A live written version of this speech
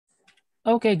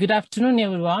Okay, good afternoon,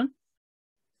 everyone.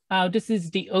 This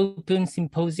is the open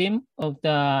symposium of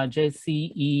the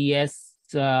JCES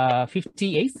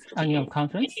 58th annual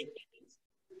conference.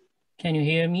 Can you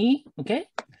hear me? Okay.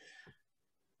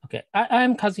 Okay,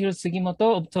 I'm Kazuhiro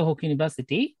Sugimoto of Tohoku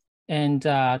University, and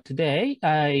today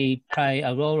I play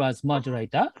a role as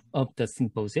moderator of the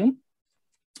symposium.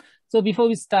 So before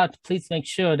we start, please make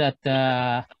sure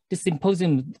that this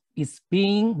symposium is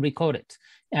being recorded,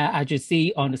 as you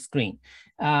see on the screen.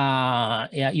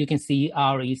 Yeah, you can see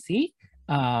REC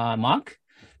mark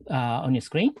on your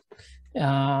screen.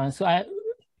 So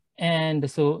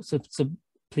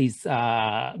please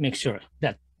make sure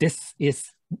that this is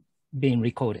being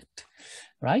recorded,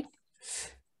 right?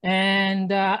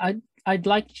 And I'd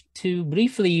like to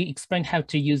briefly explain how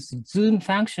to use Zoom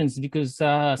functions because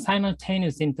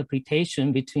simultaneous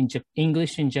interpretation between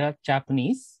English and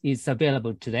Japanese is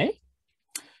available today.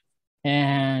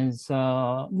 And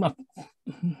so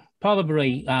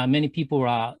probably many people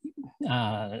are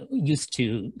used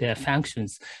to their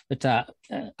functions, but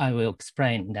I will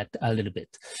explain that a little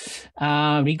bit.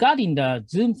 Regarding the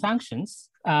Zoom functions,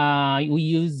 we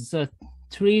use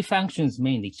three functions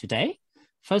mainly today.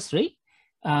 Firstly,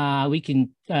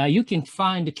 you can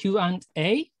find the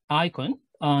Q&A icon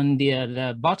on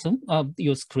the bottom of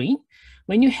your screen.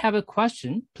 When you have a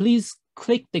question, please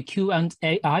click the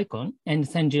Q&A icon and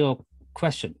send your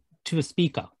question to a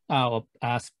speaker or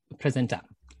presenter.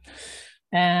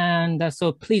 And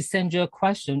so please send your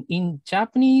question in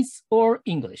Japanese or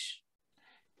English.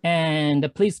 And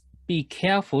please be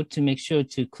careful to make sure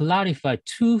to clarify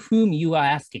to whom you are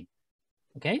asking,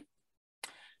 okay?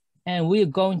 And we're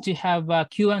going to have a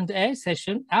Q&A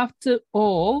session after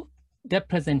all the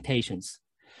presentations.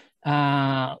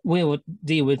 We will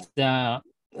deal with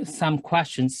some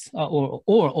questions or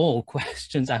all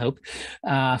questions, I hope,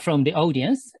 from the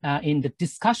audience in the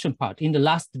discussion part, in the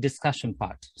last discussion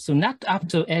part. So not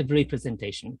after every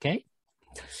presentation, okay?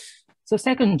 So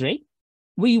secondly,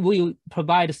 we will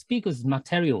provide speakers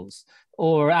materials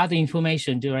or other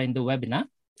information during the webinar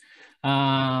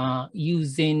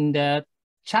using the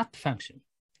chat function,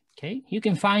 okay? You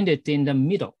can find it in the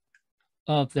middle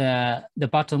of the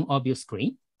bottom of your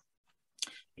screen.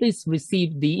 Please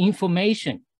receive the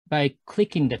information by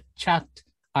clicking the chat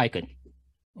icon,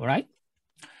 all right?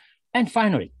 And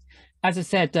finally, as I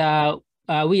said,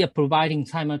 we are providing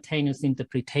simultaneous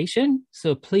interpretation.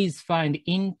 So please find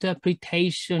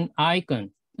interpretation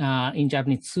icon in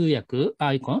Japanese, 通訳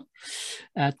icon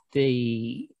at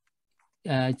the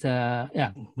it's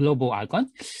a global icon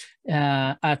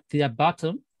at the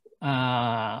bottom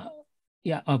of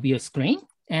your screen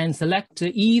and select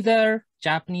either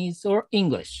Japanese or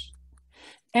English.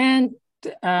 And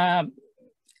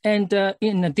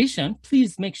in addition,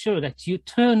 please make sure that you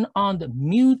turn on the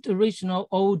mute original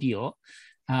audio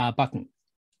button.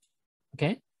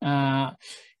 Okay.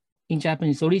 In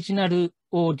Japanese, original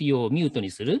audio mute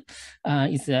にする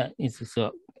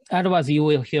so otherwise you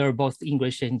will hear both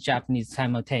English and Japanese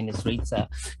simultaneously.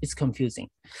 It's confusing.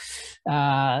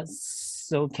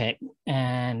 So, okay,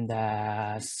 and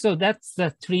so that's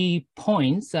the 3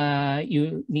 points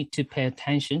you need to pay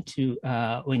attention to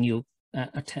when you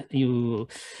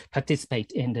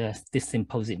participate in this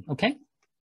symposium, okay?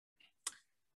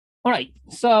 All right,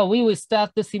 so we will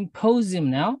start the symposium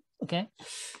now, okay?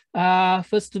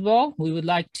 First of all, we would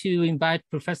like to invite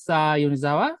Professor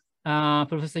Yonezawa.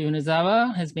 Professor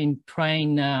Yonezawa has been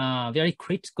playing a very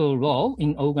critical role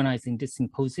in organizing this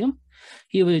symposium.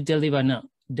 He will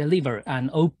deliver an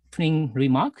opening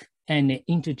remark and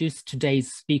introduce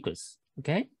today's speakers,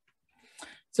 okay?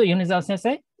 So Yonezawa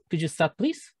Sensei, could you start,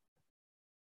 please?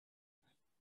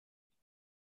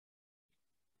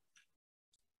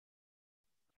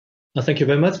 Thank you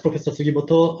very much, Professor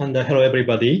Sugimoto, and hello,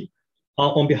 everybody.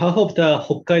 On behalf of the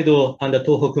Hokkaido and the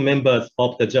Tohoku members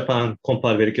of the Japan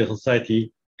Comparative Education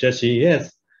Society,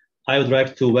 JCES, I would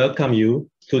like to welcome you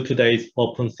to today's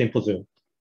Open Symposium.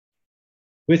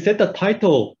 We set the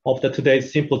title of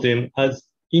today's symposium as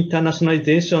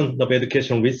Internationalization of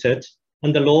Education Research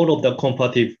and the Role of the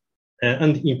Comparative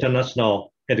and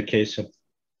International Education.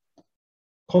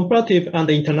 Comparative and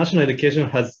international education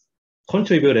has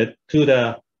contributed to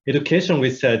the education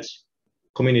research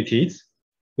communities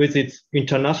with its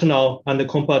international and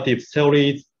comparative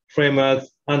theories, frameworks,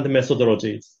 and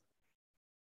methodologies.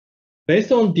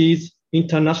 Based on these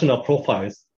international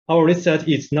profiles, our research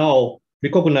is now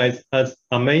recognized as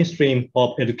a mainstream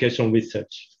of education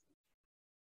research.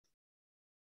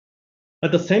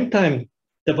 At the same time,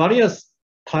 the various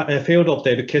fields of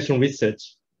the education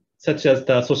research, such as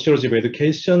the sociology of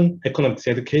education, economics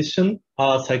education,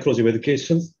 psychology of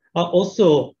education, are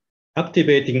also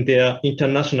activating their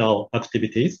international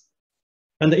activities,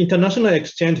 and the international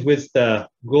exchange with the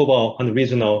global and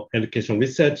regional education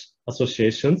research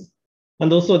associations,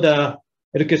 and also the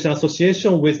education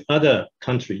association with other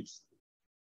countries.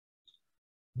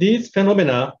 These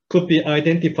phenomena could be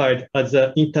identified as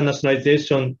the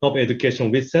internationalization of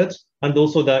education research and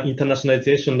also the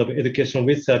internationalization of education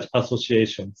research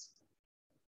associations.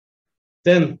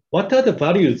 Then, what are the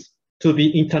values to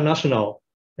be international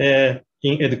in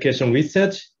education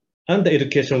research and the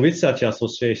education research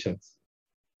associations?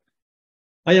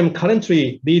 I am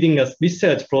currently leading a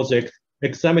research project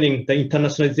examining the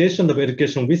internationalization of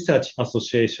education research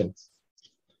associations.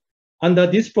 Under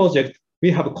this project, we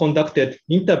have conducted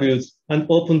interviews and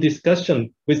open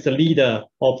discussion with the leader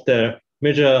of the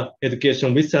major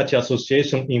education research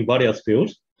association in various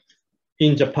fields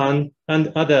in Japan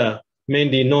and other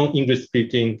mainly non-English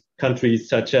speaking countries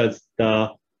such as the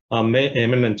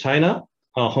mainland China,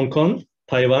 Hong Kong,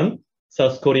 Taiwan,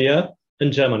 South Korea,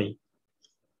 and Germany.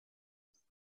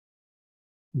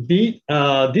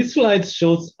 This slide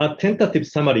shows a tentative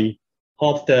summary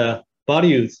of the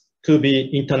values to be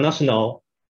international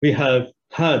we have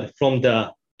heard from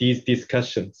these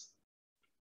discussions.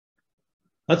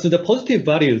 As to the positive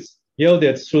values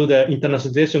yielded through the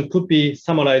internationalization could be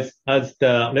summarized as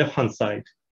the left-hand side.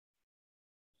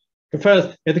 The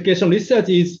first, education research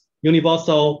is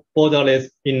universal, borderless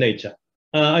in nature.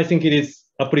 I think it is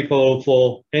applicable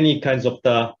for any kinds of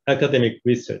the academic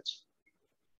research.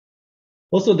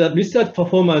 Also, the research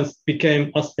performance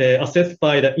became assessed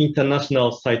by the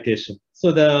international citation.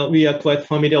 So we are quite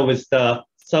familiar with the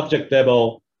subject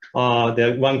level,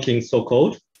 the ranking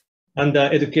so-called. And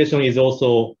education is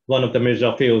also one of the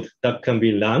major fields that can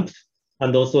be ranked.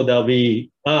 And also that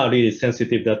we are really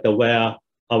sensitive that where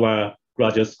our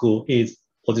graduate school is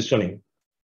positioning.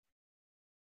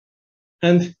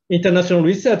 And international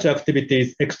research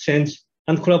activities, exchange,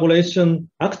 and collaboration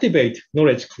activate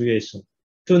knowledge creation.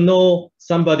 To know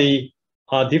somebody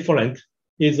different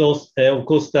is also, of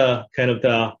course, the kind of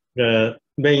the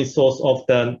main source of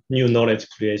the new knowledge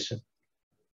creation.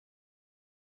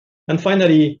 And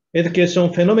finally,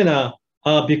 education phenomena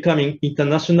are becoming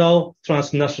international,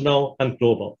 transnational, and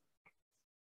global.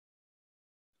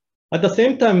 At the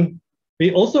same time,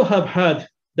 we also have had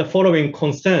the following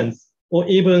concerns or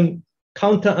even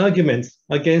counter-arguments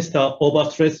against the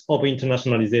overstress of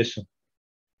internationalization.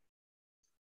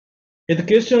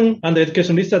 Education and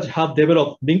education research have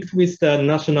developed linked with the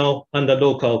national and the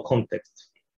local context.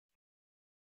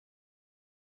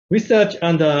 Research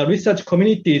and research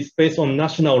communities based on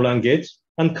national language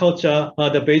and culture are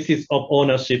the basis of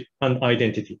ownership and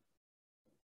identity.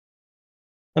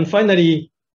 And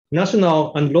finally,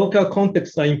 national and local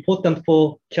contexts are important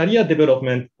for career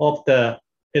development of the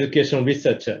education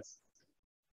researchers.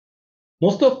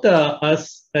 Most of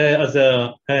us as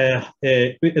a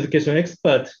education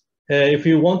expert, if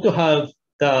you want to have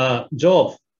the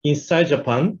job inside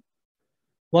Japan,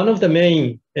 one of the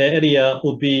main area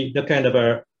would be the kind of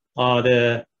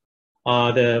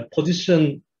the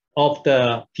position of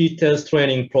the teachers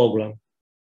training program.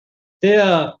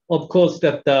 There, of course,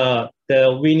 that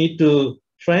we need to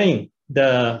train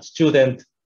the student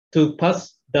to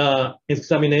pass the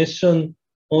examination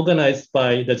organized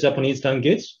by the Japanese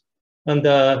language, and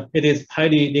it is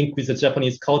highly linked with the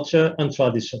Japanese culture and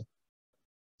tradition.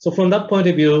 So from that point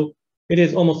of view, it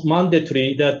is almost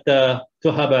mandatory that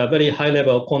to have a very high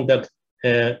level conduct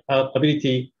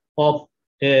ability of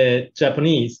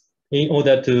Japanese in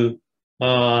order to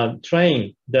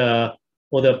train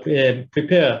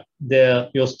prepare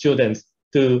your students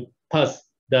to pass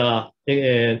the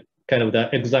kind of the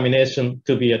examination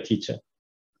to be a teacher.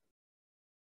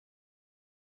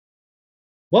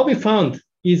 What we found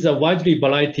is a widely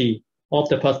variety of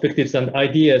the perspectives and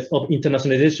ideas of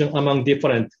internationalization among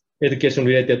different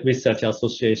education-related research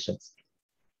associations.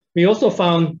 We also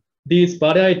found these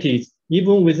varieties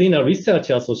even within a research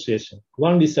association,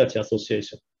 one research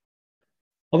association.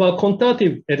 Our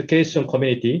comparative education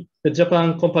community, the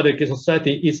Japan Comparative Education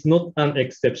Society, is not an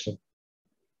exception.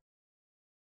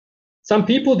 Some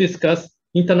people discuss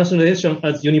internationalization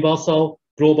as universal,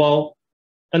 global,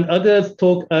 and others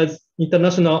talk as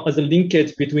international as a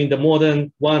linkage between the more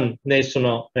than one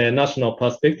national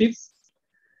perspectives.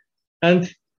 And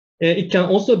it can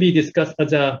also be discussed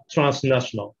as a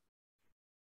transnational.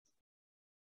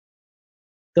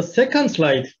 The second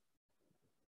slide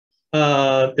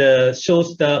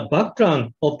shows the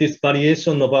background of this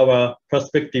variation of our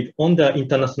perspective on the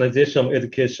internationalization of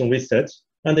education research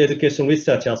and education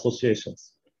research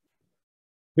associations.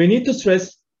 We need to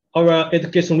stress our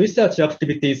education research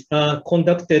activities are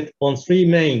conducted on three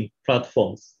main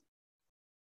platforms.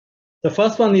 The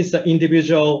first one is the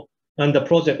individual and the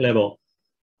project level.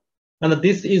 And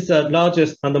this is the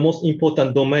largest and the most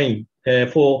important domain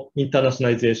for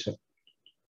internationalization.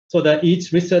 So that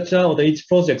each researcher or each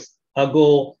project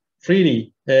go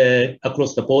freely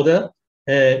across the border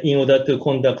in order to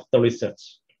conduct the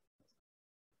research.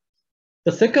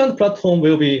 The second platform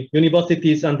will be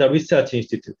universities and the research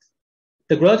institutes.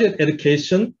 The graduate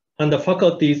education and the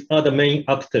faculties are the main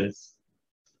actors.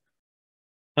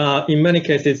 In many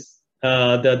cases,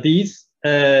 the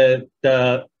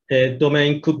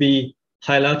domain could be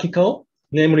hierarchical,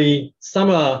 namely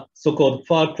some are so-called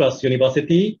third-class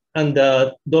university and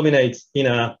dominates in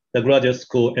the graduate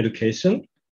school education.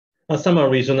 Some are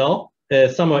regional,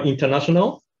 some are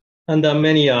international, and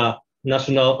many are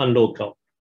national and local.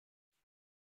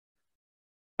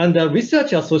 And the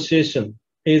research association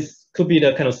could be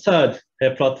the kind of third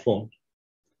platform.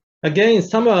 Again,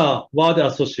 some are world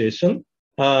association,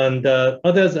 and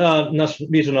others are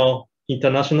regional,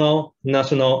 international,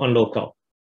 national, and local.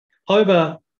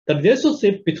 However, the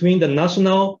relationship between the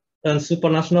national and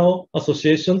supranational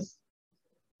associations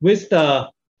with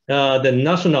the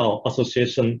national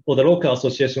association or the local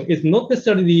association is not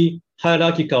necessarily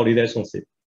hierarchical relationship.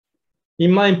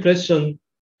 In my impression,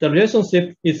 the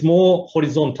relationship is more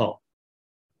horizontal.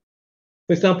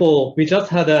 For example, we just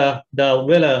had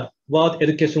the World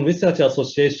Education Research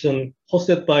Association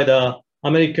hosted by the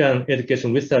American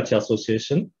Education Research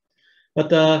Association.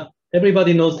 But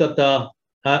everybody knows that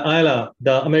ILA,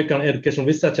 the American Education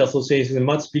Research Association, is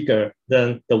much bigger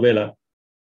than the WELA.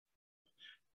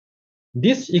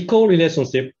 This equal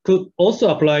relationship could also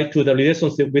apply to the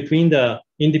relationship between the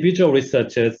individual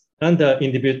researchers and the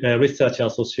individual research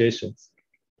associations.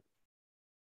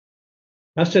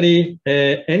 Actually,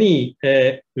 any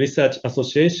research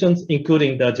associations,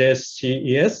 including the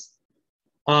JCES,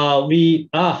 we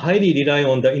are highly relying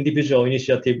on the individual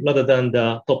initiative rather than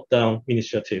the top-down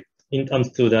initiative in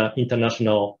terms to the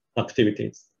international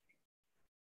activities.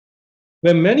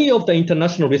 When many of the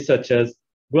international researchers,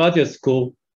 graduate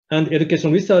school, and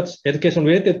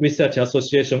education-related research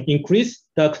association increase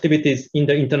the activities in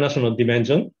the international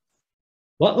dimension,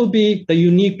 what would be the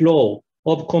unique role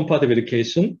of comparative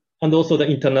education and also the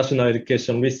international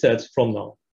education research from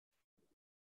now?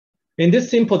 In this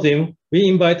symposium, we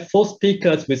invite 4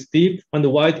 speakers with deep and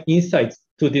wide insights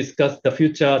to discuss the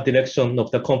future direction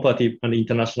of the comparative and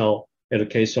international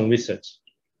education research.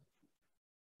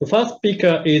 The first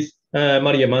speaker is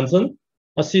Maria Manzon.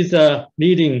 She's a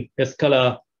leading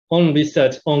scholar on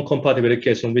research on comparative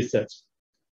education research.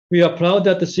 We are proud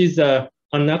that she's an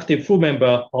active full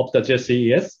member of the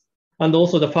JCES and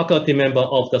also the faculty member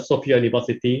of the Sophia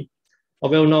University, a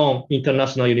well-known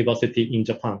international university in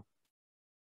Japan.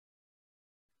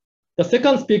 The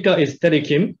second speaker is Terry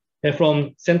Kim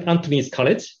from St. Anthony's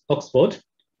College, Oxford.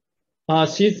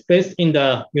 She's based in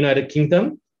the United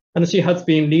Kingdom, and she has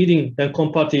been leading the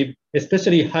comparative,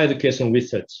 especially higher education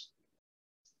research.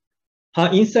 Her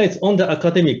insights on the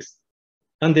academics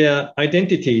and their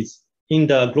identities in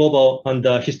the global and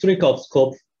the historical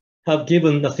scope have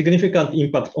given a significant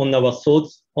impact on our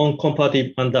thoughts on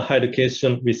comparative and the higher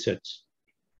education research.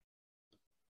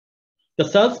 The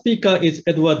third speaker is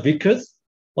Edward Vickers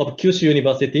of Kyushu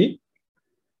University.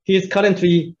 He is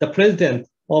currently the president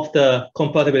of the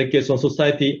Comparative Education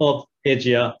Society of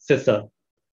Asia, CESA.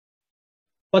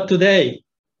 But today,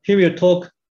 he will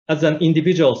talk as an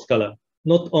individual scholar,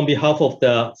 not on behalf of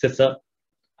the CESA.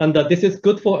 And this is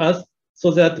good for us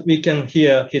so that we can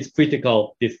hear his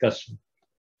critical discussion.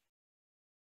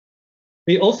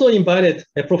 We also invited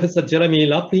Professor Jeremy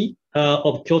Lapley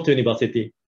of Kyoto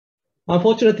University.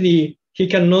 Unfortunately, he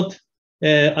cannot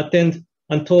attend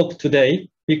and talk today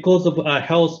because of a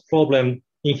health problem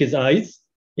in his eyes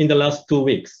in the last 2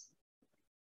 weeks.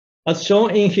 As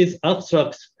shown in his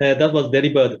abstract that was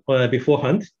delivered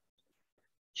beforehand,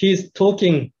 he's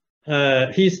taking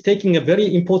a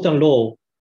very important role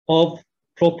of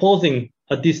proposing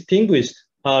a distinguished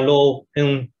role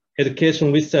in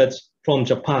education research from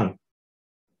Japan.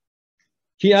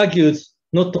 He argues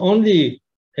not only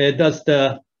does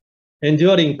the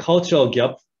enduring cultural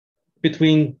gap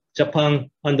between Japan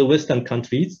and the Western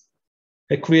countries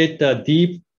create a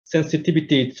deep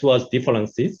sensitivity towards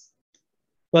differences,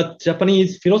 but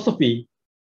Japanese philosophy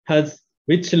has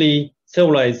richly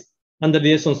theorized on the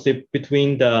relationship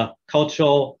between the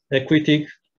cultural critique,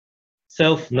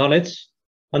 self-knowledge,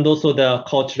 and also the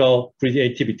cultural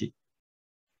creativity.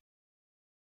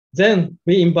 Then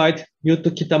we invite Yuto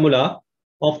Kitamura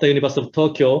of the University of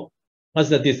Tokyo as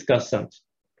the discussant.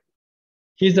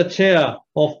 He's the chair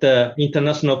of the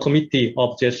International Committee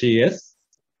of JCES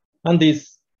and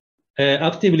is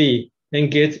actively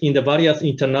engage in the various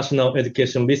international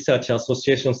education research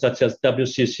associations such as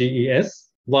WCCES,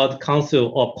 World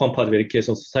Council of Comparative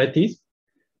Education Societies,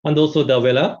 and also the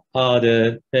WELA,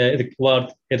 the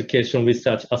World Education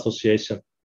Research Association.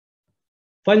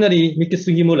 Finally, Miki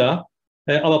Sugimura,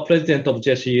 our president of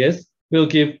JCES, will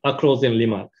give a closing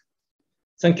remark.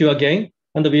 Thank you again,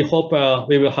 and we hope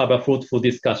we will have a fruitful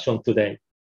discussion today.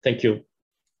 Thank you.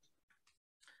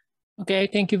 Okay,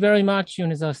 thank you very much,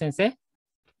 Yonizawa-sensei.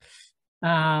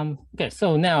 Okay,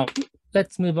 so now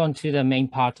let's move on to the main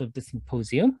part of the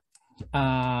symposium.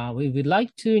 We would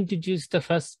like to introduce the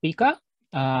first speaker,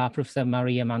 Professor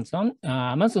Maria Manson.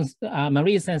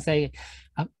 Maria-sensei,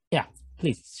 yeah,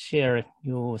 please share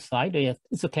your slide. Yeah,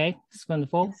 it's okay, it's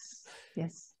wonderful. Yes,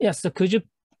 yes. Yeah, so could you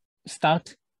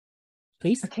start,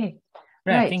 please? Okay,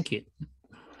 right. Thank you.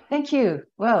 Thank you.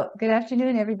 Well, good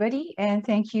afternoon, everybody, and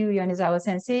thank you,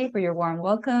 Yonizawa-sensei, for your warm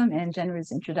welcome and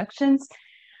generous introductions.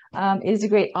 It is a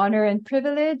great honor and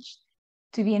privilege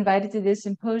to be invited to this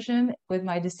symposium with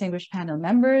my distinguished panel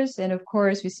members. And of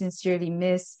course, we sincerely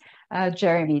miss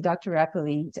Jeremy, Dr.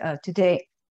 Rapoli, today.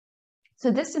 So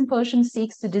this symposium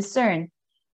seeks to discern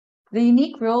the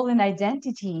unique role and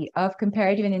identity of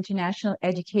comparative and international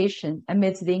education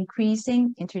amidst the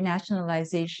increasing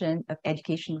internationalization of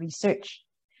education research.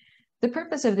 The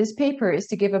purpose of this paper is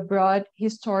to give a broad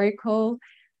historical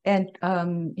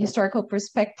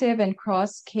perspective and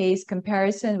cross-case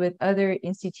comparison with other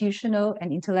institutional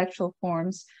and intellectual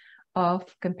forms of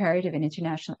comparative and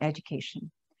international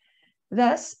education.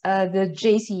 Thus, the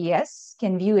JCES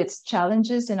can view its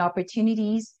challenges and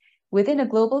opportunities within a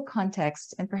global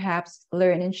context and perhaps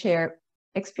learn and share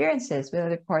experiences with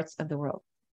other parts of the world.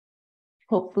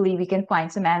 Hopefully, we can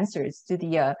find some answers to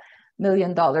the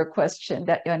million-dollar question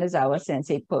that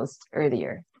Yonizawa-sensei posed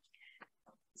earlier.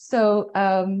 So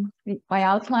my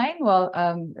outline, well,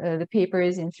 the paper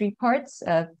is in three parts.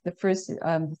 The first,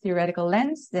 the theoretical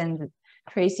lens, then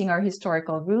tracing our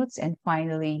historical roots, and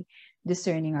finally,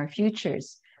 discerning our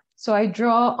futures. So I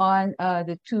draw on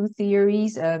the two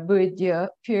theories, Bourdieu,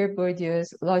 Pierre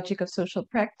Bourdieu's logic of social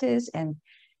practice, and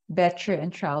Becher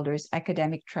and Trauler's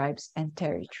academic tribes and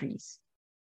territories.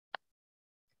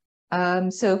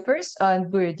 So first on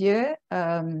Bourdieu,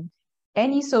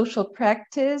 any social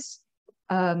practice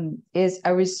is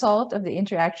a result of the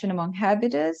interaction among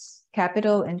habitus,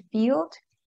 capital, and field.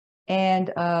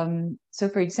 And so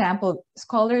for example,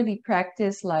 scholarly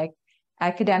practice like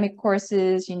academic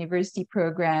courses, university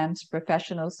programs,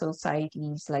 professional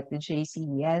societies like the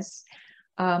JCES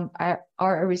are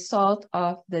a result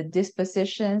of the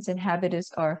dispositions and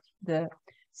habitus of the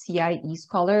CIE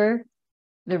scholar,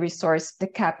 the resource, the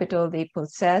capital they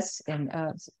possess, and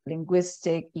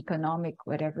linguistic, economic,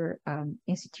 whatever,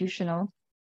 institutional.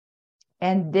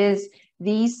 And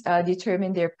these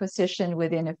determine their position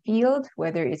within a field,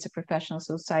 whether it's a professional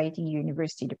society,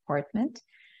 university department.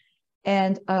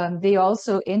 And they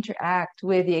also interact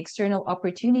with the external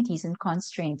opportunities and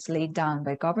constraints laid down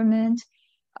by government,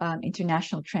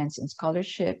 international trends in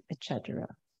scholarship, etc.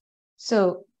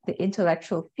 So the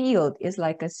intellectual field is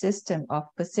like a system of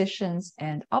positions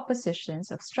and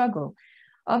oppositions of struggle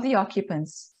of the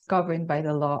occupants governed by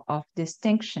the law of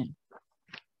distinction.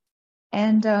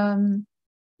 And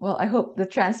well, I hope the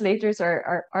translators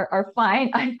are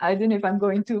fine. I don't know if I'm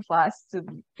going too fast, so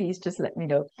please just let me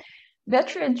know.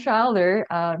 Becher and Trauler,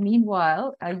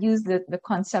 meanwhile, use the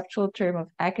conceptual term of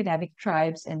academic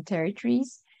tribes and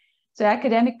territories. So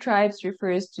academic tribes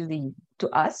refers to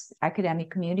us,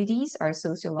 academic communities, our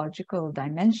sociological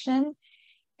dimension,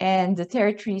 and the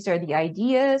territories are the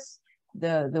ideas,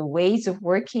 the ways of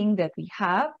working that we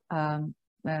have,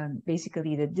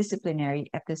 basically the disciplinary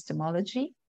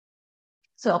epistemology.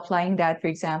 So applying that, for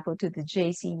example, to the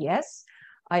JCES,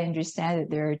 I understand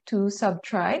that there are two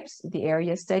sub-tribes, the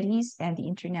area studies and the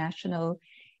international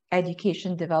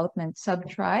education development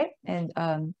sub-tribe. And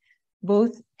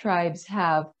both tribes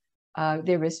have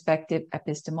their respective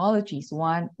epistemologies,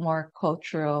 one more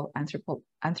cultural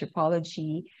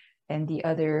anthropology and the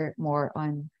other more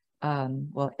on,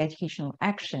 well, educational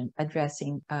action,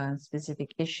 addressing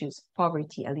specific issues,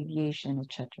 poverty, alleviation,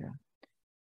 etc.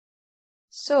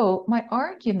 So my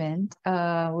argument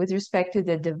with respect to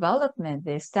the development,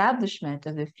 the establishment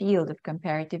of the field of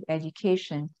comparative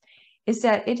education is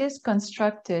that it is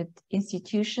constructed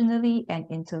institutionally and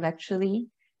intellectually,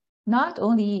 not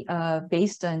only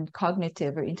based on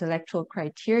cognitive or intellectual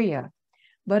criteria,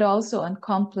 but also on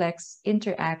complex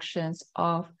interactions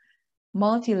of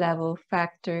multi-level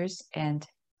factors and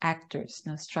actors,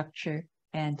 structure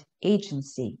and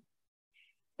agency.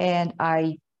 And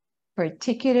I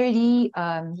particularly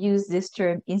use this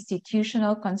term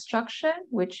institutional construction,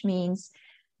 which means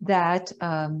that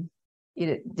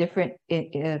different,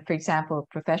 for example,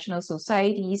 professional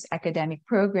societies, academic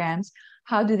programs,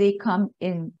 how do they come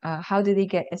in, how do they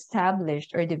get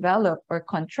established or develop or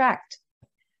contract?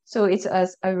 So it's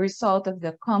as a result of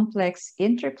the complex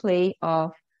interplay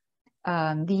of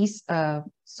these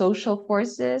social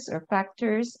forces or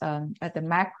factors at the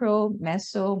macro,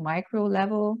 meso, micro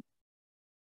level.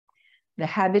 The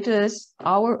habitus,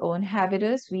 our own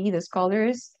habitus, we the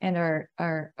scholars, and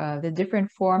the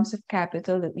different forms of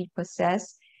capital that we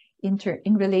possess in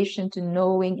relation to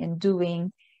knowing and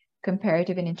doing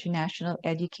comparative and international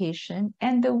education,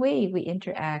 and the way we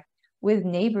interact with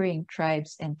neighboring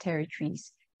tribes and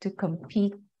territories to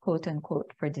compete, quote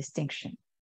unquote, for distinction.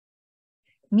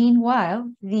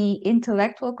 Meanwhile, the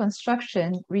intellectual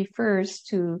construction refers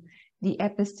to the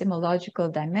epistemological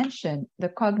dimension, the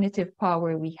cognitive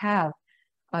power we have,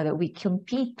 that we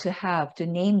compete to have, to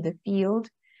name the field,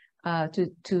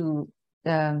 to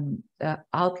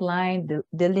outline,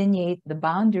 delineate the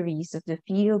boundaries of the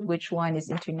field, which one is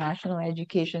international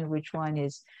education, which one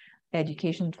is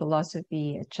education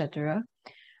philosophy, etc.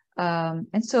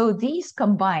 And so these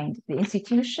combined, the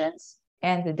institutions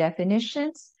and the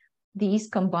definitions, these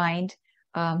combined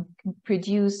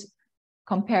produce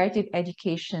comparative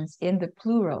educations in the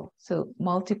plural, so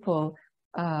multiple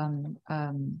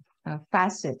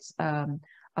facets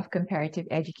of comparative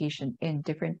education in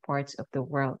different parts of the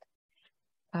world.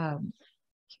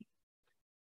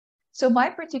 So my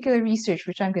particular research,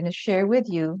 which I'm going to share with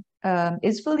you,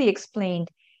 is fully explained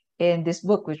in this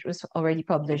book, which was already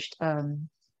published,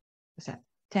 what's that,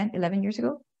 10, 11 years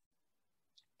ago?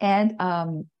 And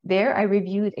there I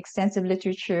reviewed extensive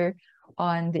literature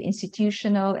on the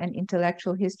institutional and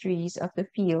intellectual histories of the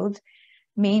field,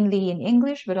 mainly in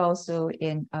English, but also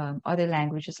in other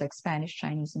languages like Spanish,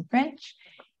 Chinese, and French.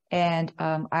 And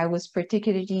I was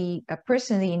particularly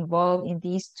personally involved in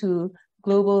these two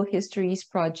global histories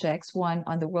projects, one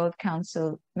on the World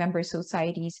Council member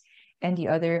societies and the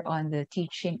other on the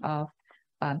teaching of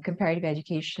comparative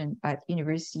education at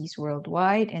universities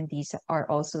worldwide. And these are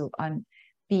also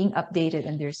being updated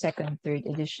in their second and third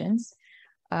editions.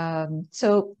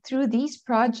 So through these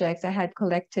projects, I had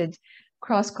collected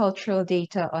cross-cultural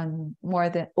data on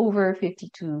over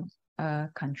 52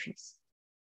 countries.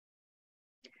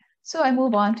 So I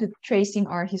move on to tracing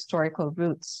our historical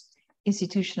roots,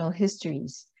 institutional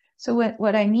histories. So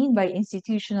what I mean by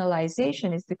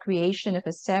institutionalization is the creation of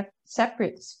a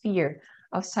separate sphere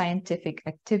of scientific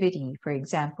activity, for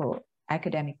example,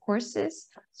 academic courses,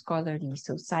 scholarly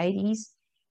societies,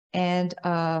 and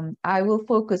I will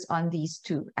focus on these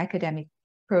two, academic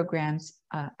programs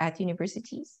at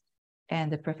universities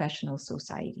and the professional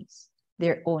societies,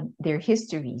 their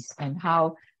histories and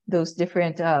how those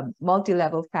different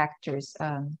multi-level factors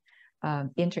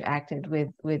interacted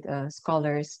with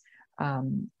scholars'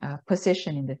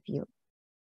 position in the field.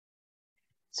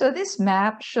 So this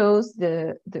map shows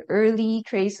the early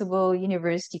traceable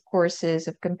university courses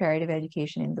of comparative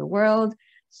education in the world.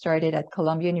 Started at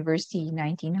Columbia University in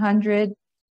 1900,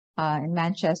 in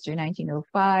Manchester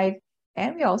 1905,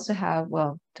 and we also have,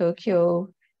 well, Tokyo,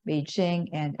 Beijing,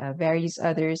 and various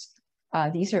others.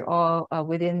 These are all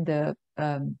within the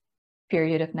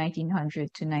period of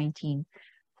 1900 to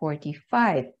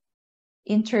 1945.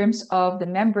 In terms of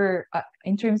the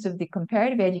in terms of the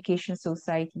comparative education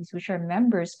societies, which are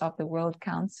members of the World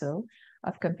Council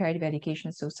of Comparative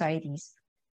Education Societies.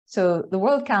 So the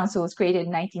World Council was created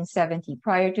in 1970.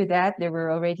 Prior to that, there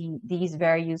were already these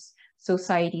various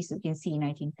societies that you can see in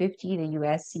 1950, the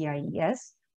US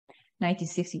CIES.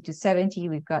 1960 to 70,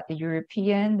 we've got the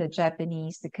European, the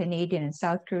Japanese, the Canadian, and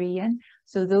South Korean.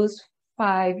 So those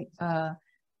 5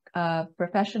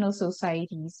 professional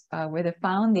societies were the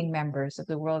founding members of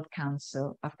the World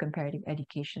Council of Comparative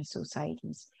Education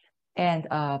Societies. And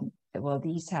well,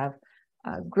 these have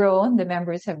grown, the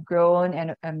members have grown,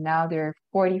 and now there are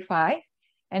 45.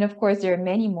 And of course, there are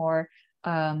many more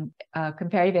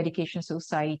comparative education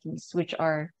societies,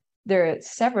 there are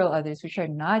several others which are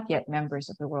not yet members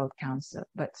of the World Council,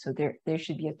 but so there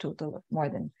should be a total of more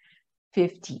than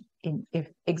 50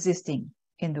 existing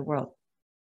in the world.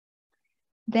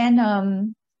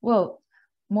 Then, well,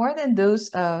 more than those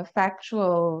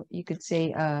factual, you could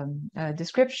say,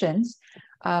 descriptions,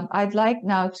 I'd like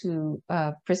now to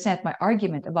present my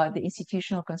argument about the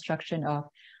institutional construction of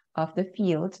the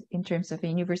field in terms of a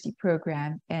university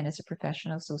program and as a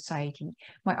professional society.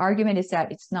 My argument is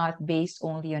that it's not based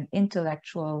only on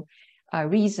intellectual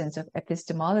reasons of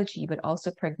epistemology, but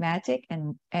also pragmatic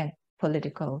and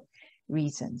political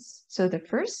reasons. So the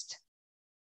first,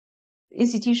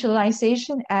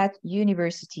 institutionalization at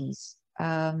universities.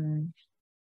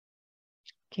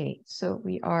 Okay, so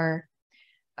we are,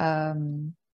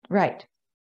 right.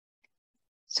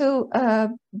 So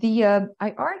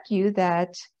I argue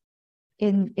that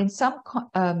in some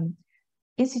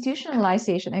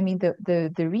institutionalization, I mean,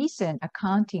 the recent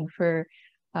accounting for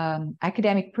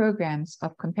academic programs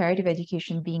of comparative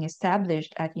education being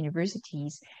established at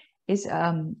universities is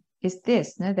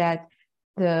this, no, that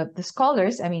the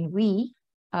scholars, I mean, we,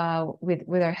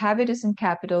 with our habitus and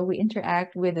capital, we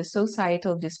interact with the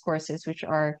societal discourses which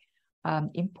are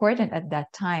important at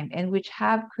that time and which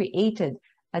have created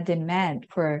a demand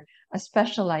for a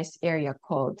specialized area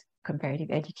called comparative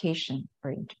education,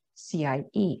 or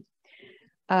CIE.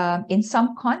 In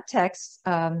some contexts,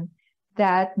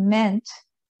 that meant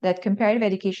that comparative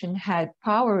education had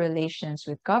power relations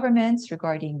with governments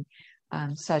regarding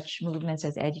such movements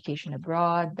as education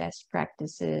abroad, best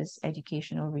practices,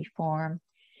 educational reform,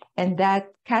 and that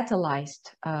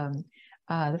catalyzed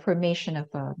the formation of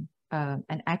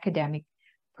an academic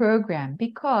program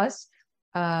because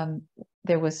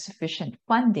there was sufficient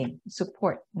funding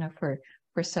support, you know,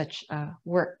 for such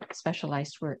work,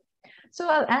 specialized work. So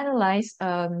I'll analyze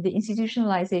the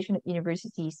institutionalization of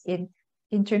universities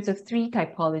in terms of three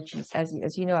typologies.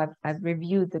 As you know, I've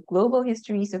reviewed the global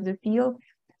histories of the field,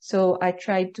 so I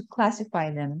tried to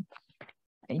classify them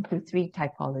into three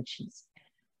typologies.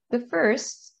 The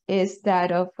first is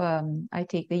that of, I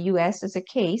take the US as a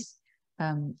case,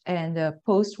 and the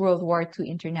post-World War II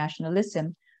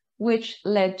internationalism, which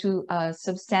led to a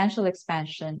substantial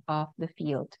expansion of the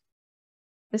field.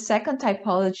 The second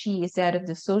typology is that of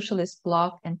the socialist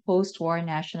bloc and post-war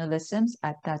nationalisms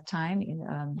at that time,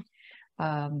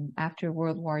 after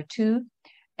World War II,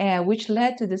 which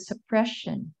led to the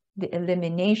suppression, the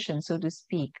elimination, so to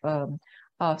speak,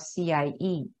 of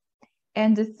CIE.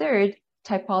 And the third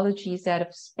typology is that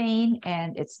of Spain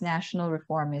and its national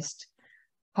reformist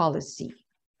policy.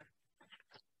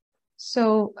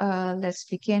 So let's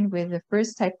begin with the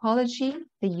first typology,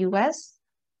 the US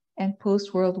and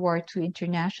post-World War II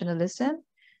internationalism.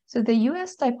 So the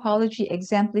US typology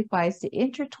exemplifies the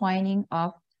intertwining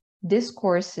of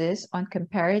discourses on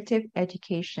comparative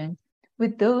education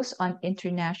with those on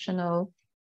international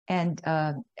and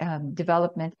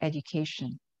development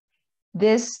education.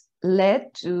 This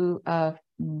led to,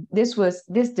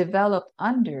 this developed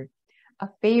under a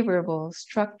favorable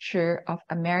structure of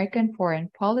American foreign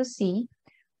policy,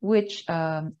 which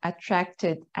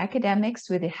attracted academics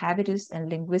with a habitus and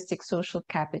linguistic social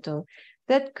capital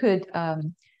that could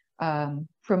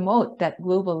promote that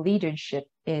global leadership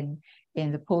in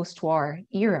the post-war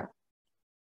era,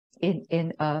 in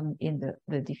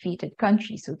the defeated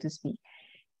country, so to speak.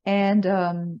 And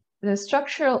there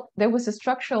was a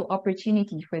structural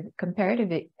opportunity for the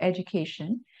comparative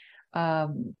education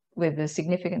with the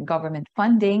significant government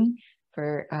funding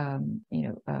for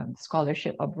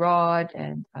scholarship abroad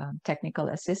and technical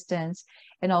assistance,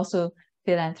 and also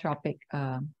philanthropic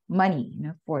money,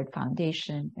 Ford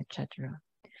Foundation, etc.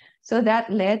 So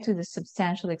that led to the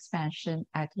substantial expansion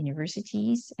at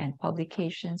universities and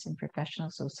publications and professional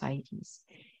societies.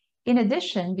 In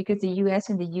addition, because the US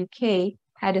and the UK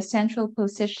had a central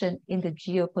position in the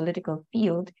geopolitical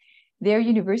field, their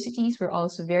universities were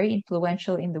also very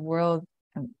influential in the world,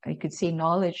 I could say,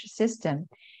 knowledge system.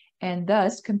 And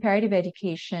thus, comparative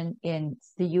education in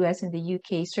the US and the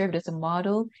UK served as a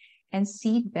model and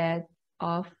seedbed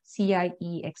of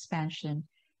CIE expansion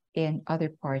in other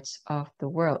parts of the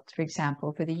world. For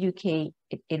example, for the UK,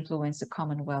 it influenced the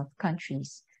Commonwealth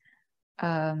countries.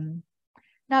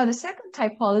 Now, the second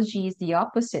typology is the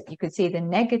opposite. You could say the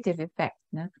negative effect.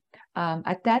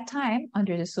 At that time,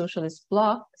 under the socialist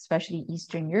bloc, especially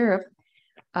Eastern Europe,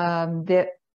 the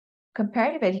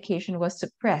comparative education was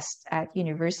suppressed at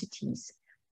universities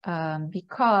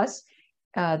because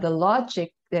the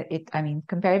logic that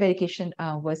comparative education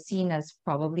was seen as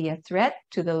probably a threat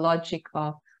to the logic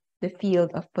of the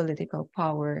field of political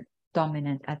power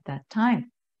dominant at that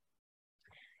time.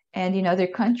 And in other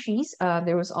countries,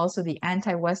 there was also the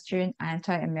anti-Western,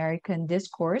 anti-American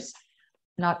discourse,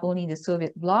 not only in the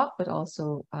Soviet bloc, but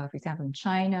also, for example, in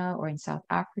China or in South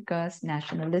Africa's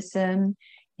nationalism,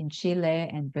 in Chile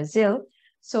and Brazil.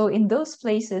 So in those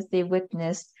places, they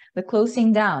witnessed the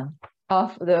closing down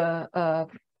of the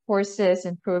courses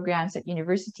and programs at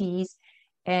universities,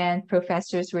 and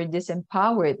professors were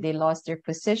disempowered. They lost their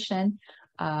position,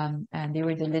 and they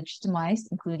were delegitimized,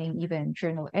 including even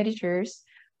journal editors.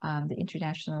 The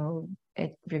International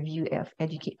Review of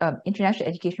International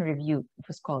Education Review, it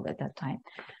was called at that time.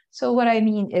 So what I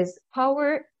mean is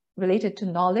power related to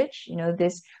knowledge.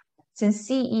 Since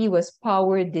CIE was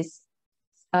power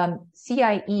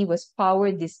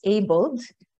disabled,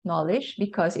 knowledge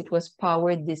because it was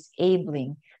power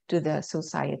disabling to the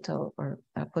societal or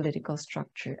political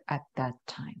structure at that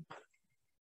time.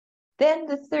 Then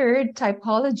the third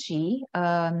typology,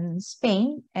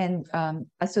 Spain, and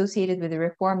associated with the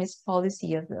reformist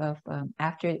policy of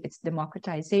after its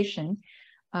democratization,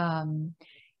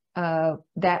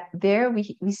 that there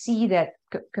we see that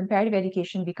comparative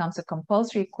education becomes a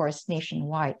compulsory course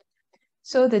nationwide.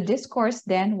 So the discourse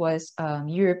then was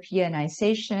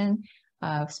Europeanization.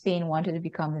 Spain wanted to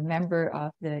become a member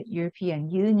of the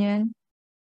European Union.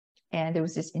 And there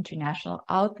was this international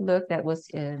outlook that was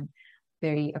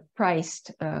very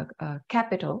prized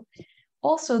capital.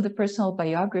 Also, the personal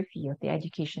biography of the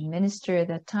education minister at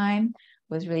that time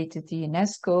was related to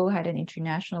UNESCO, had an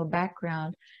international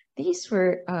background. These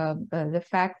were the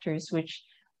factors which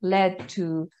led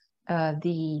to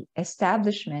the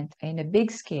establishment in a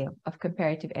big scale of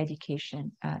comparative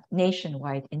education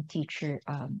nationwide in teacher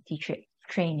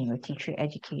training or teacher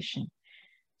education.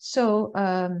 So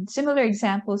similar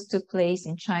examples took place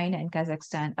in China and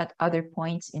Kazakhstan at other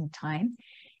points in time.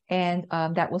 And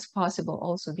that was possible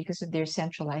also because of their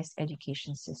centralized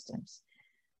education systems.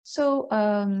 So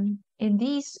in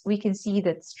these, we can see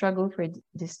that struggle for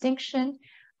distinction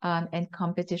and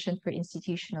competition for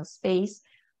institutional space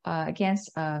against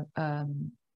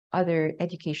other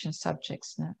education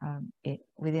subjects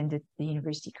within the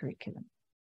university curriculum.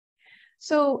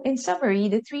 So in summary,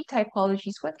 the three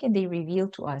typologies, what can they reveal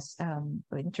to us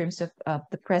in terms of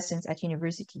the presence at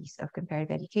universities of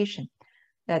comparative education?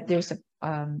 That there's a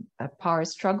power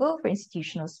struggle for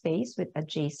institutional space with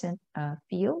adjacent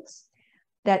fields,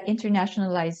 that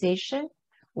internationalization,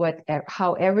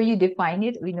 however you define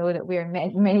it, we know that we are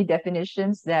many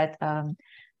definitions that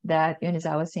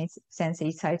Yonezawa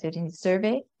Sensei cited in his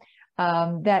survey,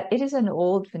 that it is an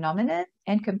old phenomenon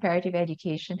and comparative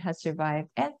education has survived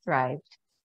and thrived,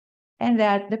 and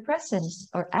that the presence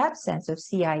or absence of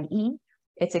CIE,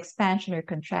 its expansion or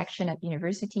contraction at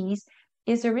universities,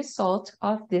 is a result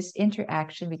of this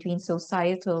interaction between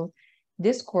societal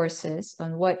discourses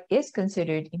on what is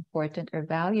considered important or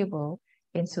valuable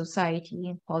in society,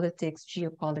 in politics,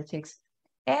 geopolitics,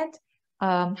 and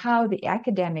how the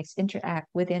academics interact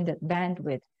within that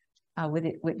bandwidth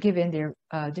given their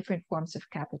different forms of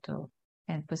capital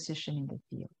and position in the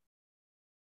field.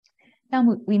 Now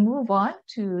we move on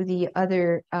to the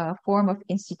other form of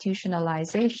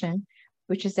institutionalization,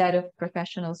 which is that of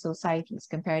professional societies,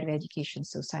 comparative education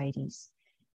societies.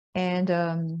 And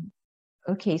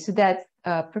okay, so that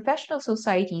professional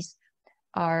societies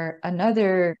are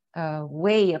another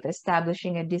way of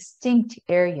establishing a distinct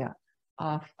area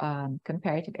of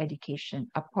comparative education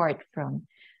apart from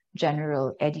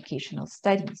general educational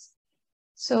studies.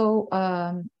 So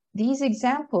these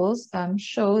examples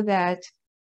show that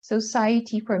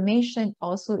society formation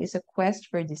also is a quest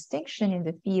for distinction in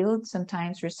the field,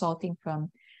 sometimes resulting from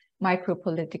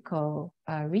micropolitical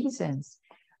reasons.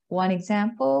 One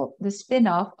example, the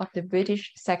spin-off of the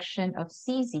British section of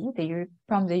CESE,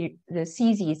 from the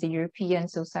CESE is the European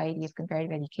Society of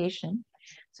Comparative Education.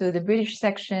 So the British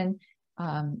section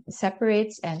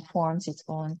separates and forms its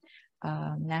own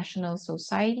national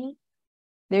society.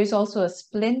 There's also a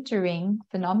splintering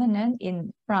phenomenon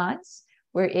in France,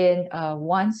 wherein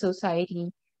one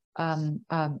society,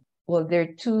 well, there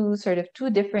are two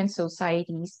different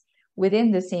societies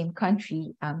within the same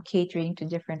country, catering to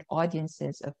different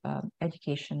audiences of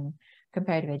education,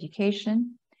 comparative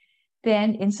education.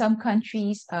 Then in some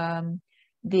countries,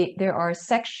 there are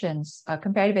sections.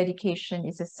 Comparative education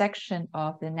is a section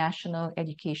of the National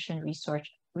Education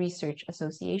Research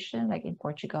Association, like in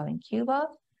Portugal and Cuba.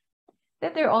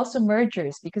 Then there are also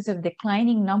mergers because of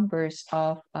declining numbers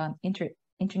of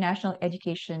international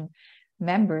education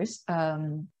members.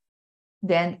 Some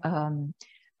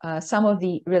of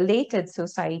the related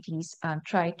societies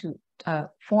try to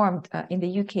form in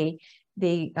the UK.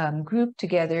 They group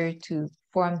together to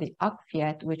form the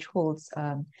UCFIAT, which holds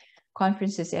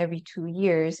conferences every 2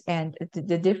 years, and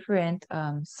the different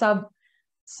sub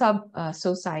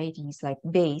societies like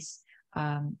BASE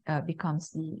becomes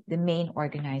the main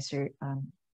organizer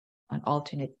on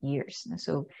alternate years.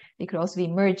 So they could also be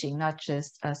merging, not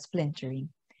just splintering.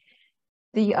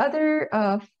 The other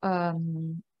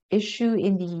issue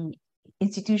in the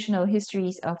institutional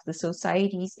histories of the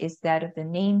societies is that of the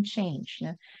name change.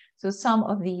 So some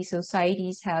of the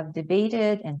societies have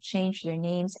debated and changed their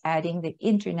names, adding the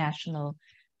international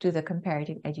to the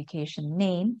comparative education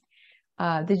name.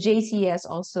 The JCES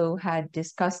also had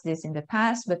discussed this in the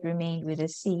past, but remained with a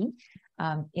C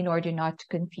in order not to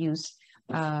confuse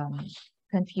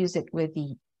it with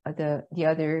the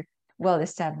other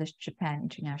well-established Japan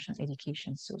International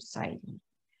Education Society.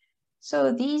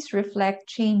 So these reflect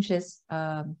changes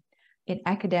in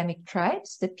academic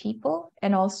tribes, the people,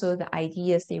 and also the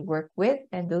ideas they work with,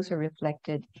 and those are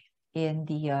reflected in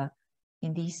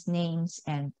these names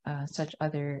and such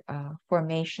other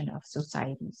formation of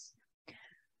societies.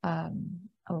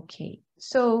 Okay,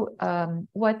 so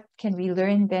what can we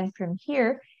learn then from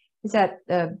here is that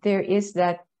there is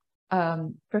that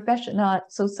professional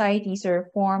societies are a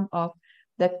form of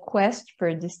the quest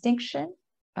for distinction,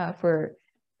 for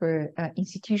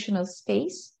institutional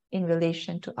space in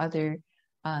relation to other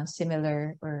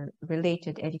similar or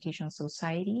related educational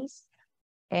societies.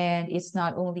 And it's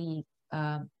not only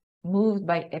moved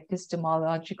by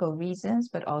epistemological reasons,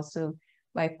 but also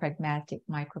by pragmatic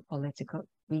micropolitical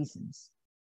reasons.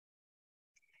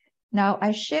 Now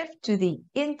I shift to the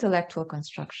intellectual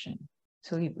construction.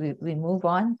 So we move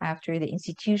on after the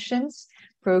institutions,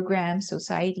 programs,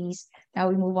 societies. Now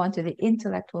we move on to the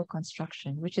intellectual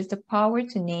construction, which is the power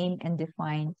to name and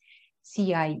define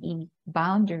CIE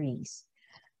boundaries.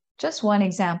 Just one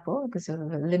example, because of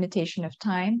the limitation of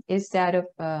time, is that of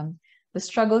the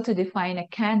struggle to define a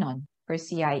canon for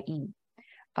CIE.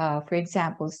 For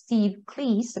example, Steve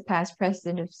Cleese, the past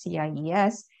president of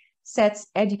CIES, sets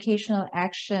educational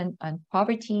action on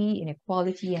poverty,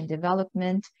 inequality, and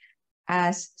development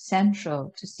as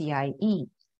central to CIE.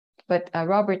 But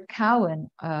Robert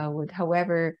Cowan would,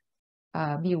 however,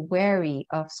 be wary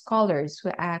of scholars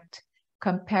who act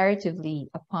comparatively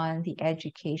upon the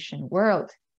education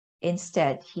world.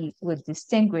 Instead, he would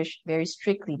distinguish very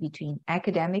strictly between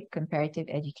academic comparative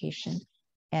education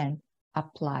and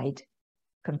applied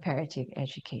comparative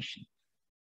education.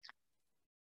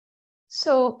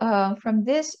 So from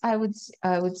this, I would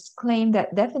claim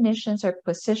that definitions are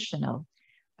positional.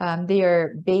 They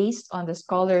are based on the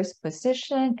scholar's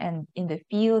position and in the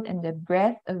field and the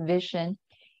breadth of vision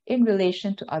in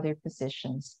relation to other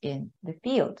positions in the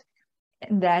field.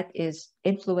 And that is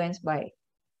influenced by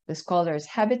the scholar's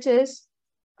habitus,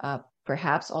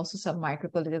 perhaps also some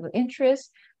micropolitical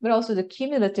interests, but also the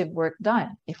cumulative work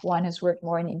done. If one has worked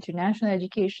more in international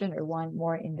education or one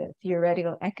more in the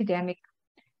theoretical academic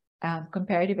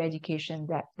comparative education,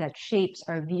 that shapes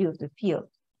our view of the field.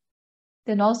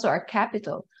 Then also our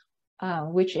capital,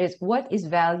 which is what is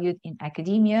valued in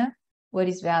academia, what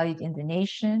is valued in the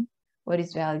nation, what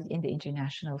is valued in the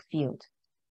international field.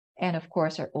 And of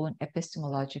course, our own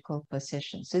epistemological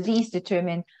position. So these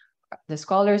determine the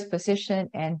scholar's position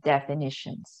and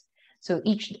definitions. So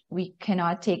we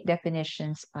cannot take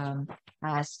definitions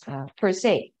as per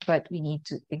se, but we need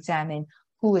to examine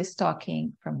who is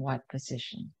talking from what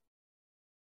position.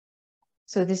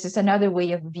 So this is another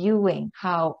way of viewing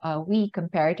how we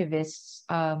comparativists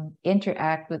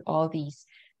interact with all these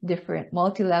different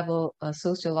multi-level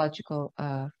sociological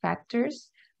factors,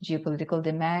 geopolitical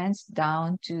demands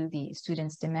down to the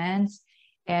students' demands,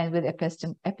 and with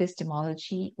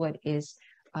epistemology, which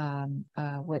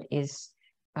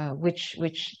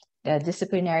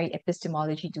disciplinary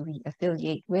epistemology do we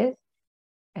affiliate with,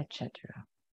 etc.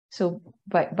 So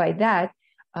by that,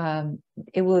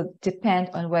 it will depend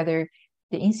on whether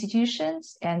the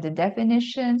institutions and the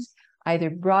definitions either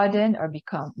broaden or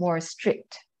become more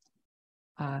strict.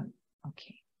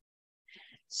 Okay.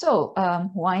 So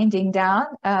winding down,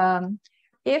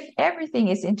 if everything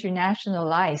is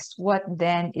internationalized, what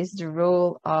then is the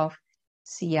role of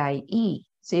CIE?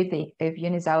 So if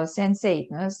Yunizawa Sensei,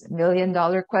 $1 million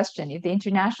question, if the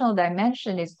international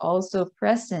dimension is also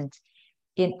present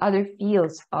in other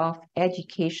fields of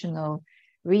educational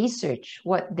research,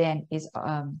 what then is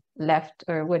left,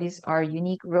 or what is our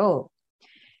unique role?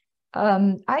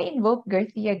 I invoke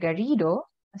Garcia Garrido,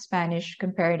 a Spanish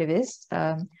comparativist,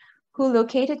 who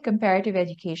located comparative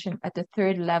education at the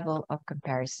third level of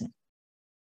comparison.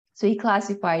 So he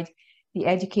classified the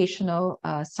educational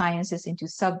sciences into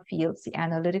subfields, the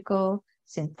analytical,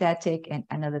 synthetic, and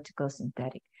analytical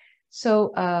synthetic.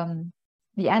 So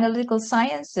the analytical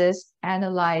sciences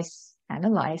analyze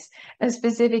a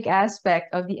specific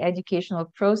aspect of the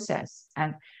educational process,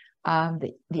 and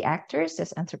the actors,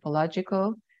 as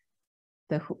anthropological,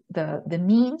 the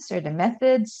means or the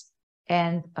methods,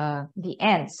 and the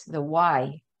ends, the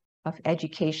why of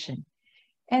education.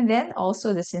 And then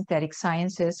also the synthetic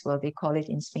sciences, well, they call it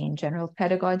in Spain general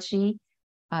pedagogy,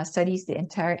 studies the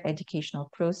entire educational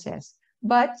process.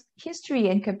 But history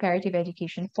and comparative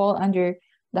education fall under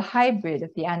the hybrid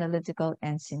of the analytical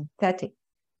and synthetic.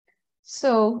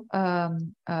 So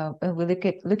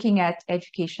we're looking at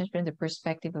education from the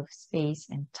perspective of space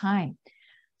and time.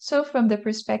 So from the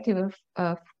perspective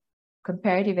of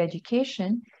comparative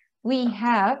education, we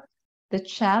have the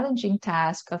challenging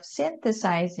task of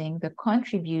synthesizing the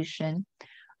contribution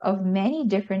of many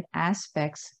different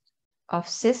aspects of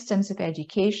systems of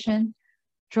education,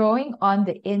 drawing on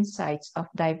the insights of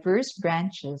diverse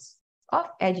branches of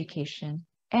education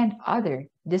and other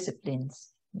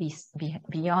disciplines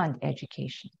beyond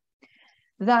education.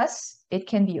 Thus, it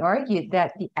can be argued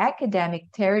that the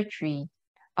academic territory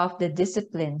of the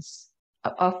disciplines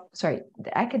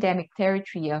the academic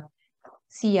territory of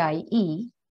CIE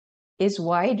is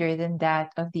wider than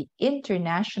that of the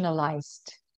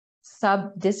internationalized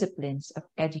sub-disciplines of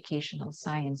educational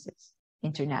sciences,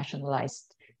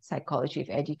 internationalized psychology of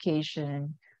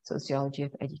education, sociology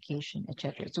of education,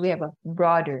 etc. So we have a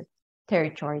broader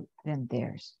territory than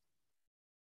theirs.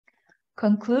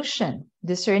 Conclusion,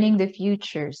 discerning the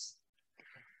futures.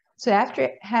 So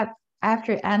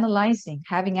having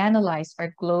analyzed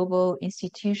our global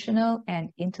institutional and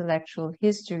intellectual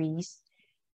histories,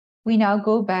 we now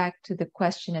go back to the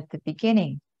question at the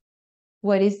beginning.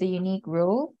 What is the unique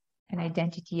role and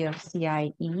identity of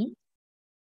CIE?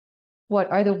 What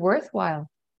are the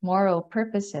worthwhile moral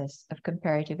purposes of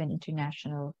comparative and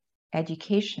international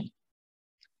education?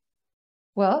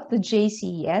 Well, the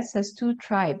JCES has two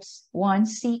tribes. One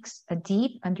seeks a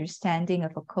deep understanding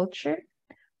of a culture,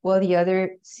 while the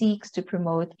other seeks to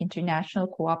promote international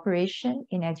cooperation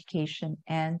in education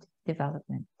and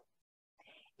development.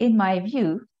 In my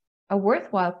view, a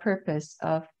worthwhile purpose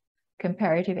of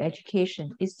comparative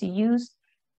education is to use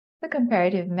the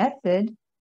comparative method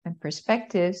and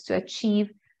perspectives to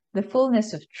achieve the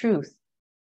fullness of truth.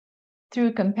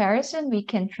 Through comparison, we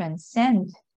can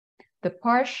transcend the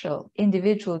partial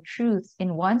individual truth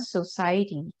in one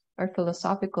society or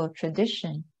philosophical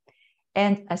tradition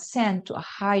and ascend to a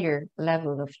higher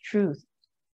level of truth.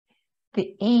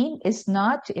 The aim is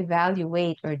not to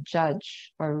evaluate or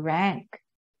judge or rank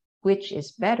which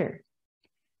is better.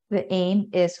 The aim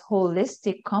is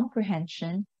holistic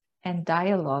comprehension and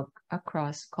dialogue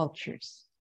across cultures.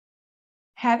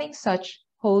 Having such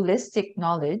holistic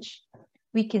knowledge,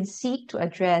 we can seek to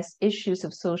address issues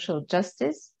of social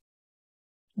justice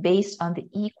based on the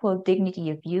equal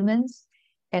dignity of humans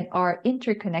and our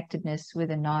interconnectedness with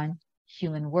the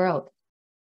non-human world.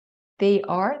 They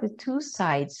are the two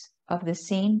sides of the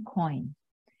same coin,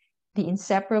 the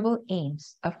inseparable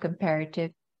aims of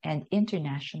comparative and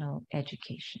international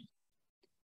education.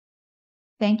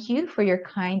 Thank you for your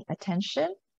kind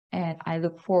attention, and I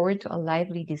look forward to a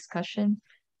lively discussion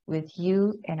with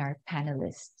you and our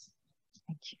panelists.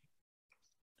 Thank you.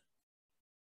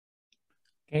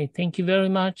 Okay, thank you very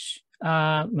much,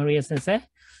 Maria Sensei.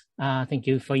 Thank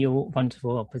you for your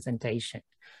wonderful presentation.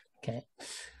 Okay,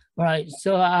 all right,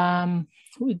 so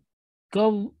we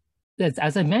go,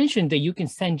 as I mentioned, that you can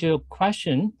send your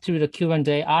question through the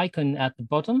Q&A icon at the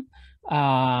bottom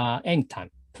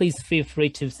anytime. Please feel free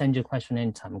to send your question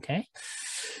anytime, okay?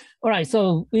 All right,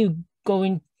 so we're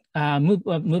going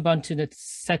move on to the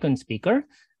second speaker,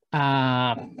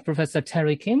 Professor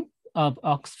Terry Kim of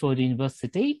Oxford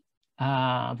University.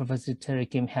 Professor Terry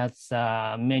Kim has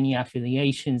many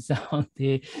affiliations on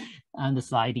the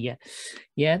slide here.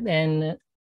 Yeah, and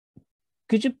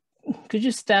could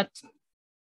you start,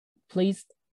 please?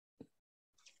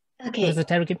 Okay. Professor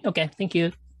Terry Kim. Okay, thank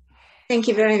you. Thank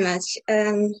you very much.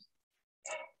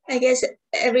 I guess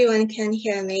everyone can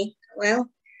hear me well.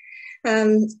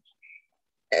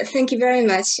 Thank you very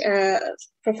much,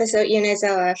 Professor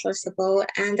Yonezawa, first of all,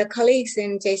 and the colleagues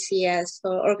in JCES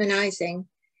for organizing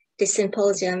this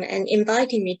symposium and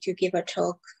inviting me to give a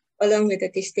talk along with the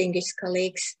distinguished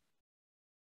colleagues.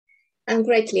 I'm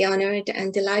greatly honored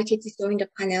and delighted to join the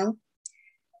panel.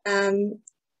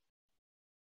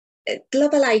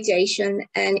 Globalization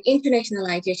and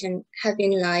internationalization have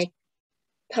been like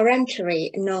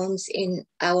peremptory norms in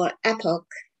our epoch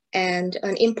and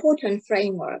an important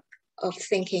framework of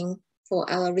thinking for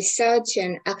our research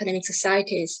and academic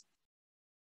societies.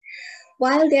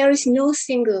 While there is no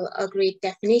single agreed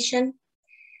definition,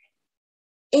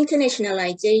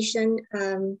 internationalization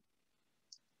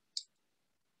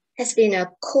has been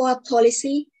a core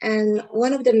policy and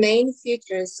one of the main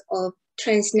features of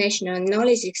transnational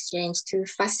knowledge exchange to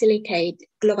facilitate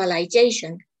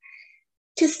globalization.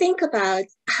 To think about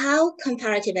how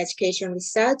comparative education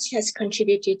research has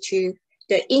contributed to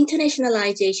the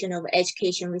internationalization of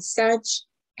education research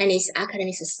and its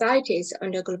academic societies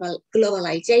under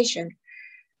globalization,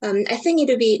 I think it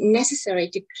would be necessary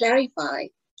to clarify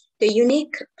the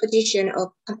unique position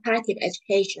of comparative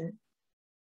education.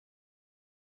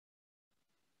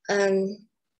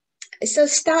 So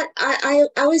I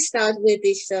will start with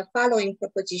these following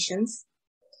propositions.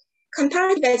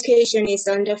 Comparative education is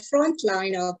on the front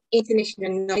line of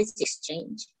international knowledge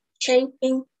exchange,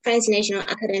 shaping transnational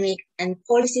academic and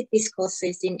policy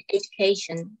discourses in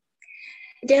education.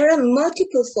 There are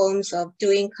multiple forms of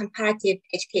doing comparative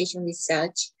education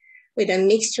research with a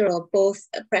mixture of both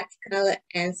practical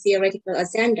and theoretical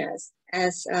agendas,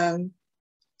 as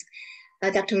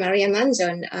Dr. Maria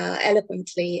Manzon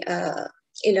eloquently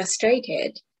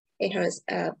illustrated in her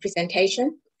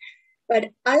presentation.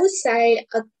 But I would say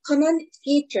a common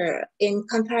feature in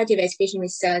comparative education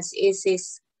research is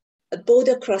this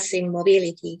border crossing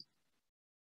mobility.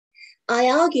 I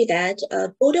argue that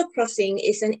border crossing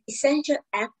is an essential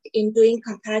act in doing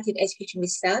comparative education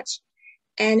research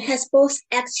and has both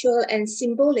actual and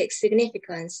symbolic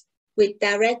significance with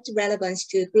direct relevance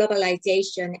to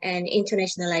globalization and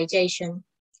internationalization.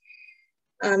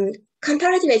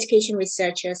 Comparative education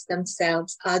researchers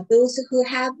themselves are those who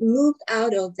have moved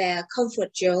out of their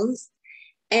comfort zones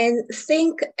and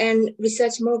think and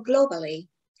research more globally,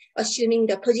 assuming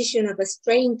the position of a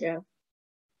stranger,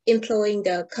 employing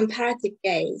the comparative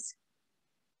gaze.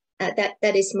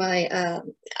 That is my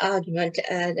argument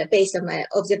based on my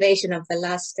observation of the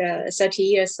last 30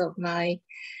 years of my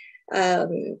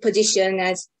position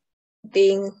as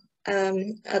being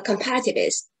a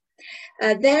comparativist.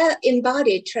 Their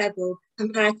embodied travel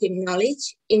comparative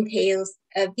knowledge entails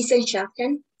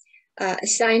Wissenschaften,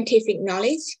 scientific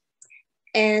knowledge,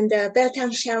 and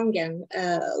Weltanschauungen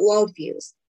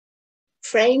worldviews,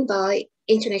 framed by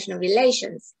international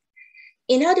relations.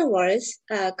 In other words,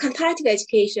 comparative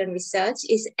education research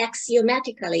is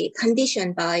axiomatically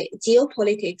conditioned by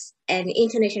geopolitics and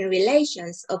international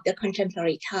relations of the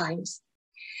contemporary times.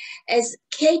 As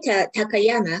Keita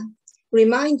Takayama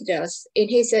reminded us in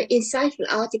his insightful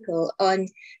article on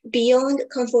Beyond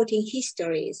Comforting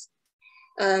Histories,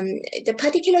 the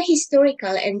particular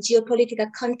historical and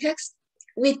geopolitical context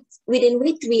within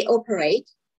which we operate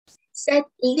set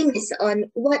limits on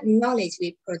what knowledge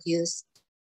we produce.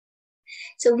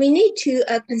 So we need to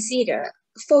consider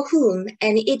for whom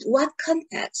and in what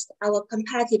context our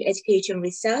comparative education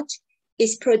research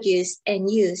is produced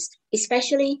and used,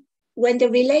 especially when the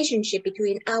relationship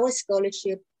between our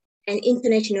scholarship and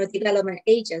international development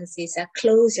agencies are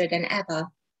closer than ever.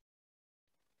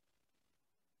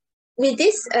 With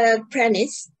this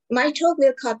premise, my talk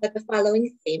will cover the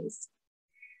following themes.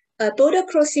 Border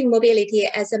crossing mobility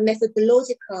as a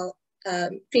methodological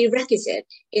prerequisite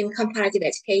in comparative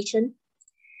education,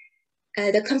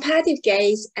 the comparative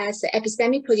gaze as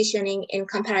epistemic positioning in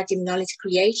comparative knowledge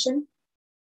creation,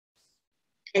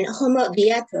 and Homo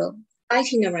viator,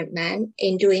 itinerant man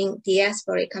in doing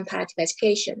diasporic comparative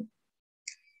education.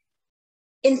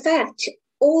 In fact,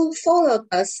 all four of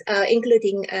us,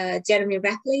 including Jeremy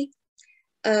Rapley,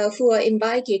 who are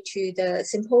invited to the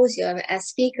symposium as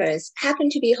speakers, happen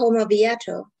to be Homo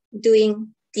viator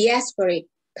doing diasporic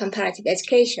comparative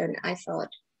education, I thought.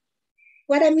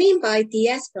 What I mean by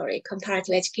diasporic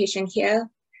comparative education here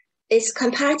is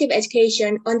comparative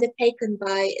education undertaken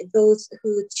by those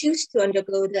who choose to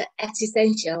undergo the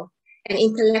existential and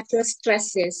intellectual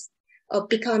stresses of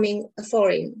becoming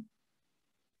foreign,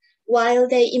 while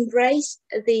they embrace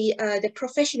the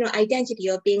professional identity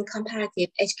of being comparative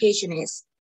educationists.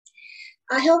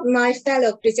 I hope my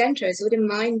fellow presenters wouldn't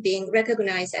mind being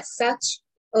recognized as such,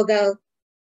 although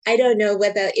I don't know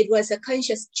whether it was a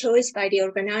conscious choice by the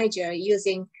organizer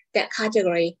using that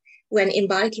category when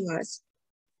inviting us.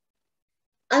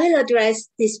 I will address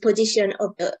this position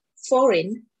of the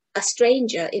foreign, a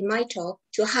stranger, in my talk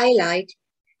to highlight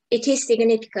its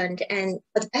significance and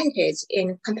advantage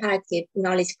in comparative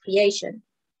knowledge creation.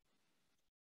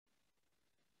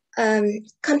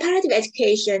 Comparative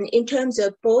education in terms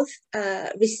of both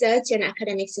research and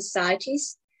academic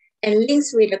societies and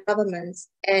links with the governments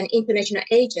and international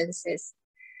agencies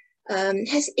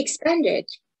has expanded,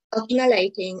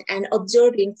 accumulating and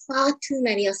absorbing far too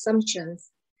many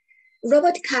assumptions.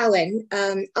 Robert Cowen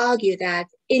argued that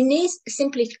it needs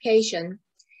simplification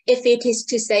if it is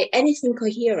to say anything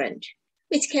coherent,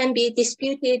 which can be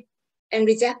disputed and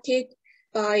rejected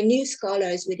by new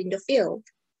scholars within the field.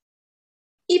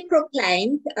 He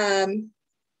proclaimed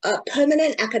a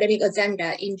permanent academic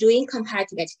agenda in doing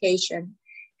comparative education,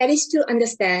 that is to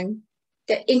understand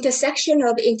the intersection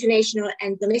of international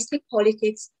and domestic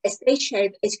politics as they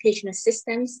shape educational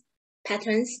systems,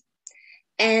 patterns,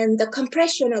 and the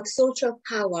compression of social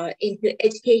power into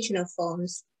educational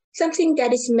forms, something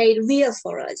that is made real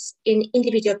for us in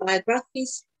individual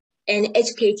biographies and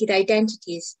educated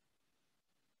identities.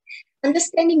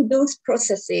 Understanding those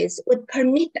processes would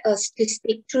permit us to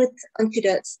speak truth unto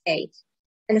the state,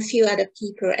 and a few other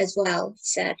people as well, he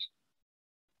said.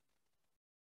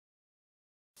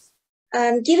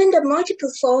 Given the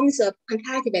multiple forms of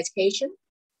comparative education,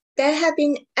 there have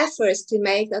been efforts to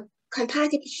make a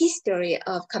comparative history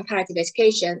of comparative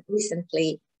education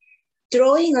recently,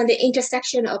 drawing on the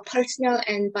intersection of personal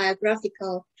and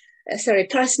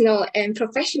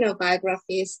professional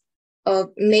biographies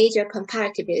of major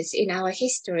comparativists in our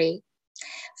history.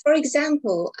 For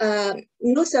example,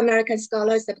 North American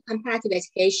Scholars of Comparative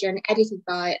Education, edited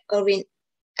by Irving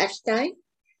Epstein,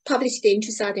 published in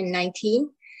 2019,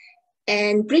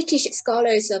 and British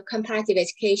Scholars of Comparative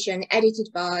Education, edited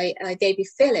by David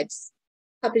Phillips,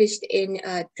 published in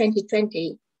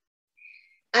 2020.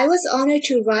 I was honored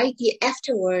to write the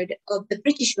afterword of the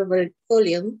British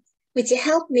volume, which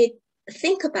helped me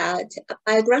think about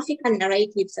biographical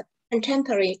narratives of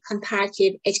contemporary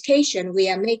comparative education we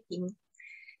are making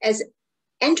as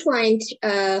entwined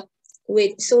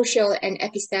with social and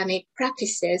epistemic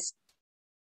practices.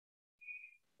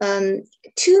 2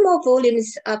 more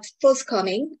volumes are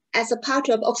forthcoming as a part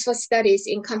of Oxford Studies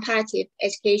in Comparative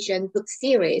Education book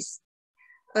series.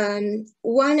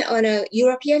 One on a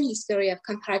European history of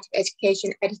comparative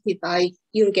education, edited by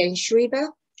Jürgen Schreiber,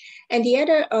 and the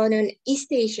other on an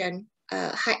East Asian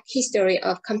history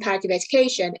of comparative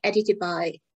education, edited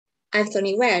by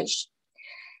Anthony Welsh.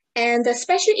 And the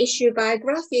special issue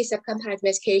Biographies of Comparative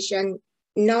Education,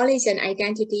 Knowledge and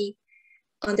Identity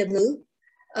on the Move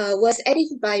was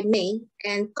edited by me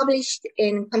and published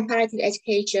in Comparative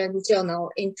Education Journal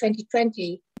in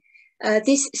 2020.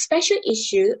 This special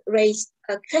issue raised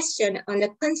a question on the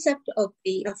concept of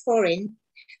the foreign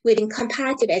within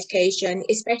comparative education,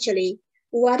 especially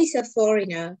what is a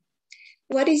foreigner?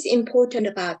 What is important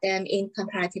about them in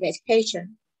comparative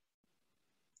education?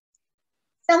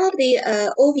 Some of the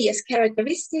obvious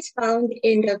characteristics found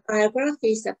in the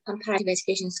biographies of comparative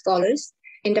education scholars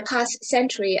in the past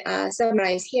century are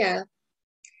summarized here.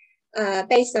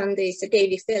 Based on this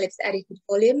David Phillips edited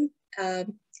volume,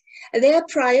 their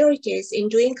priorities in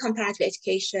doing comparative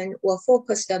education were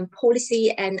focused on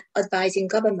policy and advising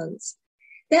governments.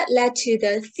 That led to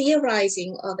the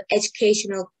theorizing of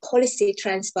educational policy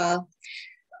transfer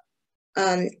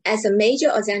as a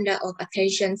major agenda of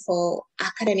attention for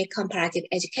academic comparative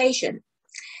education.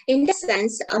 In that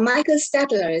sense, Michael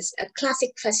Stadler's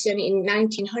classic question in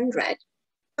 1900,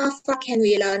 how far can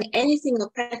we learn anything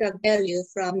of practical value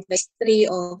from the study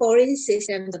of foreign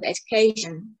systems of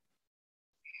education?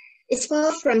 It's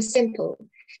far from simple.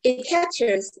 It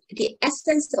captures the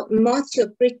essence of much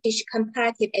of British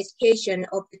comparative education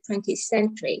of the 20th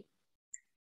century.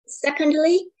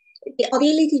 Secondly, the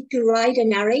ability to write a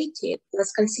narrative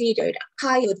was considered a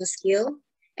high order skill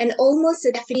and almost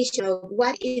a definition of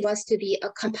what it was to be a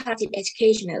comparative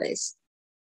educationalist.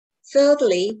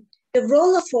 Thirdly, the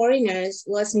role of foreigners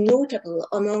was notable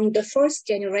among the first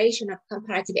generation of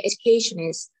comparative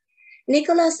educationists.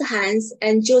 Nicholas Hans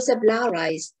and Joseph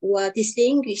Larrais were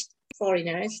distinguished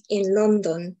foreigners in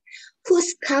London,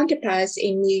 whose counterparts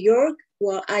in New York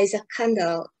were Isaac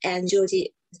Kandel and George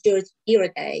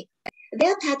Iraday.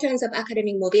 Their patterns of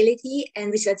academic mobility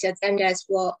and research agendas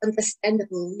were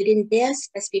understandable within their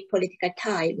specific political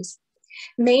times.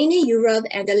 Mainly Europe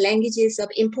and the languages of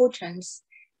importance,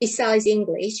 besides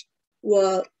English,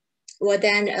 were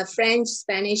then French,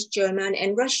 Spanish, German,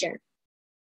 and Russian.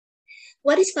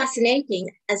 What is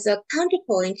fascinating as a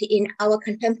counterpoint in our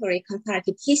contemporary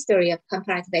comparative history of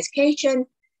comparative education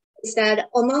is that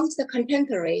amongst the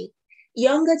contemporary,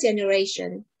 younger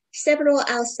generation, several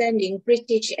outstanding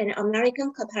British and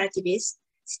American comparativists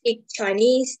speak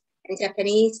Chinese and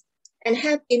Japanese and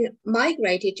have been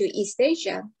migrated to East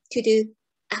Asia to do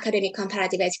academic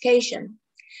comparative education.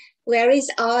 Whereas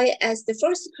I, as the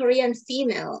first Korean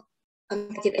female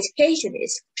comparative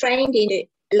educationist, trained in the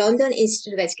London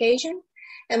Institute of Education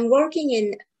and working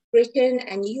in Britain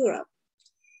and Europe.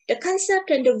 The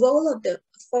concept and the role of the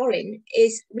foreign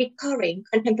is recurring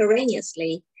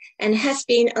contemporaneously and has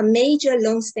been a major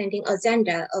long-standing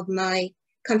agenda of my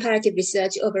comparative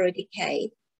research over a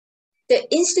decade. The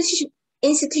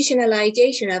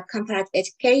institutionalization of comparative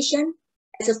education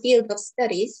as a field of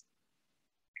studies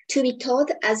to be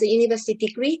taught as a university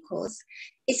degree course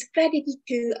is credited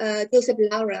to Joseph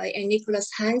Larrais and Nicholas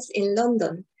Hans in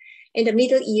London in the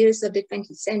middle years of the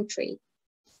 20th century.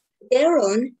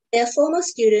 Thereon, their former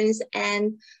students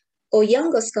or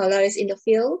younger scholars in the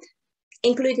field,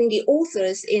 including the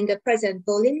authors in the present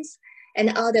volumes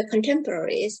and other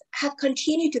contemporaries, have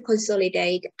continued to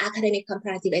consolidate academic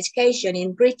comparative education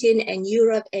in Britain and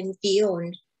Europe and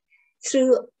beyond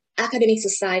through academic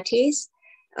societies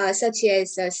such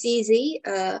as CZ,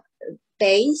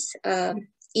 BASE,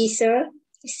 ESER,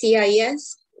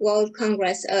 CIES, World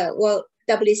Congress, World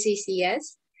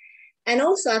WCCS, and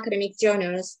also academic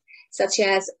journals such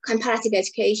as Comparative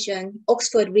Education,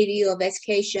 Oxford Review of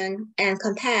Education, and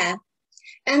Compare,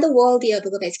 and the World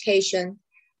Yearbook of Education,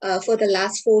 for the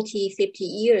last 40, 50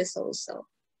 years or so.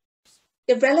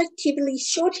 The relatively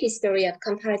short history of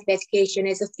comparative education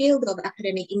as a field of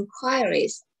academic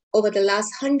inquiries over the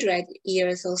last 100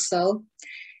 years or so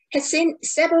has seen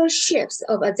several shifts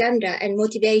of agenda and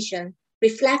motivation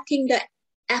reflecting the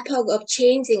epoch of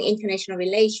changing international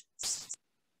relations.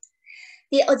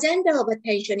 The agenda of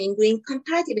attention in doing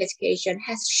comparative education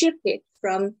has shifted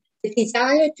from the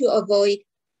desire to avoid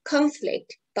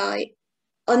conflict by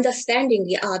understanding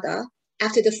the other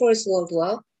after the First World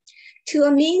War to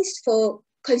a means for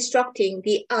constructing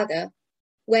the other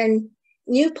when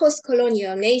new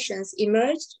post-colonial nations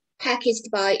emerged, packaged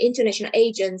by international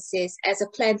agencies as a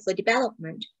plan for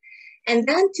development, and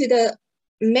then to the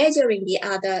measuring the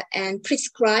other and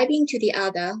prescribing to the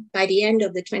other by the end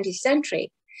of the 20th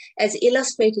century, as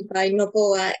illustrated by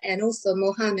Noboa and also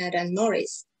Mohammed and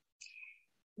Morris.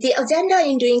 The agenda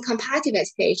in doing comparative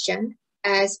education,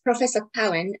 as Professor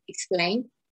Cowan explained,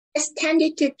 has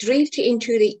tended to drift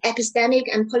into the epistemic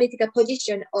and political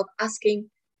position of asking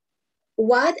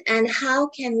what and how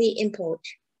can we import,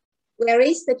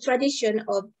 whereas the tradition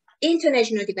of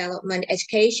international development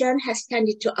education has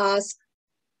tended to ask,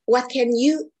 what can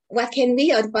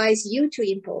we advise you to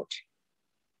import?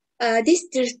 This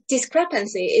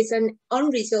discrepancy is an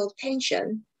unresolved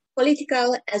tension,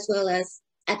 political as well as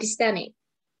epistemic.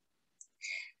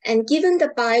 And given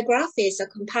the biographies of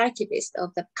comparativists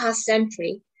of the past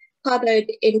century covered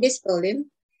in this volume,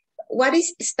 what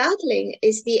is startling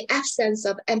is the absence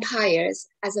of empires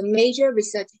as a major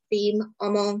research theme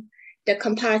among the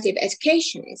comparative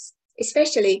educationists,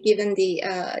 especially given the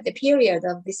period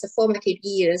of these formative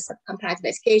years of comparative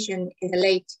education in the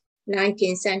late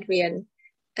 19th century and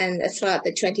throughout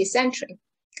the 20th century.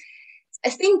 I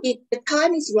think the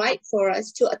time is right for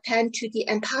us to attend to the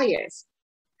empires.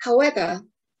 However,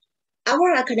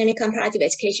 our academic comparative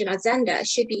education agenda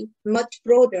should be much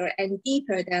broader and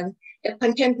deeper than the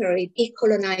contemporary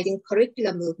decolonizing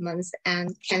curriculum movements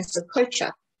and cancel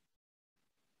culture.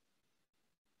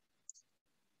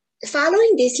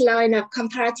 Following this line of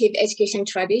comparative education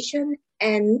tradition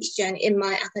and mission in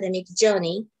my academic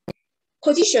journey,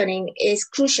 positioning is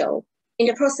crucial in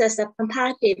the process of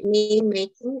comparative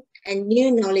meaning-making and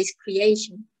new knowledge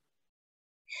creation.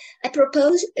 I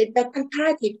propose the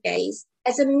comparative gaze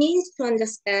as a means to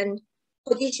understand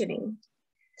positioning.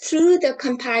 Through the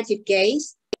comparative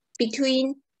gaze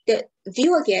between the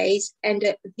viewer gaze and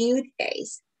the viewed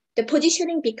gaze, the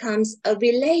positioning becomes a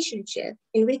relationship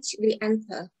in which we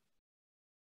enter.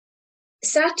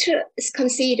 Sartre is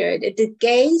considered the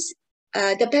gaze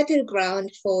the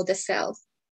battleground for the self,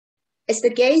 as the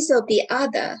gaze of the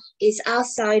other is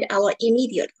outside our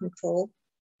immediate control.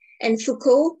 And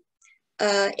Foucault,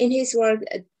 in his work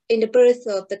In the Birth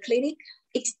of the Clinic,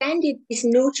 expanded this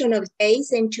notion of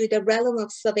gaze into the realm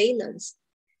of surveillance.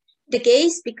 The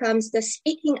gaze becomes the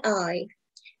speaking eye,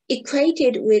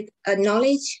 equated with a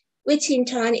knowledge, which in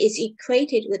turn is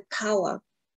equated with power.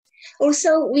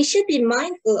 Also, we should be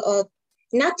mindful of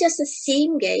not just a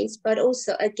seeing gaze, but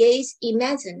also a gaze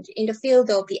imagined in the field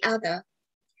of the other.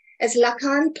 As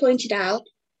Lacan pointed out,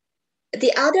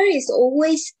 the other is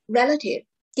always relative,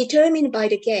 determined by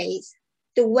the gaze,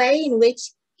 the way in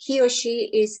which he or she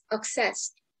is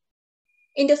accessed.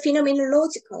 In the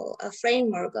phenomenological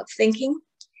framework of thinking,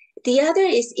 the other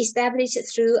is established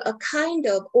through a kind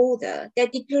of order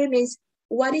that determines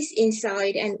what is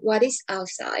inside and what is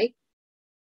outside,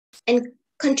 and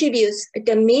contributes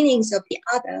the meanings of the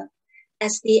other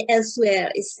as the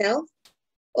elsewhere itself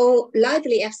or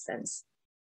lively absence.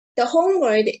 The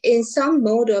homeworld in some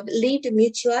mode of lived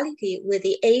mutuality with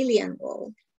the alien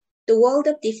world, the world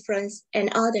of difference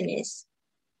and otherness.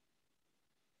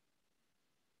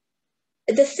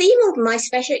 The theme of my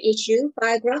special issue,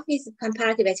 Biographies of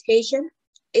Comparative Education,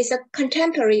 is a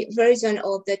contemporary version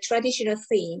of the traditional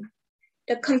theme.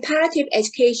 The comparative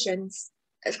educationist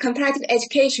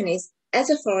as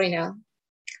a foreigner.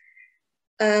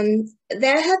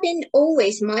 There have been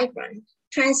always migrant,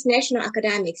 transnational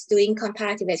academics doing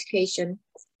comparative education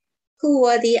who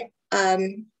were the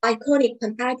iconic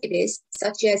comparativists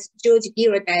such as George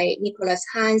Giroday, Nicholas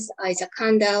Hans, Isaac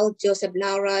Kandel, Joseph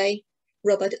Lauray,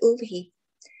 Robert Ulhi,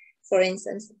 for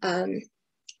instance,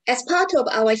 as part of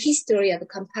our history of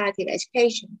comparative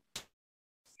education.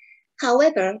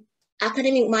 However,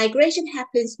 academic migration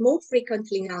happens more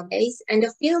frequently nowadays, and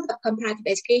the field of comparative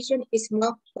education is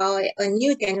marked by a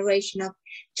new generation of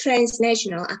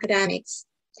transnational academics.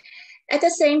 At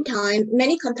the same time,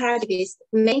 many comparativists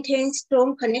maintain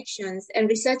strong connections and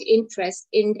research interests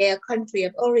in their country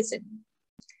of origin.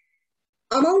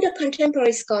 Among the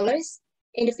contemporary scholars,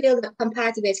 in the field of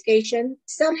comparative education,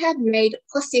 some have made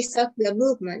positive circular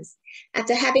movements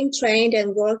after having trained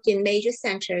and worked in major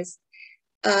centers.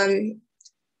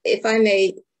 If I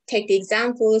may take the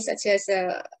examples such as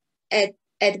Ed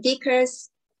Vickers,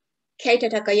 Keita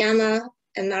Takayama,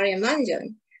 and Maria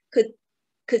Manjon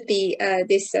could be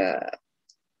this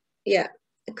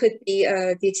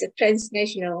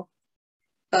transnational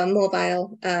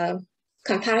mobile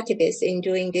comparativists in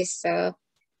doing this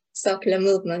circular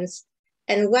movements.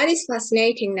 And what is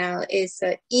fascinating now is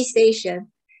East Asia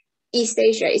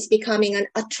is becoming an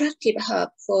attractive hub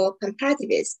for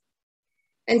comparativists.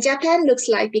 And Japan looks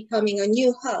like becoming a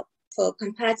new hub for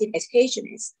comparative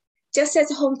educationists, just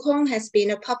as Hong Kong has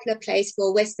been a popular place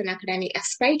for Western academic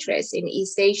expatriates in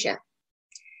East Asia.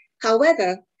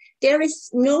 However, there is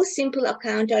no simple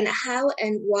account on how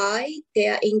and why they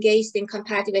are engaged in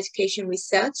comparative education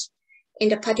research in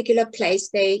the particular place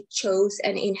they chose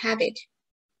and inhabit.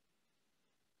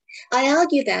 I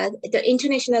argue that the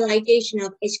internationalization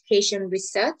of education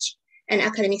research and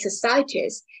academic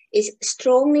societies is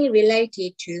strongly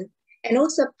related to and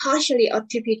also partially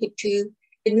attributed to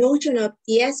the notion of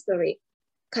diasporic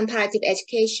comparative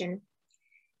education.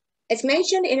 As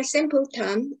mentioned in a simple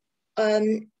term,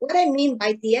 what I mean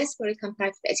by diasporic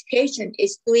comparative education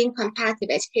is doing comparative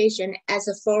education as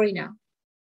a foreigner.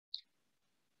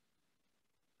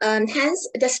 Hence,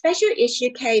 the special issue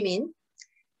came in.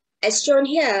 As shown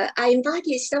here, I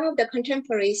invited some of the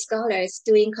contemporary scholars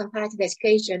doing comparative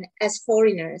education as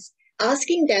foreigners,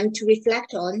 asking them to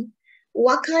reflect on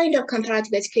what kind of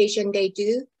comparative education they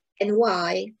do and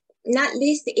why, not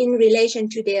least in relation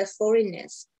to their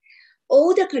foreignness.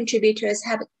 All the contributors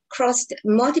have crossed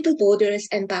multiple borders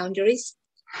and boundaries,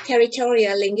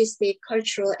 territorial, linguistic,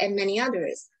 cultural, and many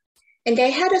others. And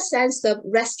they had a sense of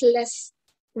restless,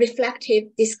 reflective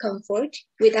discomfort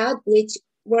without which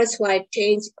worldwide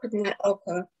change could not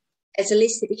occur, as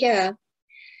listed here.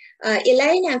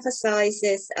 Elaine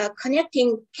emphasizes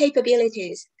connecting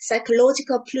capabilities,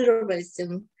 psychological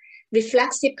pluralism,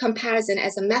 reflexive comparison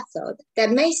as a method that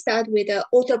may start with an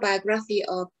autobiography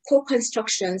of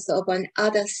co-constructions of an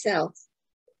other self.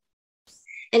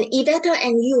 And Ibeto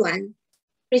and Yuan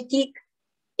critique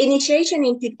initiation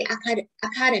into the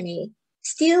academy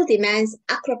still demands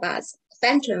acrobats,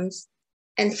 phantoms,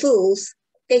 and fools.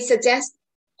 They suggest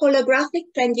holographic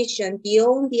transition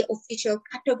beyond the official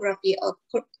cartography of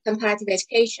comparative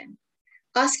education,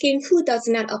 asking who does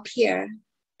not appear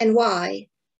and why.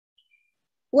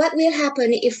 What will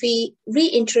happen if we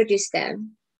reintroduce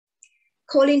them,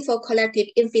 calling for collective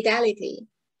infidelity?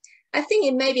 I think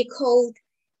it may be called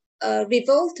a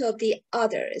revolt of the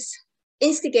others,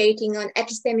 instigating an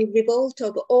epistemic revolt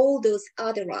of all those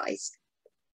otherized.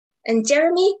 And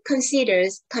Jeremy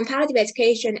considers comparative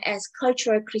education as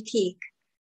cultural critique.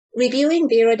 Reviewing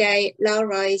Birodai,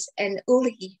 Laureis, and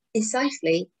Ulhi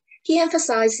insightfully, he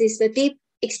emphasizes the deep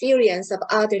experience of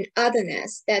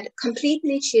otherness that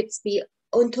completely shifts the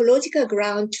ontological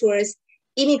ground towards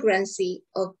immigrancy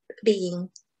of being.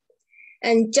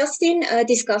 And Justin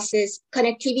discusses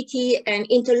connectivity and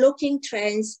interlocking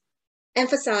trends,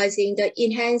 emphasizing the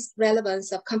enhanced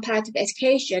relevance of comparative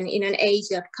education in an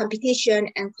age of competition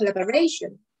and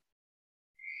collaboration.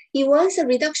 He wants a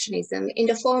reductionism in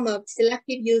the form of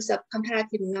selective use of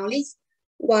comparative knowledge,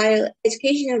 while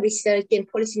educational research and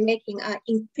policymaking are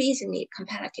increasingly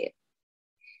comparative.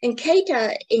 And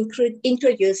Keita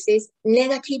introduces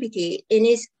negativity in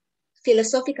his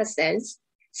philosophical sense,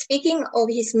 speaking of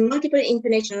his multiple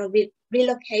international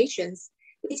relocations,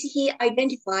 which he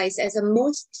identifies as a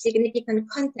most significant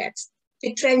context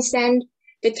to transcend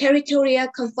the territorial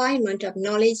confinement of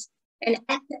knowledge and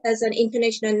act as an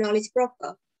international knowledge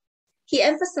broker. He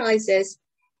emphasizes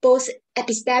both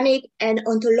epistemic and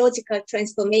ontological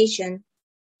transformation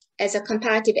as a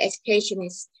comparative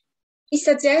educationist. He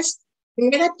suggests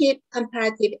negative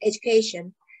comparative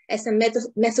education as a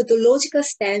methodological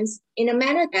stance in a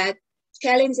manner that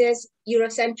challenges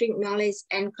Eurocentric knowledge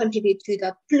and contributes to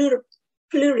the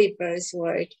pluriverse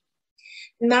world.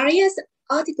 Maria's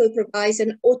article provides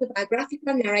an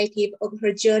autobiographical narrative of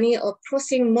her journey of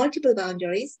crossing multiple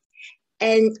boundaries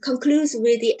and concludes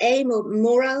with the aim of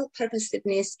moral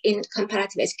purposiveness in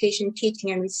comparative education,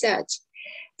 teaching, and research.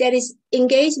 That is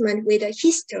engagement with the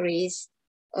histories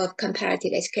of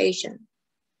comparative education.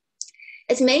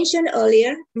 As mentioned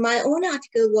earlier, my own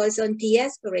article was on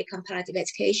diasporic comparative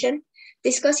education,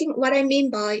 discussing what I mean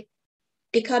by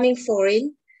becoming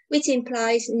foreign, which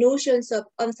implies notions of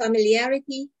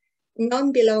unfamiliarity,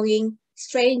 non-belonging,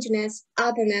 strangeness,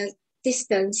 otherness,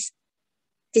 distance,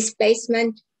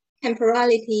 displacement,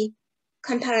 temporality,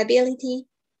 comparability,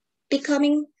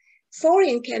 becoming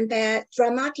foreign can bear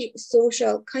dramatic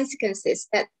social consequences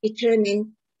that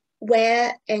determine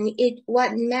where and in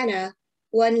what manner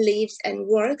one lives and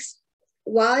works,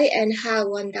 why and how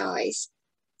one dies.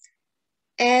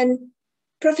 And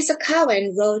Professor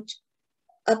Cowan wrote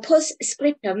a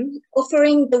postscriptum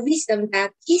offering the wisdom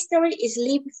that history is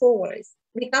lived forward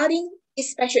regarding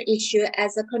this special issue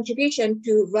as a contribution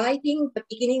to writing the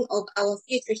beginning of our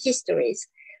future histories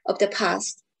of the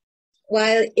past,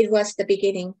 while it was the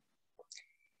beginning.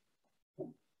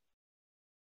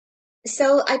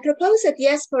 So I propose a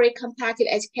diasporic comparative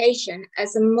education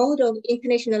as a mode of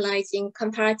internationalizing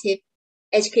comparative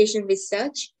education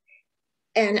research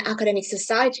and academic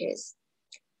societies.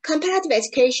 Comparative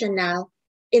education now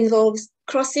involves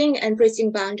crossing and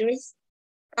bridging boundaries.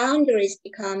 Boundaries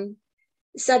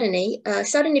suddenly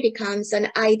becomes an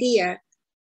idea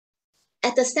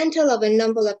at the center of a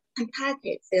number of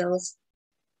comparative fields.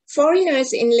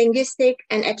 Foreigners in linguistic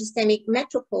and epistemic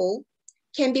metropole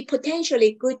can be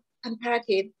potentially good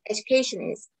comparative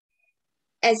educationists,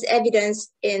 as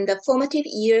evidenced in the formative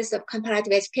years of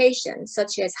comparative education,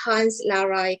 such as Hans,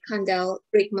 Laurie, Kandel,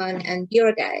 Brickman, and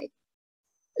Bierday.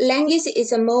 Language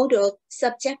is a mode of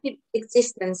subjective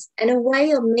existence and a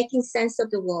way of making sense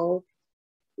of the world.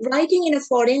 Writing in a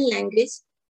foreign language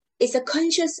is a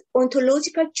conscious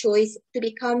ontological choice to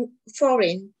become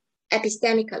foreign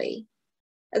epistemically.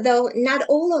 Though not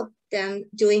all of them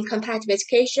doing comparative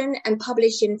education and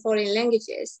publish in foreign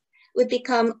languages would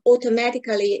become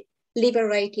automatically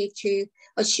liberated to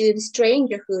assume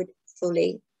strangerhood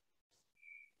fully.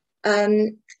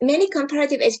 Many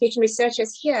comparative education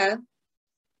researchers here,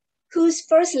 whose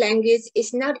first language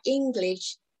is not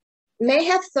English, may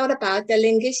have thought about the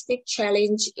linguistic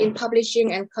challenge in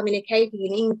publishing and communicating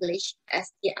in English as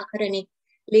the academic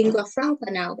lingua franca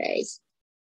nowadays.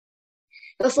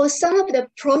 But for some of the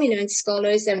prominent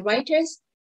scholars and writers,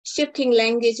 shifting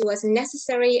language was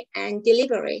necessary and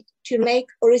deliberate to make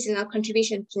original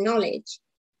contribution to knowledge.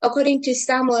 According to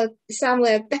Samuel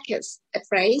Beckett's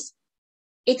phrase,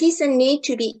 it is a need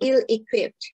to be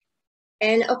ill-equipped.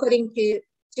 And according to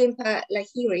Jhumpa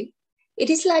Lahiri, it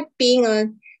is like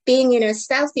being in a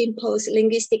self-imposed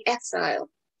linguistic exile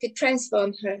to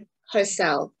transform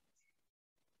herself.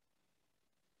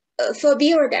 For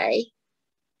Bierday,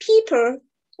 people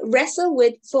wrestle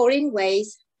with foreign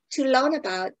ways to learn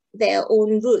about their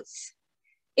own roots.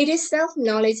 It is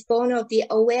self-knowledge born of the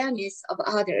awareness of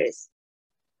others,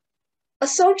 a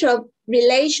sort of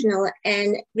relational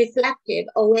and reflective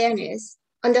awareness,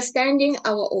 understanding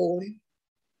our own.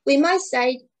 We might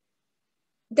say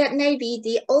that may be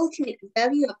the ultimate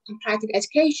value of comparative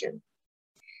education.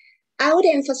 I would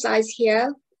emphasize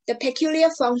here the peculiar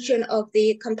function of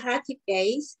the comparative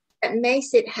gaze that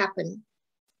makes it happen.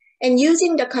 And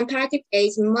using the comparative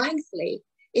gaze mindfully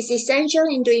is essential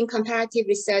in doing comparative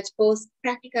research both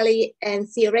practically and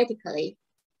theoretically.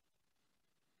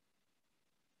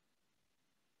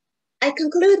 I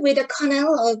conclude with a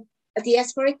kernel of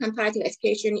diasporic comparative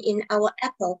education in our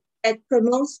epoch that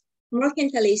promotes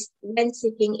mercantilist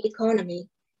rent-seeking economy.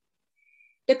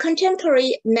 The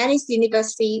contemporary managed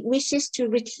university wishes to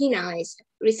routinize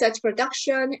research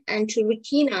production and to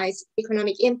routinize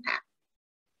economic impact.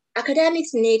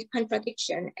 Academics need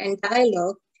contradiction and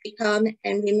dialogue to become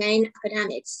and remain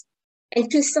academics, and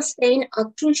to sustain a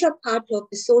crucial part of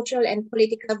the social and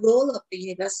political role of the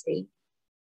university.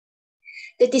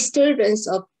 The disturbance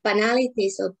of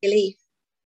banalities of belief.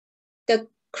 The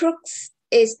crux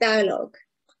is dialogue.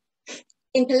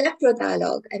 Intellectual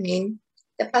dialogue,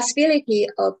 the possibility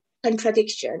of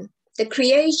contradiction, the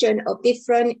creation of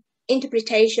different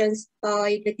interpretations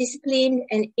by the disciplined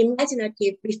and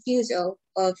imaginative refusal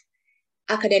of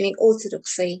academic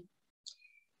orthodoxy.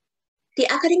 The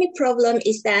academic problem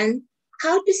is then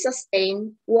how to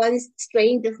sustain one's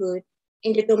strangerhood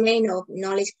in the domain of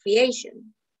knowledge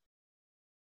creation.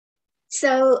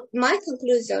 So my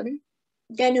conclusion,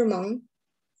 denouement,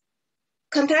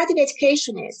 comparative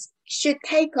educationists should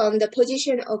take on the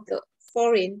position of the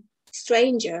foreign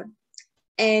stranger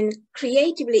and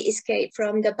creatively escape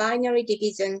from the binary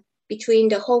division between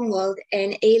the home world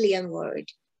and alien world.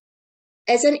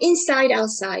 As an inside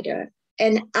outsider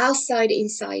and outside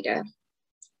insider,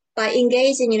 by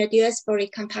engaging in a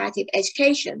diasporic comparative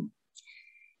education,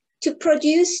 to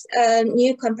produce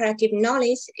new comparative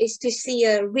knowledge is to see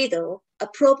a riddle, a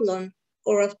problem,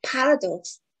 or a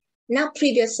paradox not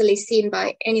previously seen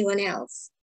by anyone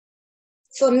else.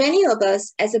 For many of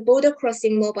us, as a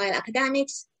border-crossing mobile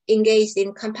academics engaged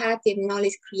in comparative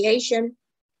knowledge creation,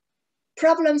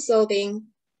 problem solving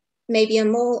may be a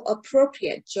more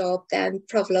appropriate job than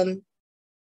problem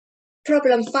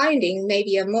finding may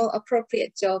be a more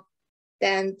appropriate job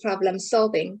than problem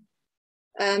solving.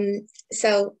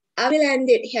 So I will end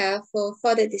it here for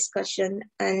further discussion,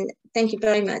 and thank you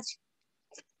very much.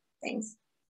 Thanks.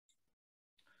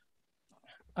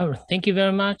 Oh, thank you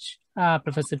very much,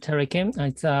 Professor Terry Kim.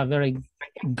 It's a very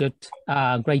good,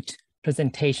 great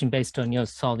presentation based on your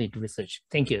solid research.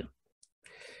 Thank you.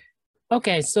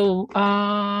 Okay, so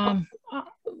I'm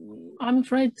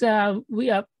afraid we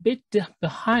are a bit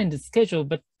behind the schedule,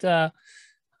 but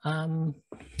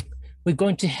we're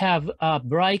going to have a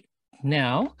break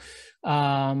now.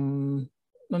 I'm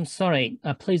sorry,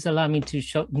 please allow me to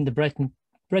shorten the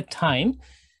break time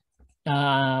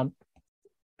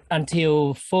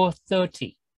until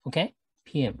 4:30, okay,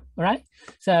 p.m. All right.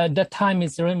 So the time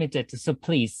is limited, so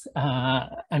please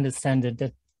understand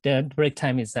that the break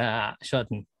time is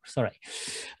shortened. Sorry.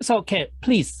 So okay,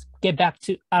 please get back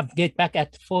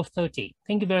at 4:30.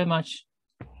 Thank you very much.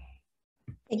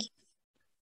 Thank you.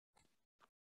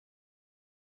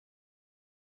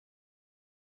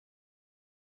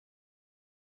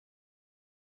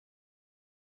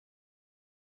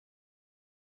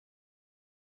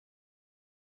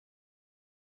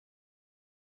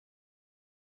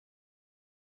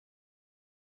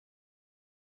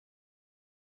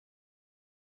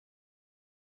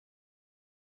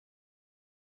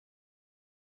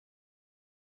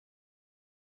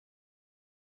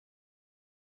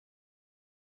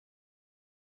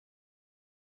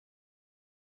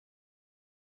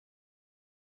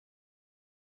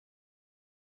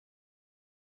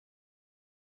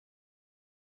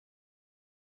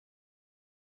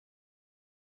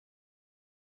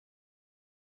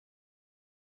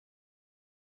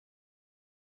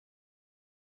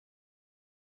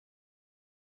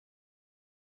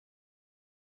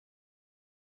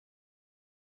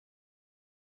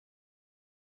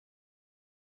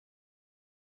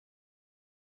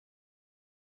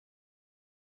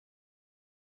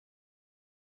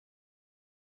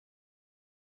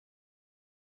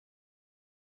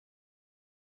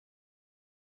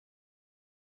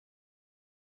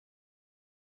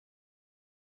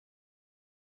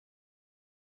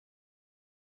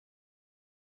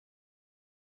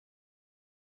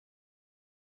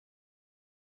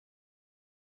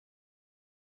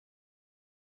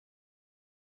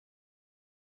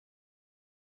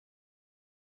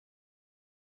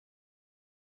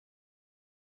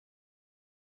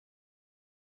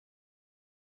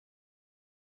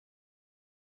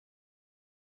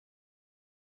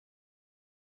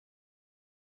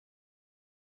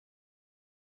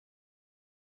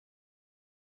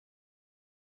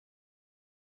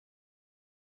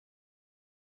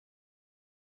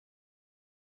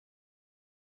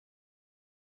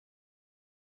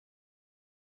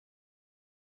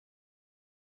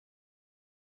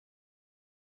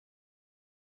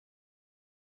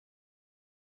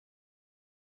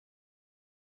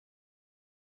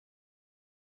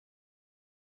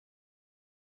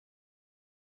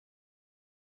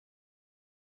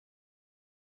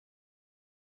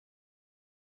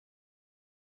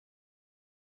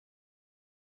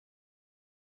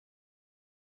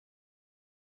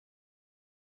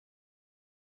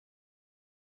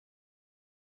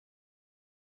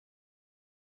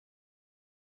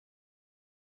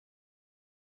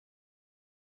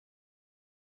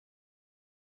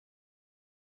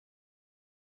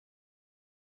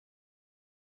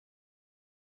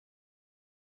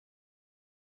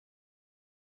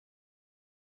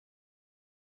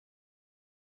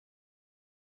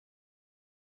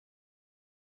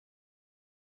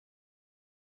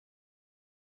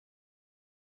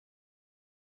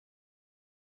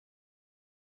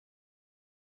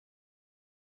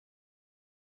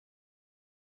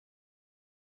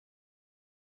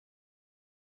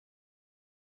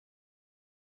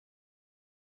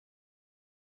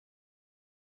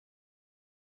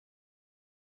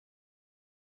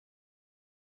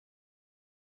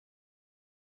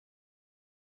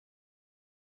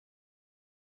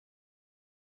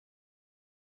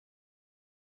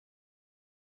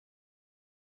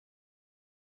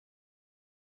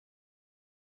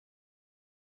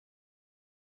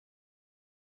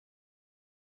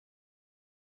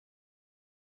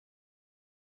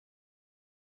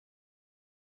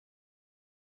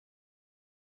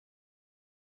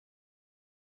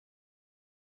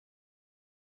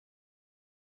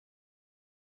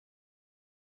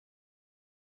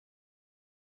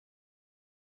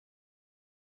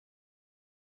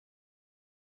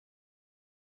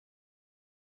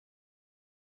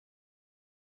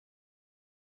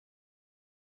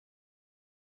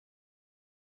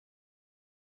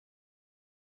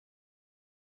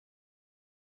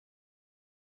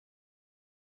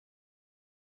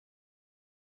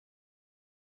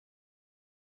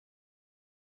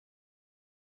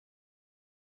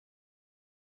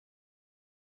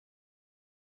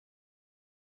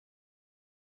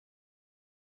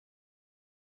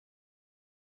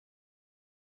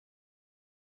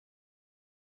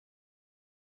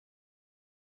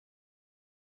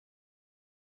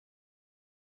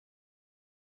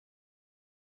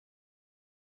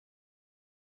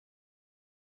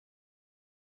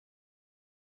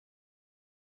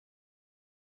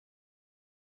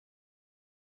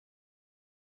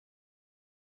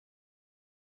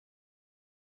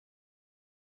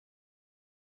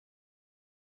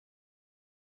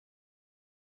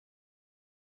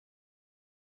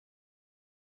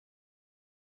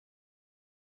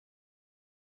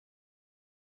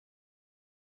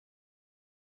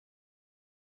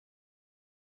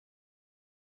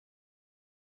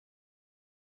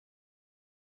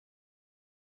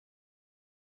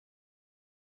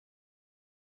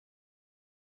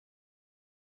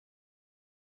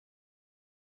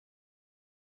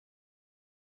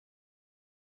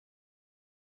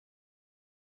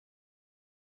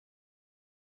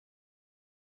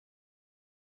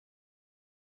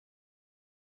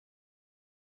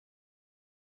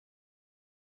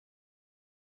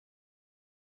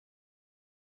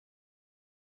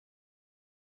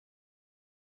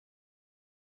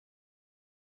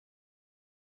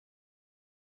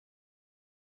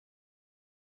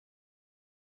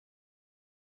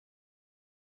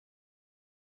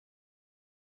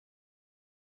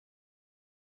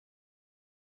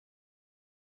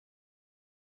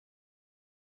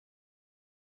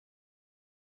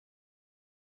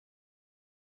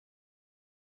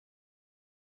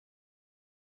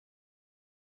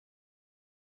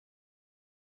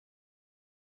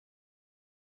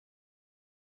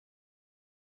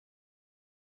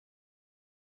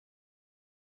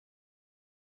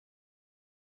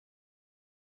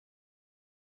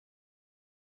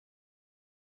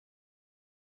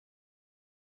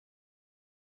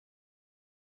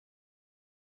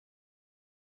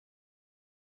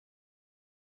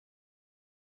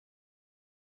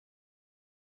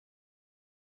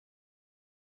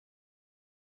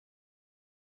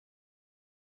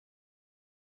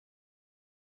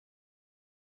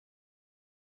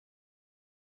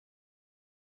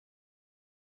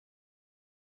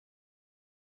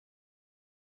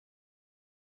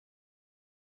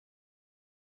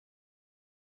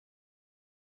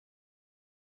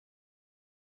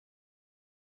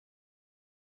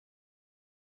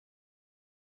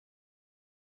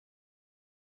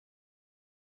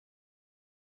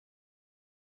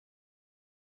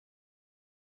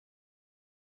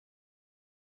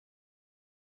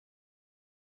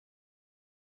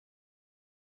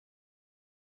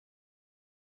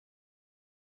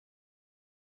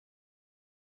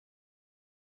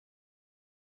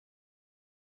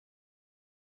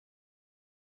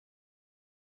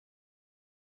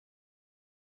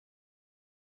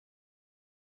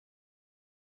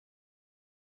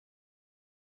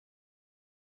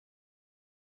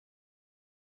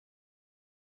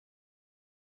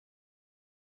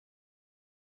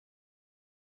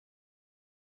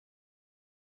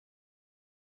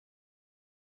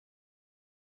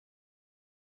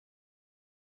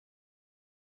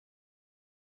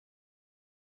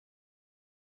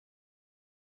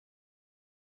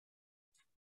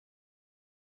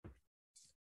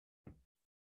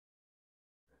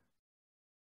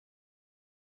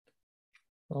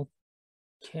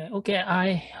 Okay.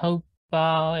 I hope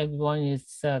everyone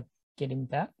is getting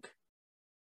back.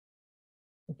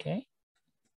 Okay.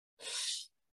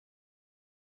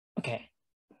 Okay.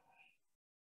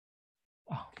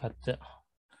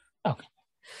 Okay.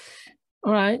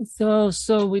 All right.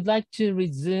 So we'd like to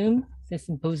resume the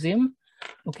symposium.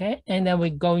 Okay, and then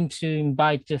we're going to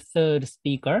invite the third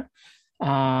speaker,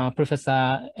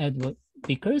 Professor Edward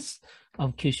Vickers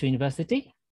of Kyushu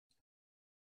University.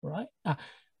 Right,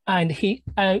 and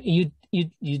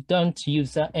you don't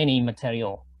use any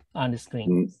material on the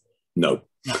screen. No.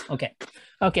 Okay.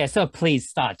 So please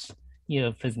start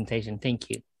your presentation. Thank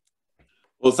you.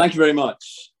 Well, thank you very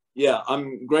much. Yeah,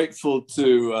 I'm grateful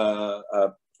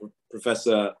to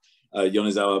Professor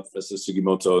Yonezawa, Professor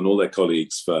Sugimoto, and all their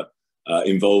colleagues for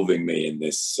involving me in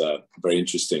this very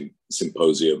interesting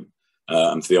symposium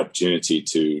and for the opportunity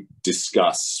to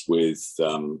discuss with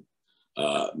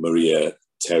Maria,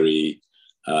 Terry,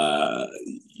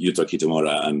 Yuto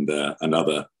Kitamura, and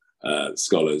other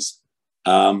scholars.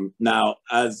 Now,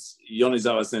 as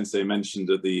Yonezawa Sensei mentioned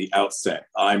at the outset,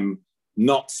 I'm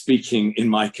not speaking in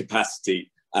my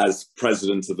capacity as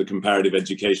president of the Comparative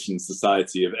Education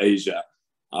Society of Asia.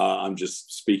 I'm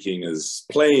just speaking as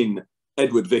plain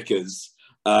Edward Vickers,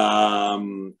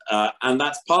 and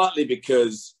that's partly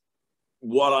because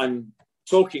what I'm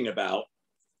talking about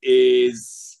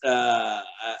is,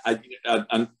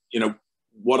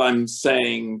 what I'm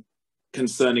saying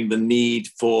concerning the need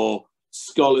for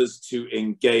scholars to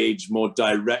engage more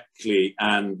directly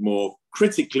and more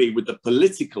critically with the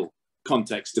political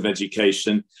context of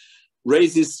education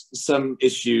raises some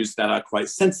issues that are quite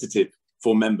sensitive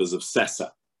for members of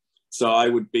CESA. So I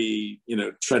would be,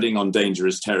 treading on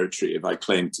dangerous territory if I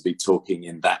claimed to be talking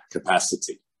in that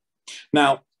capacity.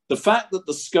 Now, the fact that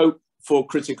the scope for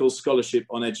critical scholarship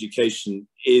on education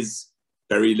is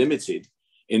very limited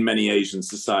in many Asian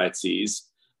societies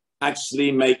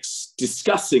actually makes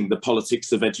discussing the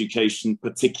politics of education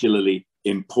particularly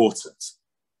important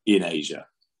in Asia.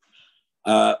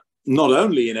 Not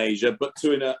only in Asia, but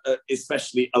to an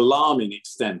especially alarming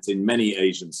extent in many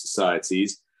Asian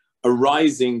societies, a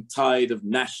rising tide of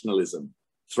nationalism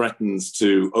threatens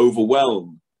to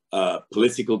overwhelm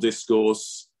political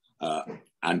discourse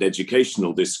and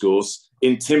educational discourse,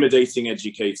 intimidating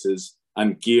educators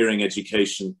and gearing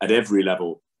education at every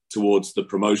level towards the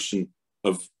promotion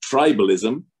of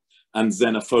tribalism and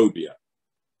xenophobia.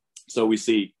 So we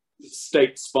see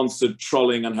state-sponsored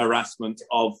trolling and harassment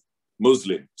of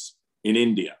Muslims in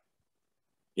India,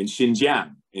 in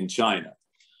Xinjiang, in China,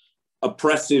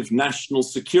 oppressive national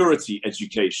security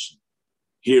education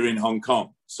here in Hong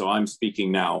Kong. So I'm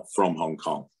speaking now from Hong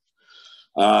Kong.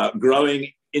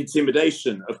 Growing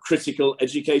intimidation of critical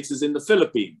educators in the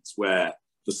Philippines, where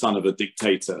the son of a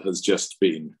dictator has just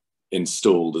been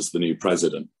installed as the new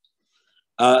president.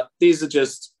 These are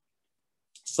just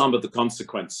some of the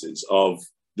consequences of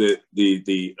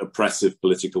the oppressive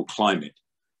political climate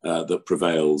that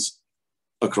prevails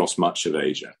across much of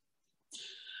Asia.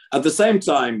 At the same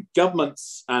time,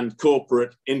 governments and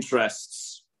corporate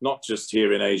interests, not just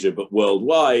here in Asia, but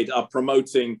worldwide, are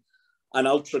promoting an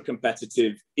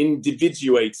ultra-competitive,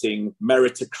 individuating,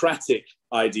 meritocratic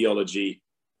ideology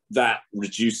that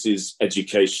reduces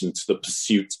education to the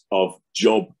pursuit of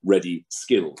job-ready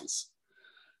skills.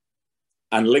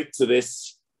 And linked to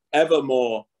this, ever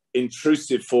more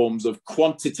intrusive forms of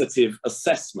quantitative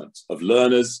assessment of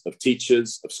learners, of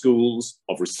teachers, of schools,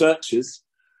 of researchers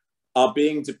are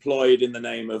being deployed in the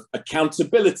name of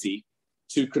accountability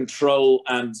to control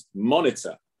and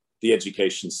monitor the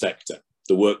education sector,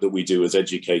 the work that we do as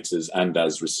educators and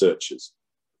as researchers.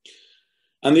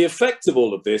 And the effect of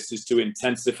all of this is to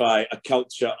intensify a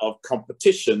culture of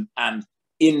competition and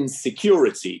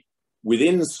insecurity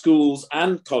within schools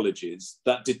and colleges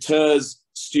that deters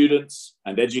students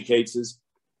and educators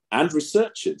and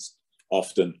researchers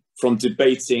often from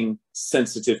debating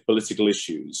sensitive political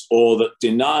issues, or that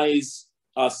denies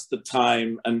us the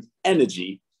time and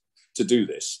energy to do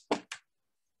this.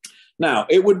 Now,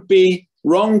 it would be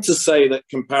wrong to say that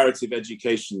comparative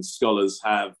education scholars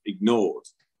have ignored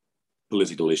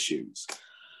political issues,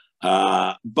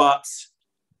 but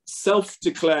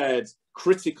self-declared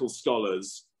critical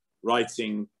scholars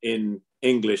writing in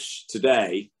English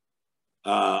today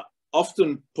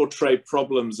often portray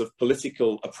problems of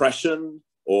political oppression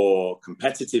or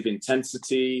competitive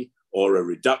intensity or a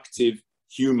reductive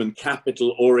human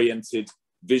capital-oriented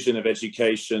vision of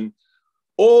education,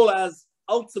 all as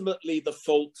ultimately the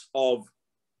fault of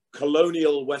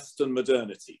colonial Western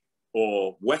modernity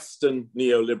or Western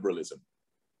neoliberalism.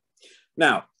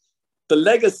 Now, the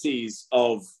legacies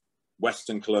of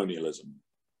Western colonialism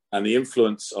and the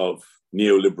influence of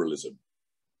neoliberalism,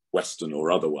 Western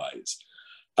or otherwise,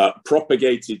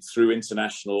 propagated through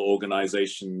international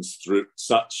organizations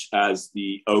such as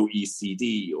the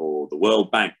OECD or the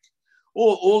World Bank.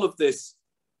 All of this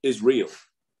is real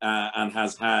and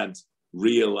has had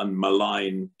real and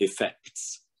malign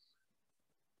effects.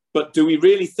 But do we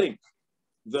really think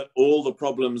that all the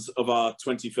problems of our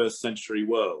 21st century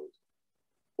world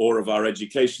or of our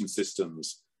education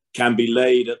systems can be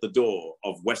laid at the door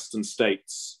of Western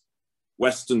states,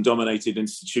 Western dominated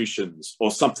institutions,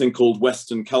 or something called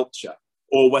Western culture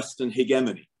or Western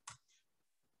hegemony?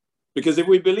 Because if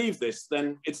we believe this,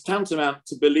 then it's tantamount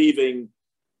to believing,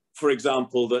 for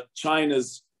example, that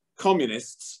China's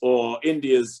communists or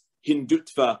India's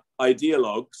Hindutva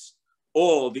ideologues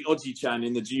or the Oji-chan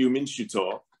in the Jiu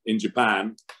Minshuto in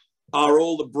Japan are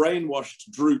all the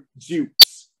brainwashed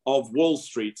dupes of Wall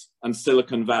Street and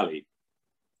Silicon Valley.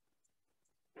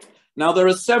 Now, there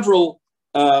are several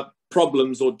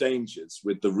problems or dangers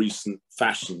with the recent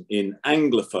fashion in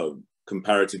Anglophone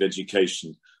comparative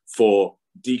education for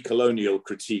decolonial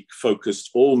critique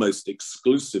focused almost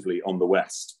exclusively on the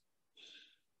West.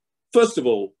 First of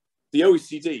all, the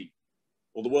OECD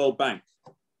or the World Bank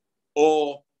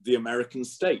or the American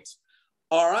state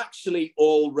are actually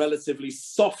all relatively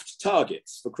soft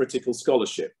targets for critical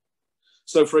scholarship.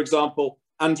 So, for example,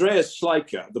 Andreas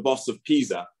Schleicher, the boss of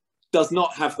PISA, does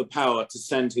not have the power to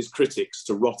send his critics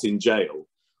to rot in jail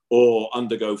or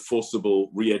undergo forcible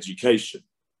re-education.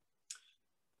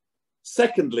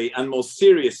 Secondly, and more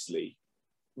seriously,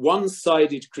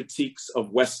 one-sided critiques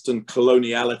of Western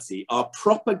coloniality are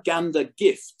propaganda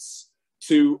gifts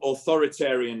to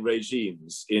authoritarian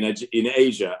regimes in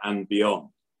Asia and beyond.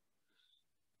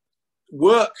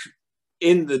 Work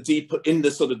in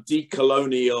the sort of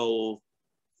decolonial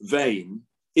vein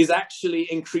is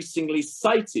actually increasingly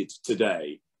cited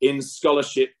today in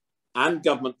scholarship and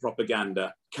government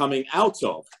propaganda coming out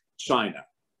of China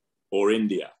or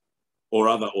India or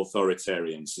other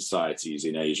authoritarian societies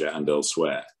in Asia and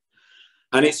elsewhere.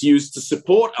 And it's used to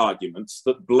support arguments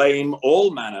that blame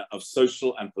all manner of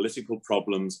social and political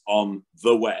problems on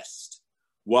the West,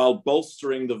 while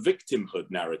bolstering the victimhood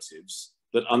narratives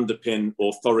that underpin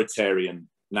authoritarian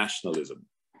nationalism.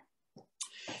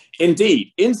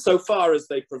 Indeed, insofar as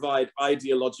they provide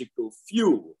ideological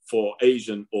fuel for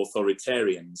Asian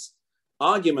authoritarians,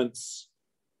 arguments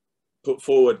put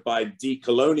forward by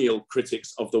decolonial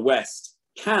critics of the West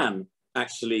can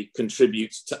actually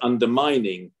contribute to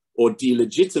undermining or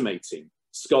delegitimating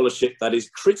scholarship that is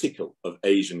critical of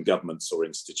Asian governments or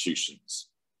institutions.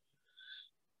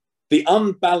 The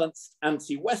unbalanced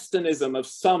anti-Westernism of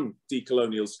some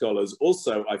decolonial scholars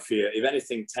also, I fear, if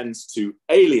anything, tends to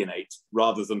alienate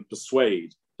rather than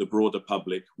persuade the broader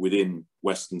public within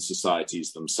Western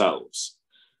societies themselves.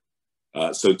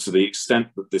 So to the extent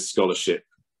that this scholarship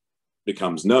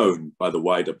becomes known by the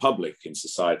wider public in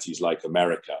societies like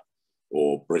America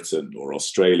or Britain or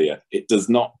Australia, it does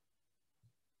not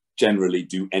generally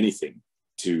do anything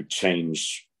to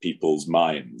change people's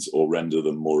minds or render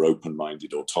them more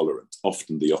open-minded or tolerant,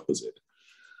 often the opposite.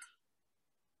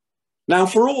 Now,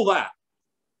 for all that,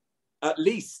 at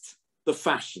least the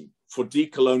fashion for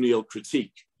decolonial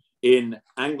critique in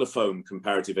Anglophone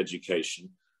comparative education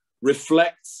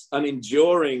reflects an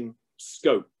enduring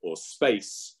scope or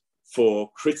space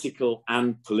for critical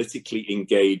and politically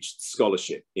engaged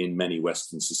scholarship in many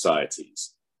Western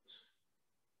societies.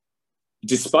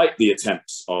 Despite the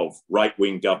attempts of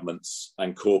right-wing governments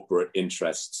and corporate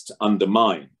interests to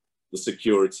undermine the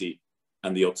security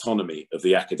and the autonomy of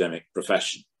the academic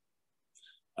profession,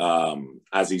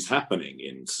 as is happening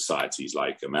in societies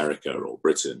like America or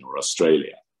Britain or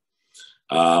Australia.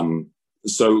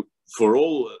 So for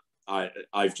all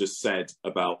I've just said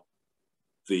about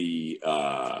the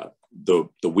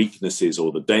weaknesses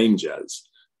or the dangers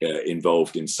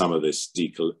involved in some of this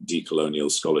decolonial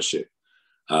scholarship,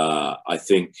 I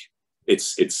think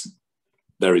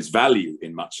there is value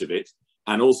in much of it,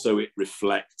 and also it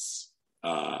reflects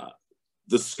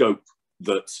the scope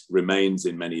that remains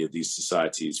in many of these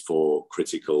societies for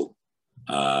critical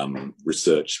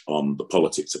research on the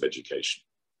politics of education.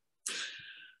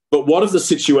 But what of the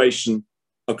situation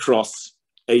across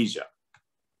Asia?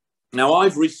 Now,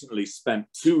 I've recently spent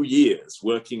 2 years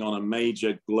working on a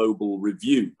major global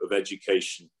review of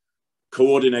education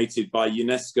coordinated by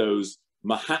UNESCO's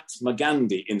Mahatma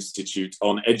Gandhi Institute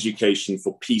on Education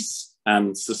for Peace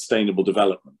and Sustainable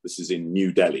Development. This is in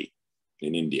New Delhi,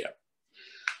 in India.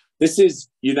 This is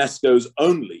UNESCO's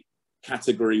only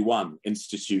Category 1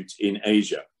 institute in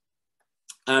Asia.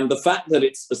 And the fact that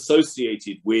it's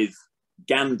associated with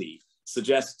Gandhi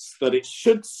suggests that it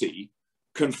should see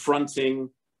confronting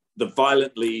the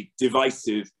violently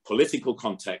divisive political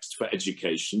context for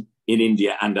education in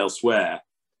India and elsewhere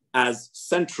as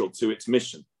central to its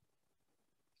mission,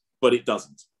 but it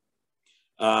doesn't.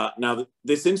 Now,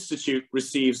 this institute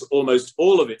receives almost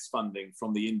all of its funding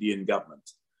from the Indian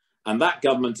government, and that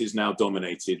government is now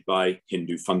dominated by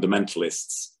Hindu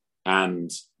fundamentalists and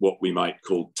what we might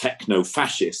call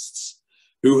techno-fascists,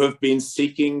 who have been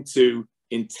seeking to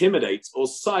intimidate or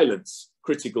silence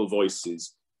critical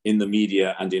voices in the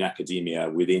media and in academia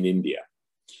within India.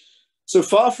 So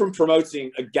far from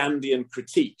promoting a Gandhian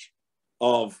critique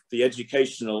of the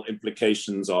educational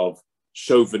implications of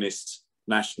chauvinist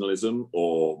nationalism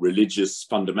or religious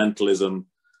fundamentalism,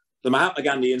 the Mahatma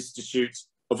Gandhi Institute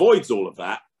avoids all of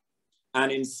that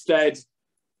and instead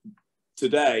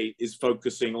today is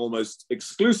focusing almost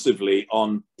exclusively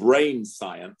on brain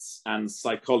science and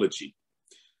psychology,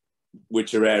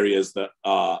 which are areas that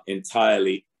are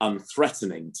entirely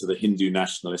unthreatening to the Hindu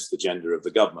nationalist agenda of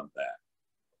the government there.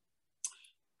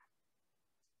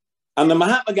 And the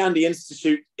Mahatma Gandhi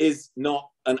Institute is not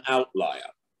an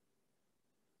outlier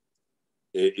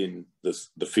in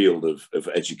the field of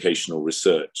educational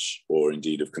research, or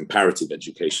indeed of comparative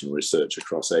educational research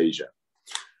across Asia.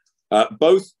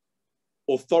 Both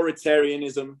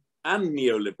authoritarianism and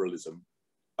neoliberalism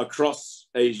across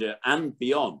Asia and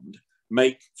beyond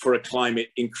make for a climate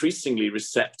increasingly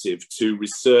receptive to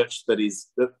research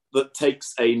that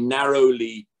takes a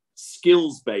narrowly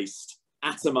skills-based,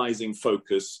 atomizing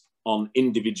focus on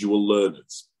individual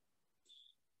learners.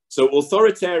 So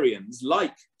authoritarians,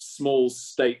 like small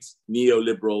state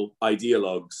neoliberal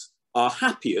ideologues, are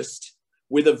happiest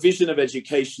with a vision of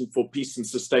education for peace and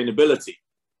sustainability,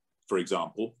 for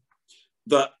example,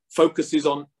 that focuses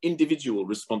on individual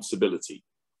responsibility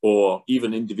or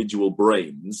even individual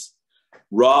brains,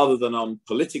 rather than on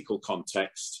political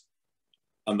context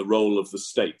and the role of the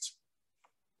state.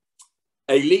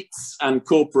 Elites and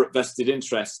corporate vested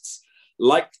interests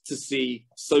like to see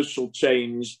social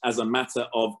change as a matter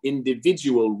of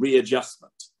individual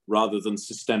readjustment rather than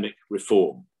systemic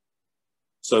reform.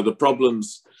 So the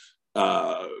problems,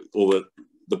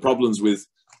 the problems with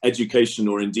education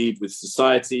or indeed with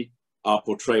society are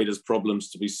portrayed as problems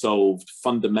to be solved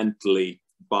fundamentally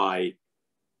by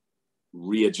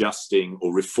readjusting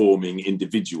or reforming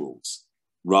individuals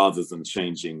rather than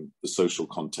changing the social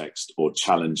context or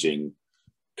challenging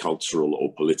cultural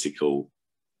or political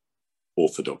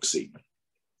orthodoxy.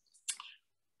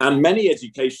 And many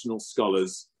educational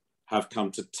scholars have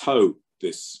come to toe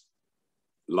this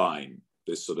line,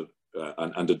 this sort of,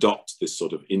 and adopt this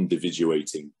sort of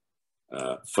individuating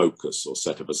focus or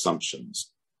set of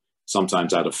assumptions,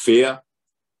 sometimes out of fear,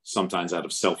 sometimes out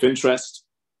of self-interest,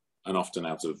 and often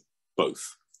out of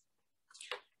both.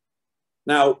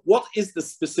 Now, what is the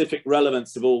specific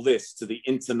relevance of all this to the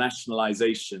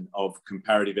internationalization of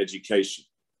comparative education?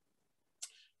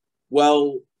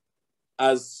 Well,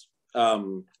 as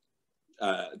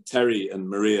Terry and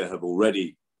Maria have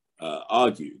already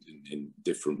argued in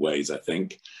different ways, I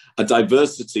think, a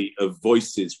diversity of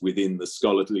voices within the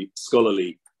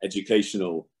scholarly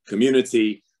educational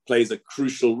community plays a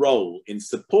crucial role in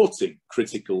supporting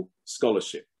critical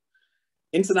scholarship.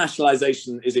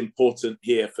 Internationalization is important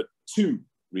here for two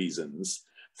reasons.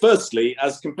 Firstly,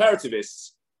 as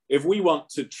comparativists, if we want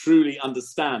to truly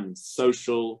understand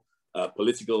social,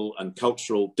 political and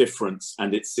cultural difference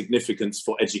and its significance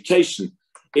for education,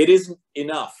 it isn't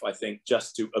enough, I think,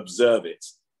 just to observe it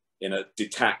in a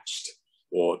detached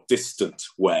or distant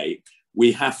way.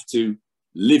 We have to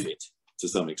live it to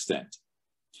some extent.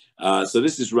 So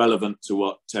this is relevant to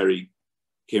what Terry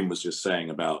Kim was just saying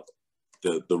about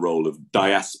the role of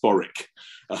diasporic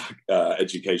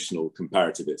educational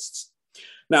comparativists.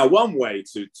 Now, one way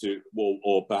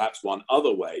or perhaps one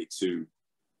other way to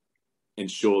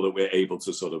ensure that we're able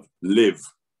to sort of live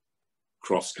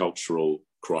cross-cultural,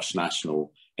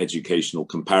 cross-national educational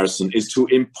comparison is to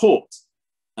import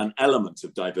an element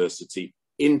of diversity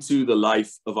into the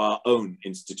life of our own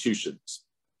institutions.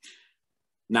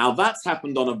 Now, that's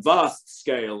happened on a vast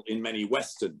scale in many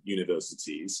Western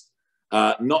universities,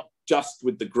 not just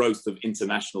with the growth of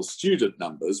international student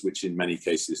numbers, which in many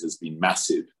cases has been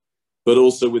massive, but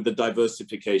also with the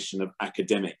diversification of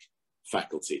academic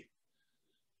faculty.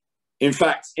 In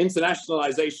fact,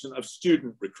 internationalization of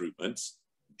student recruitment,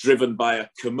 driven by a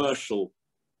commercial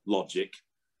logic,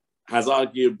 has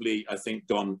arguably, I think,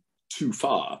 gone too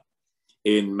far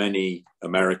in many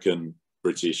American,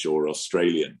 British, or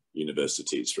Australian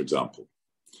universities, for example.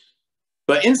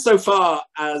 But insofar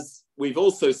as we've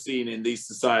also seen in these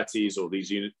societies, or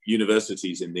these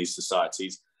universities in these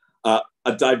societies, a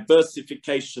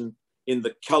diversification in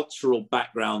the cultural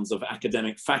backgrounds of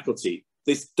academic faculty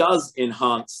this does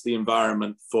enhance the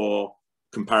environment for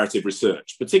comparative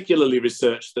research, particularly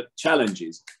research that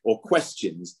challenges or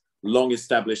questions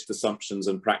long-established assumptions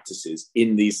and practices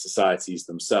in these societies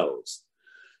themselves.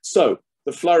 So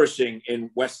the flourishing in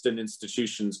Western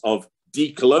institutions of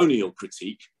decolonial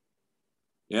critique,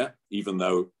 even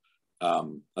though,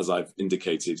 as I've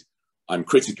indicated, I'm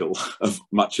critical of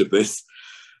much of this,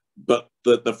 but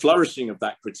the flourishing of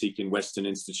that critique in Western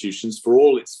institutions, for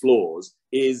all its flaws,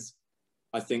 is,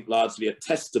 I think, largely a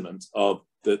testament of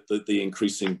the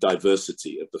increasing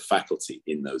diversity of the faculty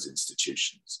in those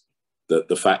institutions.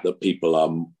 The fact that people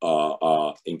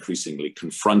are increasingly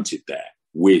confronted there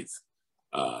with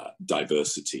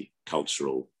diversity,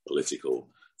 cultural, political,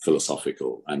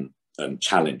 philosophical, and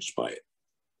challenged by it.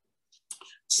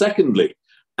 Secondly,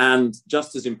 and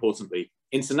just as importantly,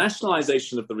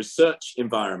 internationalization of the research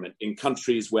environment in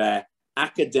countries where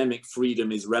academic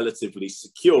freedom is relatively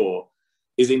secure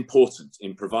is important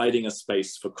in providing a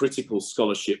space for critical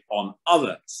scholarship on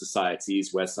other societies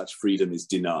where such freedom is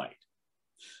denied.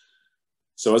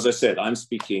 So as I said, I'm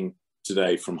speaking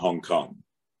today from Hong Kong.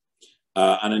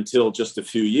 And until just a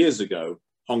few years ago,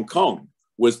 Hong Kong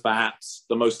was perhaps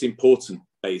the most important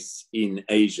base in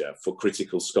Asia for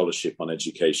critical scholarship on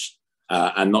education.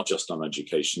 And not just on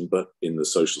education, but in the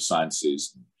social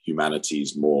sciences,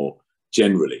 humanities more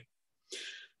generally.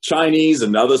 Chinese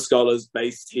and other scholars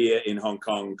based here in Hong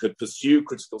Kong could pursue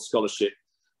critical scholarship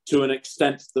to an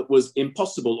extent that was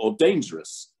impossible or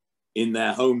dangerous in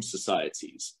their home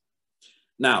societies.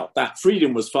 Now, that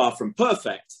freedom was far from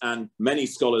perfect, and many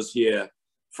scholars here,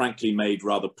 frankly, made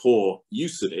rather poor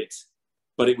use of it,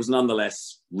 but it was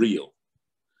nonetheless real.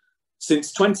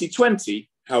 Since 2020,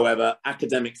 however,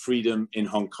 academic freedom in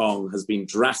Hong Kong has been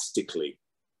drastically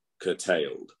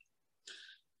curtailed.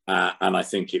 And I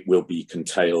think it will be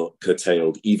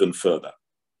curtailed even further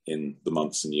in the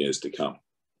months and years to come.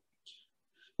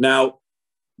 Now,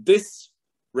 this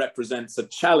represents a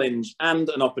challenge and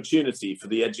an opportunity for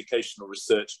the educational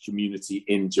research community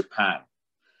in Japan.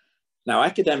 Now,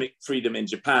 academic freedom in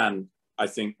Japan, I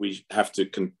think we have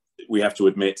to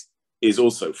admit, is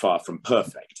also far from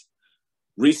perfect.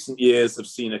 Recent years have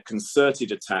seen a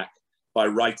concerted attack by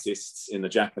rightists in the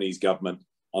Japanese government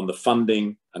on the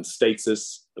funding and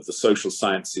status of the social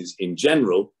sciences in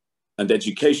general and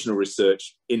educational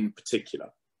research in particular.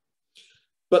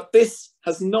 But this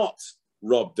has not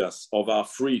robbed us of our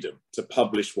freedom to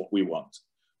publish what we want,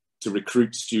 to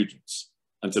recruit students,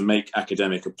 and to make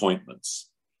academic appointments.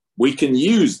 We can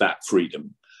use that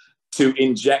freedom to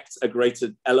inject a greater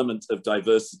element of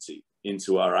diversity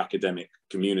into our academic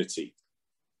community,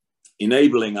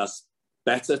 enabling us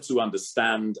better to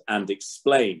understand and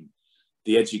explain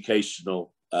the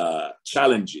educational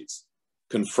challenges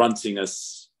confronting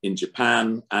us in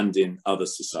Japan and in other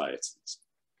societies.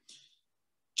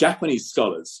 Japanese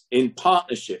scholars, in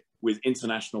partnership with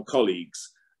international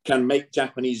colleagues, can make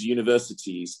Japanese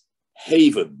universities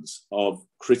havens of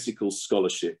critical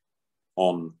scholarship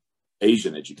on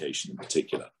Asian education in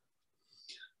particular.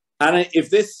 And if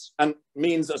this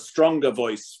means a stronger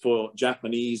voice for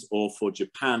Japanese or for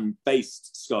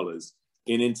Japan-based scholars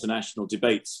in international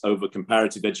debates over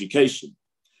comparative education,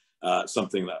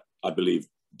 something that I believe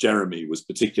Jeremy was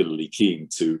particularly keen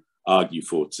to argue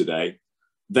for today,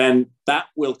 then that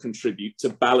will contribute to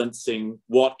balancing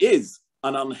what is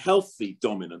an unhealthy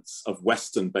dominance of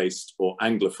Western-based or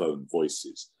Anglophone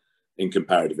voices in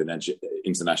comparative and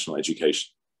international education.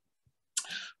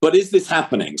 But is this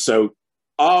happening? So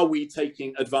are we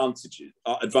taking advantage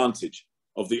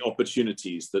of the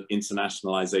opportunities that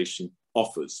internationalization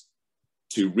offers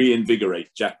to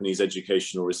reinvigorate Japanese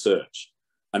educational research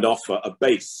and offer a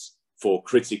base for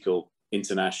critical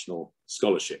international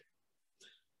scholarship?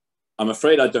 I'm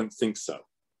afraid I don't think so.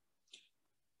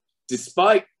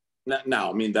 Despite,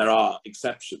 now, I mean, there are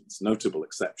exceptions, notable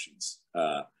exceptions.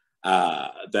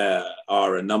 There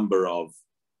are a number of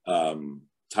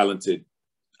talented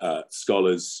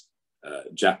scholars,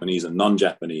 Japanese and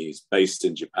non-Japanese, based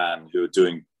in Japan who are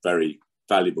doing very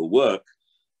valuable work.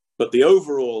 But the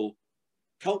overall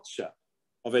culture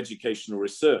of educational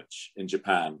research in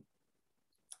Japan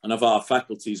and of our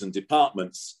faculties and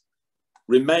departments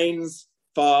remains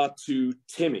far too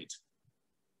timid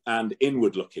and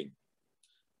inward-looking,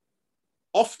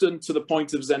 often to the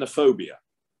point of xenophobia.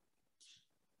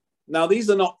 Now, these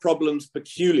are not problems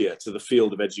peculiar to the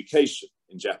field of education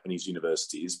in Japanese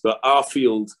universities, but our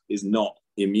field is not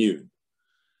immune.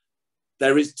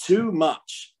 There is too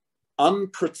much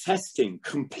unprotesting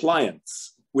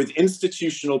compliance with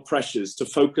institutional pressures to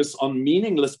focus on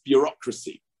meaningless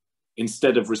bureaucracy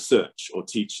instead of research or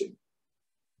teaching.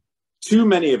 Too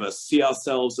many of us see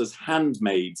ourselves as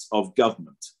handmaids of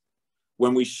government,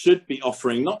 when we should be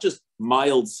offering not just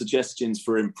mild suggestions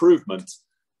for improvement,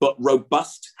 but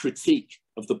robust critique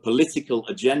of the political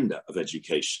agenda of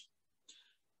education.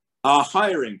 Our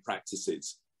hiring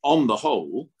practices, on the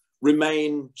whole,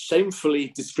 remain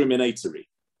shamefully discriminatory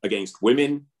against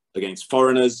women, against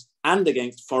foreigners, and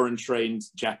against foreign-trained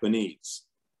Japanese.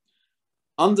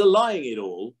 Underlying it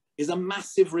all is a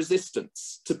massive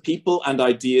resistance to people and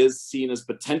ideas seen as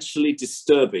potentially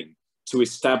disturbing to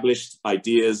established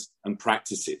ideas and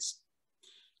practices.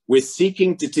 We're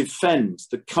seeking to defend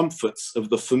the comforts of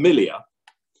the familiar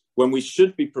when we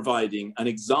should be providing an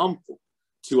example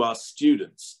to our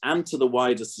students and to the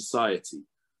wider society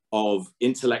of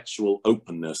intellectual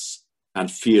openness and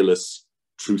fearless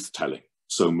truth-telling.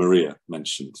 So Maria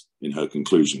mentioned in her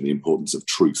conclusion the importance of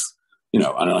truth, and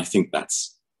I think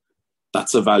that's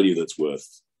a value that's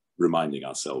worth reminding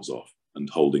ourselves of and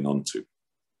holding on to.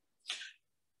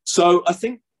 So I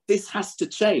think this has to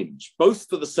change, both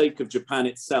for the sake of Japan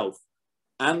itself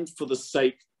and for the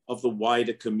sake of the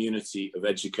wider community of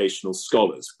educational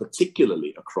scholars,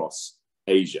 particularly across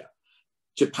Asia.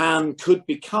 Japan could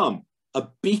become a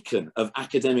beacon of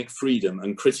academic freedom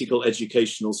and critical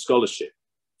educational scholarship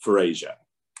for Asia.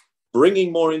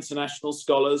 Bringing more international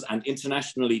scholars and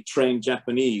internationally trained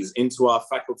Japanese into our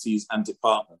faculties and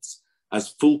departments as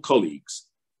full colleagues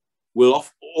will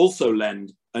also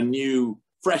lend a new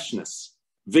freshness,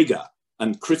 vigor,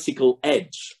 and critical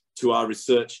edge to our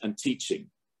research and teaching.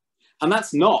 And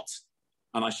that's not,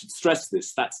 and I should stress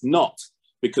this, that's not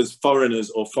because foreigners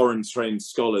or foreign-trained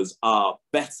scholars are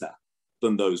better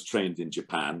than those trained in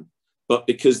Japan, but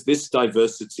because this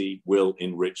diversity will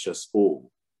enrich us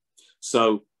all.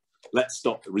 So let's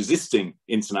stop resisting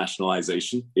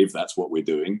internationalization, if that's what we're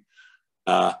doing,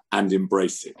 and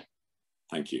embrace it.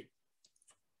 Thank you.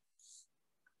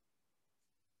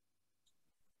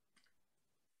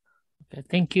 Okay,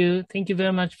 thank you. Thank you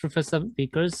very much, Professor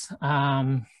Vickers.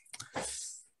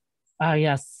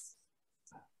 Yes.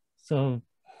 So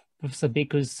Professor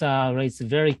Vickers raised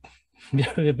very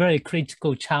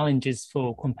critical challenges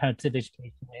for comparative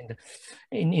education,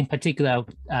 and in particular,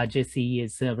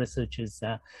 JCES researchers,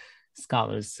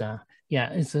 scholars.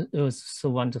 Yeah, it was so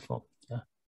wonderful. Yeah.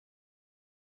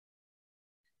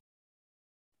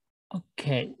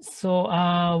 Okay,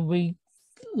 so we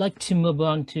like to move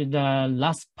on to the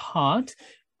last part.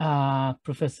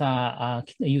 Professor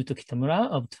Yuto Kitamura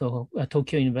of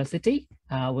Tokyo University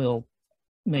will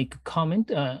make a comment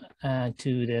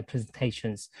to the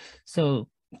presentations. So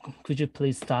could you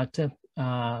please start,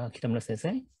 Kitamura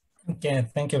Sensei? Okay,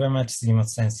 thank you very much, Sugimoto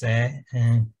Sensei.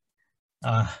 And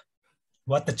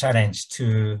what a challenge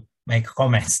to make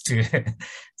comments to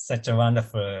such a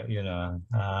wonderful,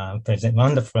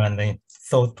 wonderful and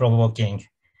thought-provoking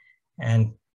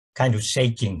and kind of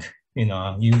shaking,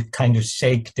 you kind of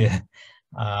shake the,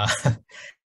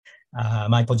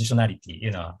 my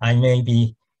positionality, I may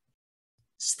be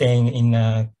staying in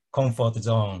a comfort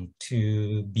zone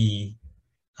to be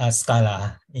a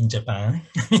scholar in Japan.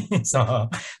 So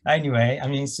anyway, I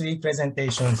mean, 3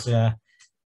 presentations are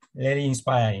very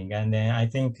inspiring, and then I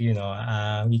think we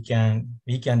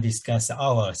can discuss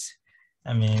hours.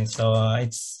 I mean, so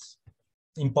it's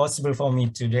impossible for me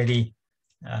to really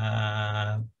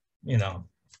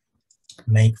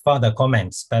make further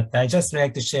comments, but I just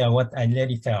like to share what I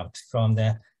really felt from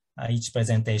the each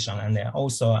presentation, and then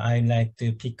also I like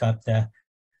to pick up the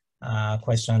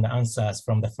question and answers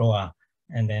from the floor,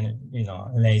 and then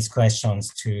raise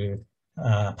questions to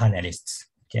panelists.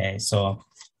 Okay, so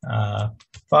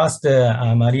first,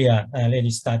 Maria really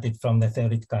started from the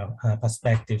theoretical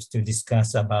perspectives to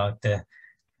discuss about the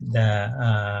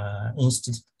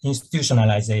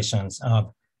institutionalizations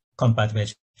of comparative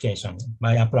education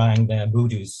by applying the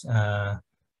Bourdieu's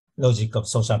logic of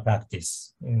social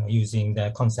practice, using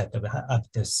the concept of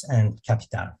habitus and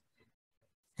capital.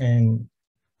 And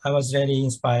I was really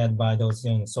inspired by those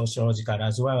sociological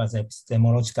as well as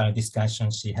epistemological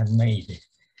discussions she had made.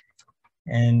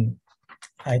 And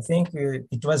I think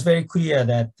it was very clear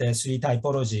that the 3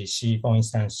 typologies she, for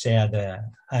instance, shared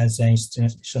as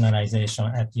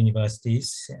institutionalization at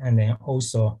universities, and then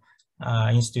also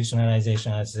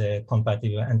institutionalization as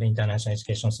comparative and international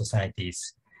education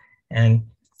societies.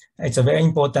 And it's a very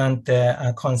important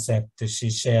concept she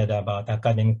shared about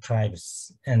academic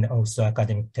tribes and also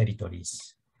academic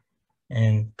territories.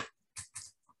 And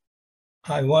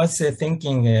I was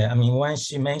thinking, I mean, when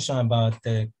she mentioned about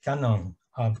the canon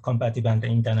of comparative and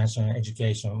international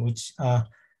education, which are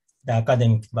the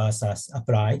academic versus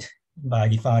applied, by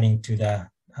referring to the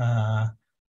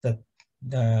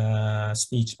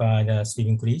speech by the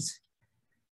Stephen Cleese.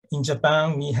 in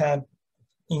Japan, we have,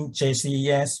 in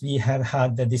JCES, we have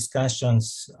had the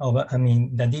discussions over,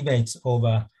 the debates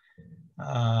over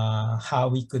how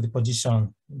we could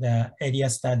position the area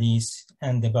studies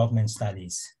and development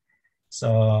studies.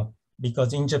 So,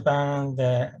 because in Japan,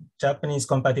 the Japanese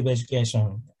comparative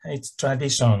education, its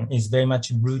tradition is very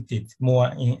much rooted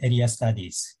more in area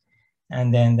studies.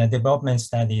 And then the development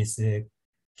studies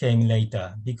came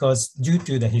later because due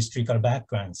to the historical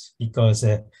backgrounds, because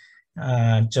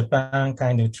Japan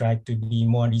kind of tried to be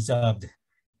more reserved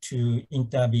to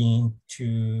intervene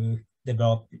to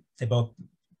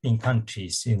developing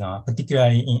countries,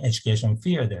 particularly in education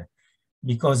field,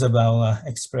 because of our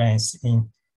experience in,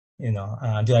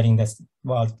 during the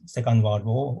Second World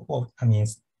War,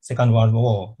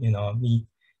 we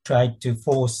tried to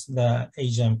force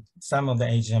some of the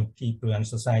Asian people and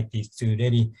societies to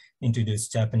really introduce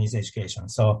Japanese education.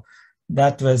 So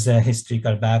that was a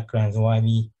historical background why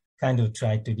we kind of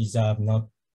tried to reserve not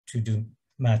to do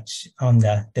much on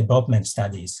the development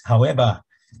studies. However,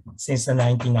 since the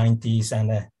 1990s and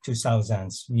the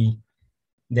 2000s,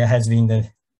 there has been the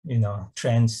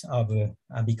trends of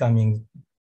becoming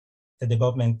the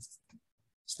development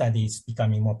studies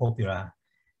becoming more popular.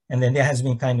 And then there has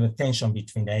been kind of a tension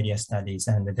between the area studies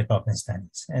and the development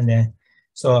studies. And then,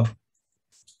 so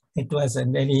it was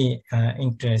very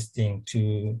interesting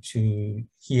to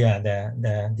hear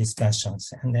the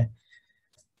discussions. And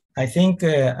I think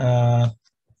the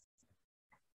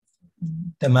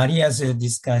Maria's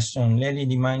discussion really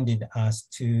reminded us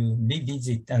to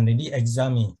revisit and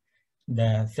re-examine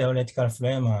the theoretical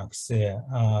frameworks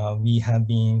we have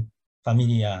been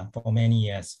familiar for many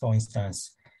years. For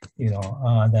instance,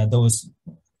 those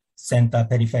center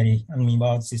periphery,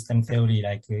 world system theory,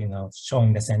 like,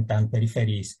 showing the center and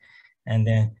peripheries, and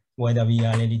then whether we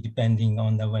are really depending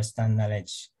on the Western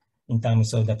knowledge in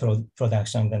terms of the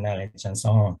production of the knowledge and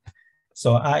so on.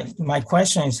 So my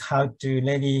question is how to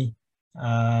really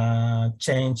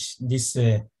change this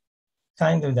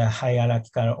kind of the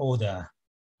hierarchical order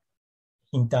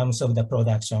in terms of the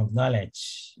production of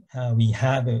knowledge we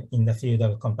have in the field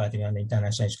of comparative and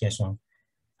international education,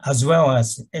 as well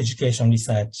as education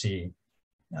research, in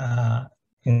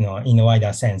a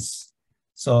wider sense.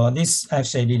 So this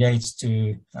actually relates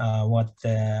to what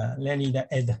Lenny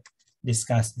Ed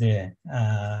discussed there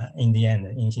in the end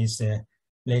in his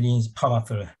really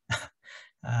powerful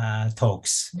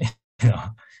talks.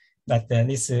 But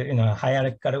this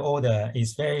hierarchical order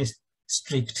is very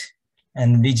strict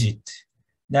and rigid.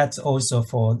 That's also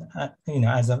for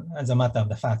as a matter of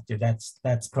the fact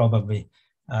that's probably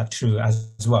true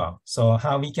as well. So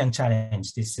how we can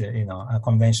challenge this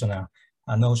conventional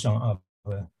notion of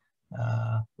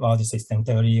world system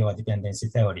theory or dependency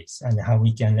theories, and how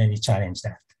we can really challenge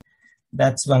that.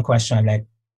 That's one question I'd like to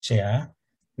share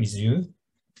with you.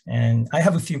 And I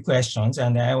have a few questions,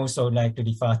 and I also like to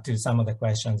refer to some of the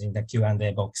questions in the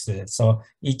Q&A box. So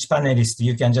each panelist,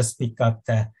 you can just pick up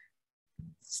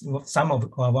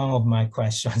one of my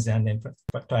questions and then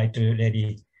try to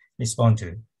really respond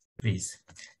to, please.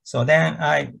 So then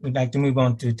I would like to move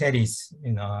on to Terry's,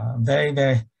 very,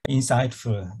 very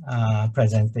insightful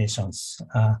presentations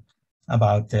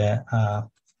about the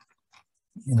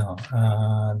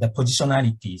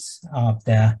positionalities of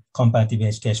the comparative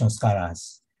education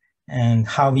scholars and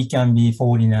how we can be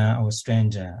foreigner or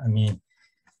stranger.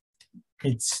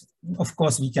 Of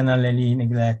course, we cannot really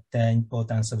neglect the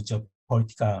importance of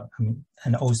geopolitical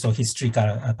and also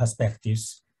historical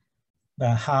perspectives,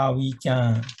 but how we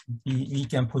can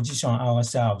position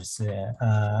ourselves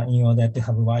in order to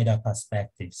have wider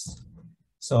perspectives.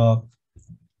 So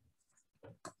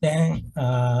then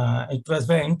it was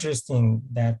very interesting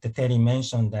that Terry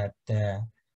mentioned that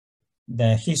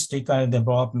the historical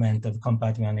development of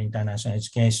comparative and international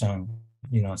education,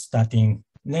 starting,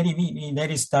 we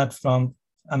really start from,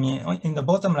 in the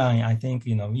bottom line, I think,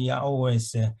 we are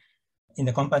always, in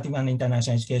the comparative and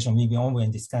international education, we've been always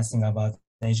discussing about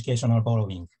the educational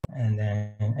borrowing and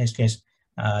education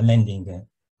lending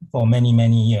for many,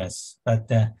 many years. But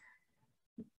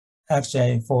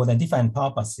actually for the different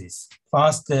purposes,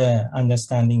 first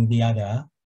understanding the other,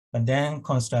 but then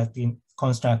constructing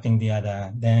the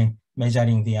other, then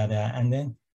measuring the other, and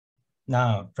then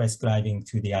now prescribing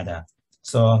to the other.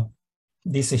 So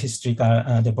this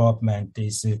historical development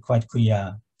is quite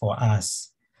clear for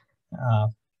us.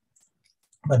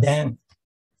 But then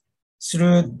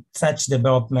through such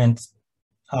development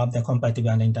of the comparative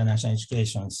and international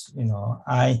educations,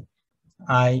 I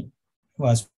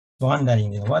was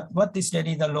wondering, what is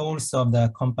really the roles of the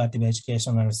comparative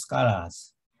educational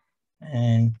scholars?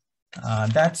 And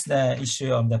that's the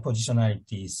issue of the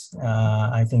positionalities.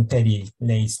 I think Terry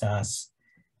raised us.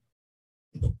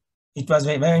 it was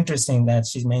very, very interesting that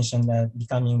she mentioned that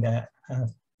becoming the,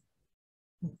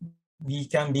 we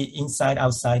can be inside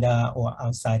outsider or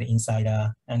outside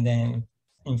insider. And then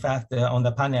in fact, on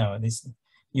the panel,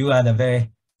 you are the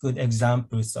very good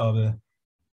examples of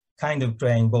kind of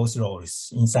playing both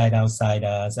roles, inside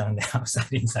outsiders and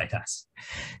outside insiders.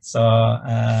 So,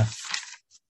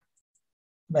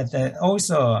 but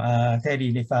also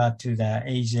Terry referred to the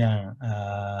Asian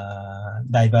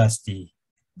diversity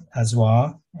as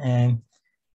well. And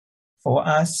for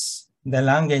us, the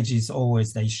language is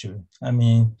always the issue. I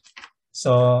mean,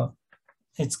 so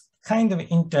it's kind of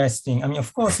interesting. I mean,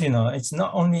 of course, you know, it's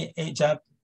not only a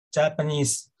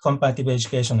Japanese comparative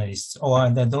educationalists or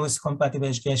those comparative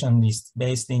educationalists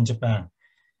based in Japan.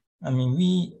 I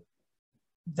mean,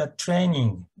 the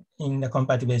training in the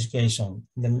comparative education,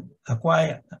 the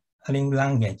acquiring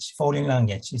language, foreign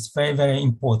language is very, very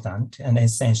important and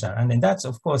essential. And then that's,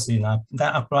 of course, you know,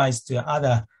 that applies to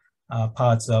other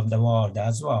parts of the world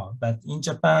as well. But in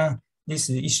Japan, this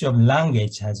issue of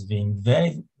language has been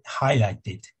very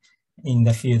highlighted in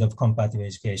the field of comparative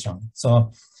education.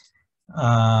 So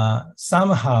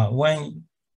somehow when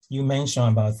you mention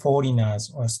about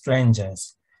foreigners or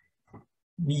strangers,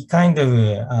 we kind of,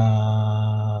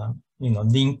 you know,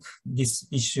 link this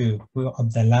issue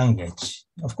of the language.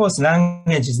 Of course,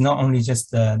 language is not only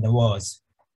just the words.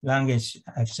 Language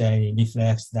actually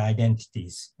reflects the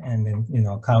identities and, you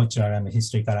know, cultural and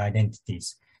historical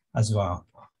identities as well.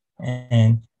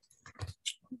 And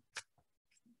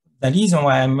the reason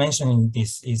why I'm mentioning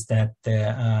this is that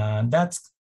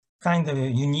that's kind of a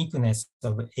uniqueness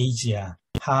of Asia,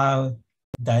 how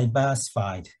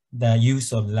diversified the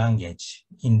use of language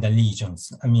in the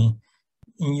regions. I mean,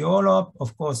 in Europe,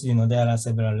 of course, you know, there are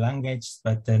several languages,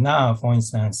 but now, for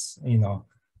instance, you know,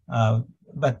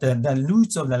 but the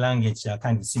roots of the language are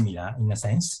kind of similar in a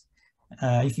sense.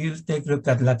 If you take a look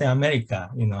at Latin America,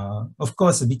 you know, of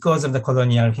course, because of the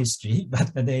colonial history,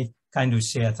 but they kind of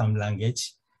share some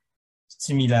language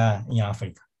similar in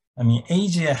Africa. I mean,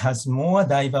 Asia has more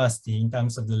diversity in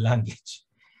terms of the language.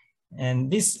 And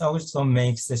this also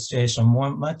makes the situation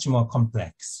much more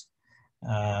complex.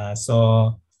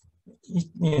 So,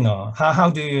 you know, how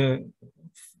do you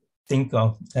think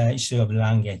of the issue of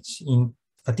language,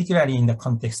 particularly in the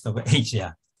context of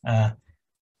Asia?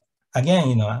 Again,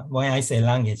 you know, when I say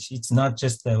language, it's not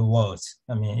just the words.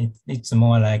 I mean, it's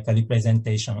more like a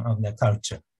representation of the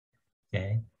culture,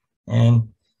 okay? And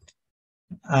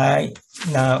I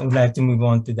now would like to move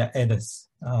on to the Eda's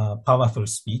powerful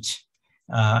speech.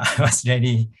 I was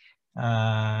really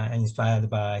inspired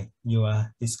by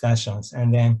your discussions.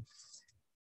 And then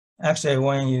actually,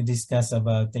 when you discuss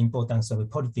about the importance of the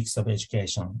politics of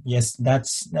education, yes,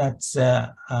 that's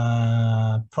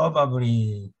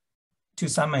probably to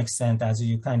some extent, as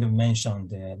you kind of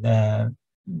mentioned,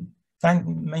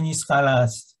 many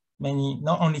scholars,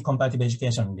 not only comparative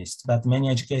educationalists, but many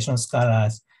education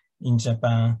scholars in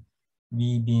Japan,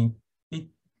 we've been a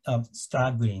bit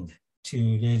struggling to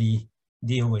really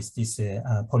deal with these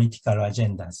political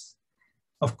agendas.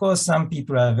 Of course, some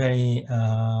people are very,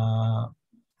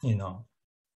 you know,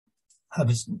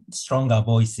 have stronger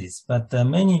voices, but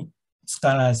many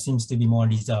scholars seems to be more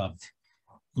reserved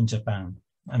in Japan.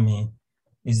 I mean,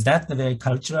 is that very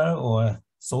cultural or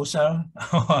social?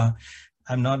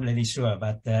 I'm not really sure,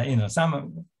 but you know,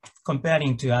 some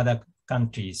comparing to other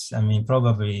countries, I mean,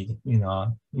 probably, you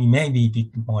know, we may be a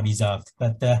bit more reserved,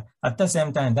 but at the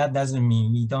same time, that doesn't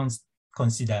mean we don't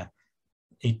consider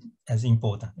it as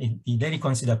important. We really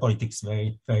consider politics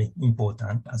very, very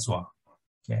important as well.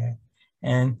 Okay,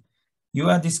 and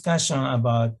your discussion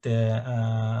about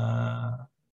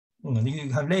you know,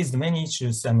 you have raised many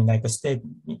issues. I mean, like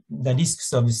the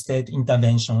risks of state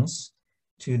interventions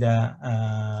to the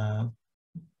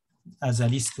as a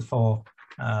risk for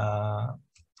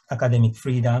academic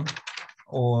freedom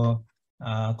or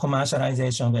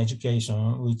commercialization of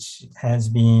education, which has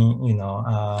been, you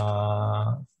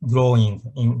know, growing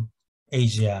in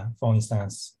Asia, for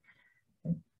instance.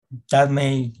 That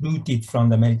may root it from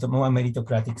the more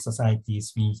meritocratic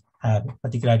societies we have,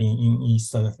 particularly in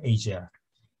East of Asia.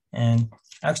 And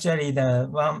actually, the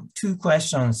two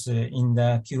questions in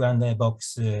the Q&A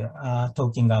box are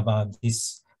talking about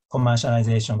this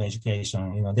commercialization of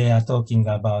education. You know, they are talking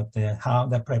about how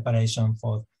the preparation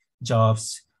for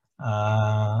jobs.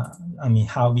 I mean,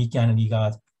 how we can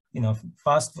regard, you know,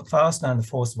 first and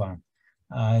fourth one,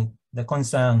 the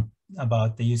concern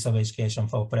about the use of education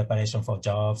for preparation for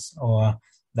jobs, or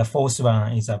the fourth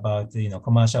one is about, you know,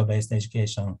 commercial-based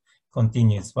education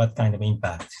continues, what kind of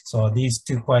impact? So these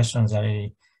two questions are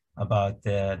really about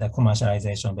the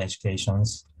commercialization of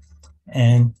educations.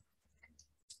 And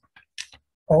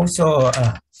also,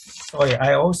 sorry,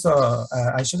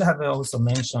 I should have also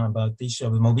mentioned about the issue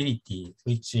of mobility,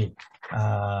 which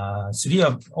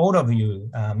all of you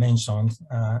mentioned,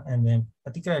 and then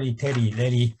particularly Terry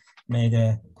really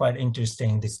made quite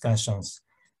interesting discussions.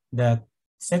 The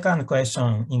second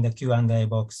question in the Q&A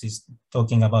box is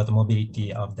talking about the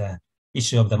mobility of the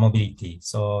issue of the mobility.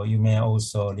 So you may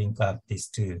also link up these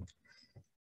two.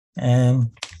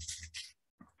 And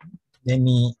let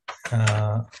me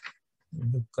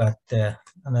look at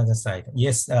another side.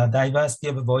 Yes, diversity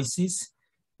of voices,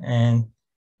 and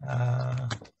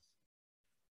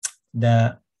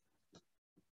the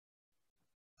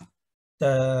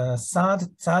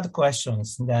third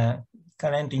questions, the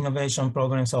current innovation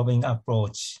problem solving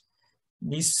approach.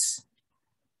 This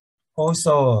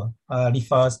also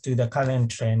refers to the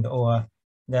current trend or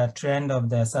the trend of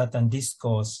the certain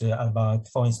discourse about,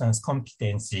 for instance,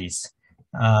 competencies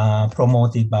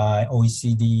promoted by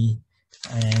OECD,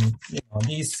 and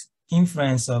this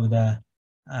influence of the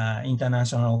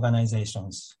international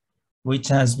organizations, which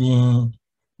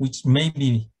may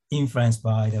be influenced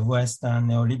by the Western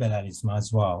neoliberalism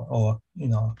as well, or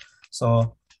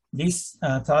so this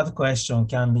third question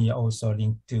can be also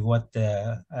linked to what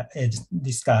Ed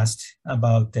discussed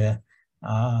about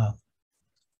how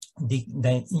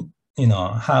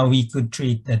we could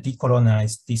treat the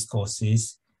decolonized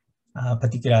discourses,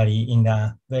 particularly in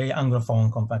the very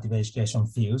Anglophone comparative education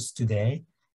fields today,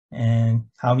 and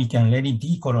how we can really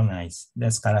decolonize the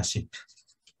scholarship.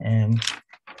 And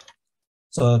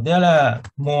so there are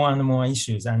more and more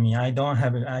issues. I mean, I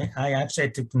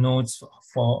actually took notes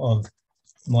of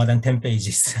more than 10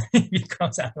 pages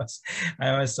because I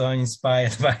was so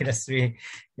inspired by the three,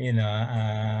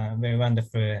 very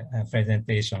wonderful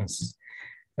presentations.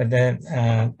 But then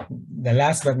the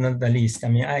last but not the least, I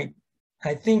mean,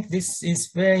 I think this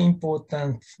is very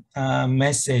important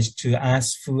message to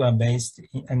us who are based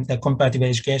in the comparative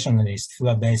educationalists who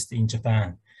are based in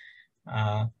Japan.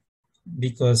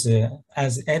 Because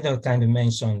as Edo kind of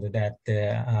mentioned that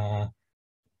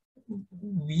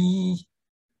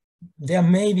there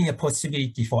may be a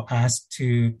possibility for us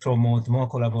to promote more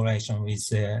collaboration with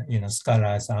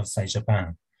scholars outside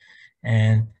Japan.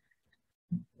 And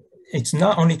it's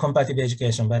not only comparative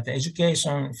education, but the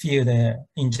education field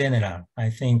in general.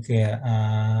 I think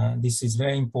this is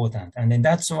very important. And then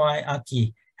that's why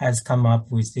Aki has come up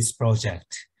with this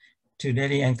project to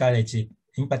really encourage it,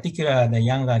 in particular the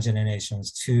younger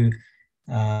generations, to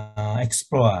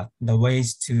explore the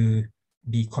ways to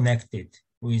be connected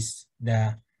with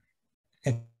the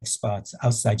experts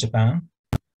outside Japan,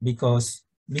 because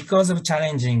of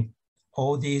challenging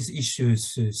all these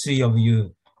issues three of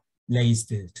you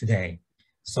raised today.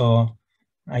 So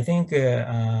I think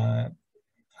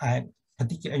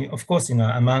particularly, of course,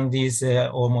 among these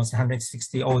almost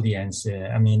 160 audience,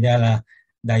 I mean, there are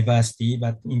diversity,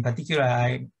 but in particular,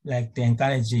 I like to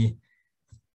encourage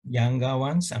younger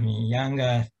ones. I mean,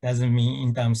 younger doesn't mean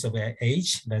in terms of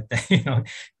age, but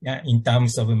in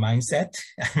terms of mindset.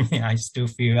 I mean, I still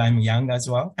feel I'm young as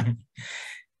well.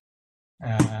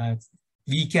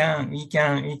 We can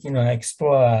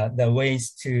explore the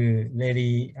ways to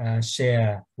really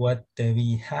share what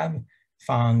we have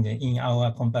found in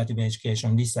our comparative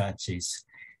education researches,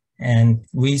 and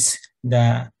with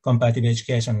the comparative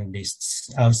educationalists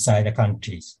outside the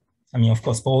countries. I mean, of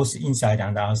course, both inside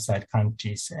and outside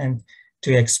countries, and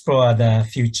to explore the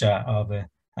future of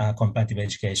comparative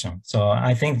education. So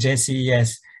I think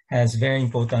JCES has very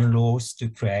important roles to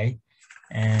play,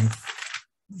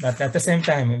 but at the same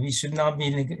time, we should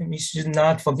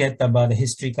not forget about the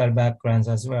historical backgrounds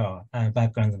as well,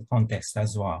 background and context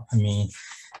as well. I mean,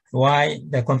 why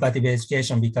the comparative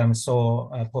education becomes so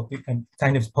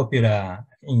kind of popular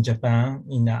in Japan,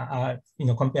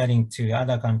 comparing to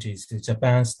other countries.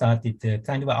 Japan started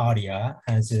kind of earlier,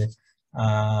 as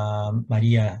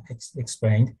Maria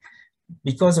explained,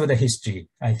 because of the history,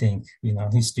 I think,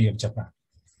 history of Japan.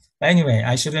 Anyway,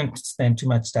 I shouldn't spend too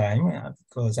much time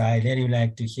because I really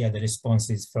like to hear the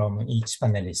responses from each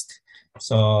panelist.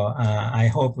 So I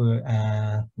hope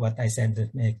what I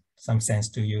said makes some sense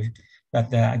to you.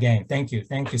 But again, thank you.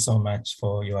 Thank you so much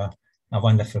for your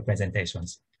wonderful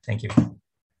presentations. Thank you.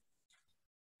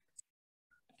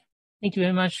 Thank you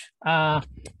very much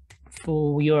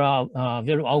for your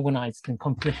very organized and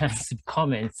comprehensive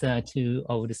comments to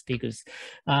all the speakers.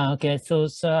 Okay, so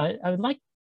I'd like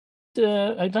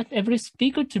every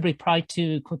speaker to reply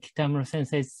to Kokitamura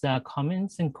Sensei's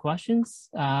comments and questions,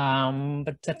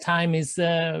 but the time is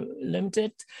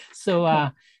limited. So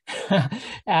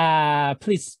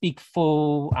please speak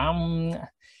for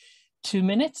 2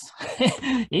 minutes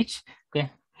each.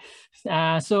 Okay.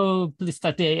 So please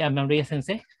start, Maria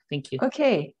Sensei. Thank you.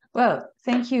 Okay. Well,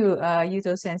 thank you,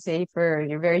 Yuto Sensei, for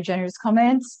your very generous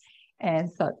comments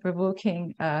and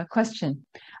thought-provoking question.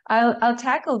 I'll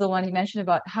tackle the one you mentioned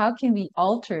about how can we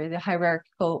alter the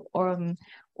hierarchical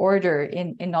order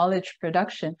in knowledge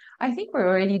production. I think we're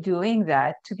already doing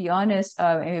that. To be honest,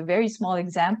 a very small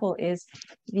example is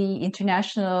the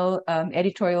International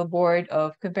Editorial Board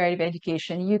of Comparative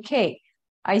Education UK.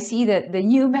 I see that the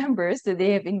new members that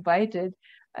they have invited,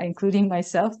 including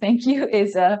myself, thank you,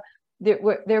 is there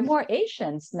are more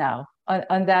Asians now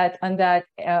on that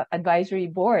advisory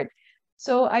board.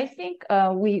 So I think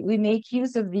we make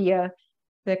use of the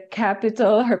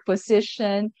capital or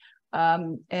position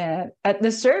at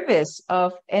the service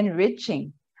of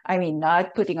enriching. I mean,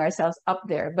 not putting ourselves up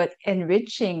there, but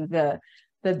enriching the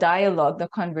dialogue, the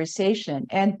conversation.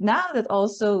 And now that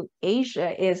also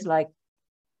Asia is like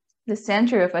the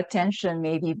center of attention,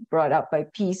 maybe brought up by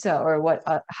PISA or what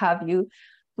have you,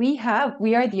 we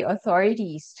are the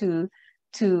authorities to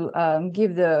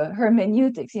give the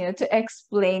hermeneutics, to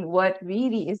explain what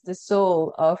really is the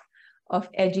soul of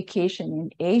education in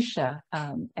Asia,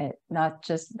 and not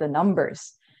just the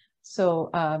numbers. So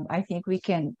I think we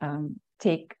can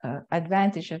take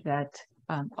advantage of that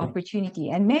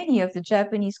opportunity. And many of the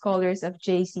Japanese scholars of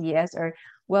JCES are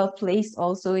well placed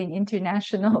also in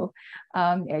international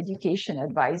education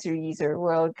advisories or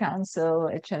World Council,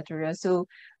 etc. So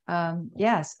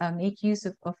yes, make use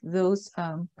of those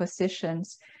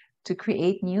positions to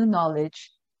create new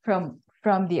knowledge from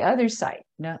the other side,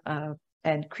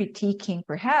 and critiquing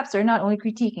perhaps, or not only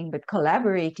critiquing, but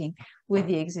collaborating with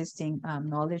the existing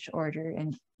knowledge order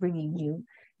and bringing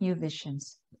new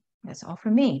visions. That's all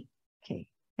from me. Okay,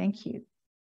 thank you.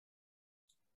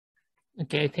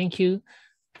 Okay, thank you.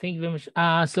 Thank you very much.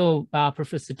 So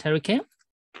Professor Terry Kim,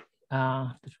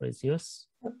 the floor is yours.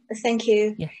 Thank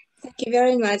you. Yeah. Thank you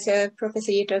very much,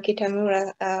 Professor Yuto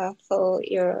Kitamura, for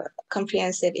your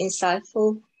comprehensive,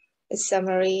 insightful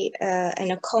summary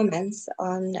and comments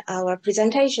on our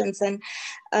presentations. And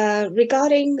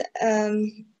regarding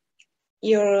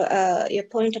your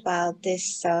point about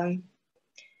this, the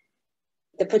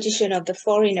position of the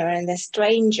foreigner and the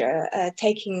stranger,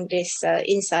 taking this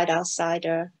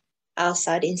inside-outsider,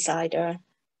 outside-insider,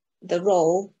 the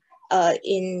role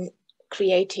in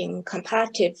creating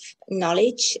comparative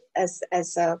knowledge as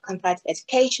a comparative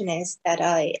educationist that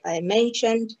I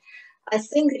mentioned. I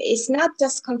think it's not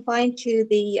just confined to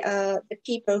the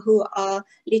people who are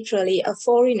literally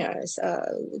foreigners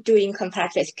doing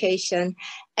comparative education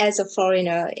as a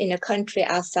foreigner in a country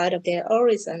outside of their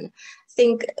origin. I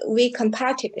think we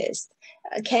comparativists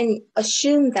can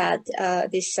assume that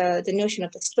the notion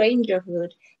of the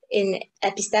strangerhood in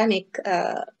epistemic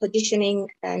positioning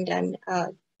and then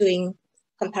doing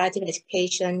comparative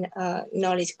education,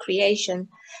 knowledge creation.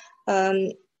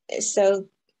 So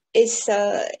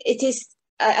it is.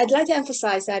 I'd like to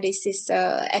emphasize that it is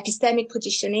epistemic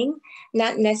positioning,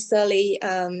 not necessarily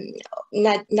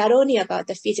not only about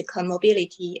the physical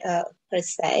mobility per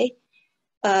se,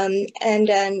 and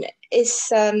then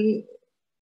it's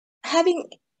having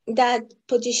that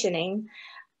positioning.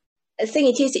 I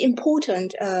think it is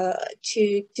important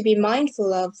to be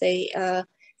mindful of the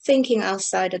thinking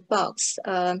outside the box,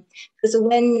 because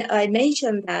when I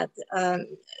mentioned that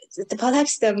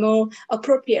perhaps the more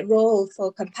appropriate role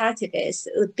for comparativists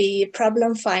would be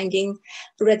problem finding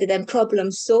rather than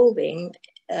problem solving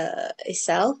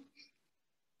itself.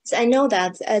 So I know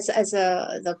that as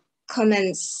the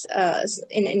comments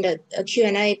in the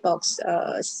Q&A box,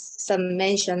 some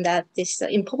mentioned that this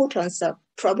importance of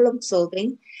problem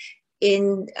solving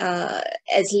in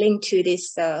as linked to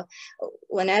this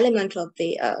one element of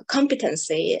the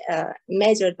competency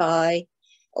measured by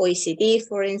OECD,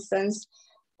 for instance.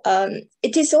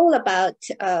 It is all about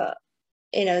the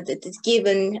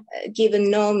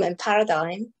given norm and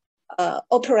paradigm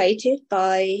operated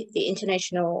by the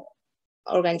international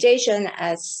organization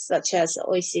such as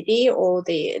OECD or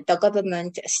the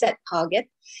government set target.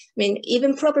 I mean,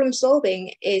 even problem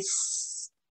solving is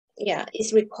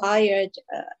required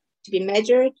to be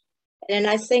measured. And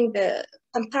I think the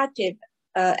comparative,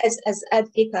 as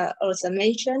Adhika also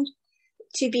mentioned,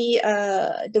 to be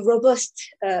the robust,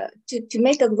 to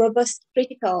make a robust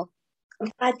critical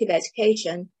comparative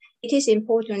education, it is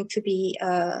important to be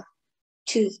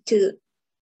to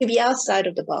be outside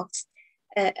of the box,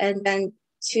 and then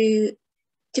to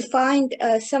find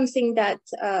something that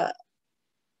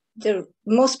the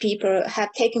most people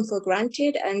have taken for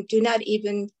granted and do not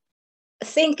even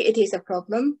think it is a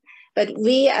problem. But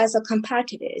we as a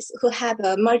comparativists who have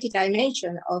a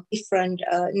multi-dimension of different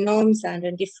norms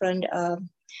and different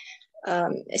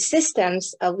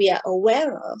systems we are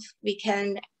aware of, we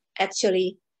can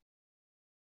actually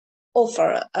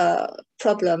offer a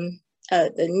problem,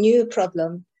 the new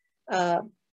problem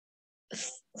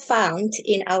found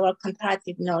in our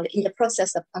comparative knowledge, in the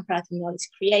process of comparative knowledge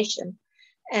creation.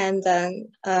 And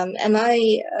am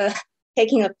I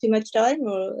taking up too much time?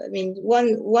 Or I mean,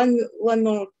 one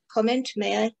more comment,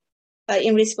 may I,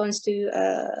 in response to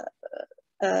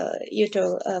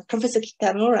Professor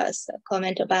Kitamura's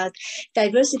comment about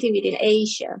diversity within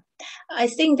Asia. I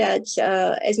think that,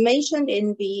 as mentioned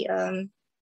in the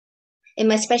in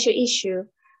my special issue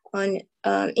on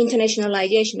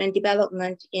internationalization and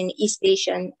development in East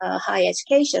Asian higher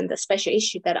education, the special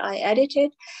issue that I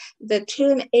edited, the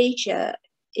term Asia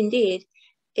indeed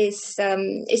is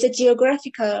a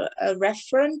geographical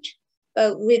referent,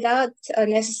 but without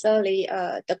necessarily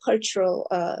the cultural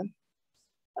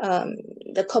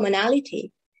the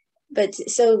commonality. But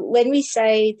so when we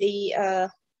say the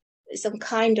some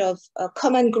kind of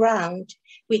common ground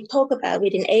we talk about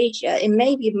within Asia, it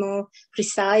may be more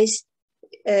precise,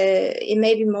 it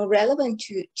may be more relevant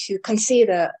to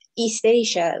consider East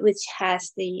Asia, which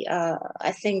has the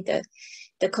I think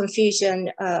the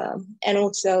confusion and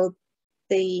also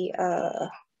the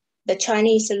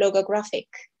Chinese logographic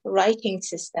writing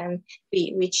system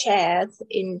we shared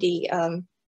in the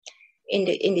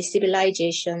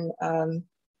civilization,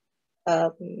 I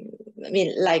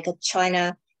mean, like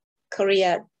China,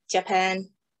 Korea, Japan,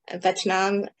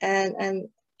 Vietnam, and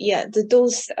yeah,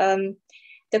 those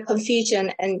the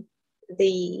confusion and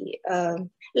the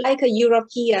like a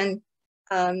European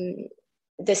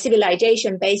the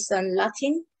civilization based on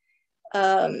Latin.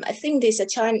 I think this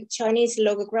Chinese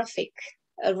logographic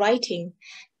writing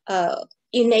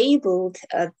enabled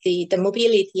the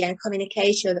mobility and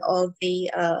communication of the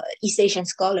East Asian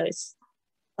scholars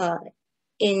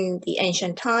in the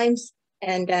ancient times,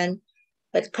 and then,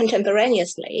 but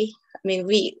contemporaneously, I mean,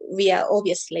 we are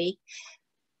obviously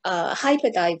hyper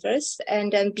diverse,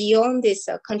 and then beyond this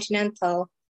continental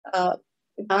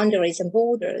boundaries and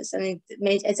borders. I mean,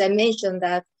 as I mentioned,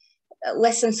 that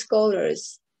Western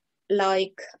scholars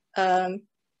like Ed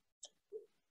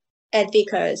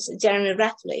Vickers, Jeremy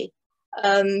Ratley,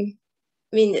 I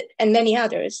mean, and many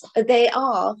others, they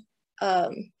have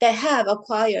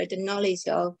acquired the knowledge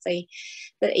of the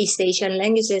East Asian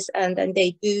languages, and then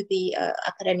they do the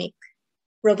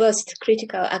robust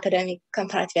critical academic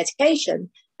comparative education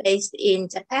based in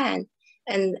Japan.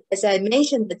 And as I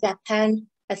mentioned, Japan,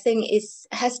 I think,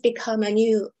 has become a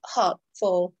new hub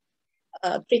for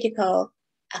critical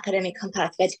academic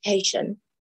comparative education.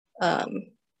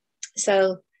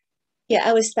 So yeah,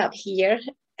 I will stop here.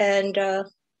 And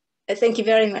thank you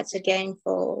very much again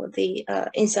for the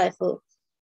insightful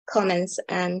comments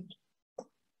and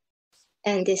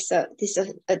this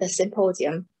the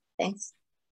symposium. Thanks.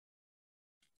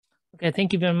 Okay,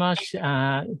 thank you very much,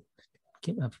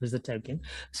 Professor Terkin.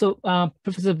 So,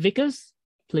 Professor Vickers,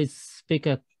 please speak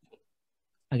up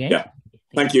again. Yeah,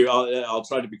 thank you. I'll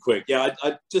try to be quick. Yeah,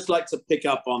 I'd just like to pick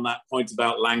up on that point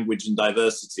about language and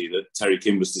diversity that Terry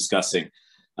Kim was discussing,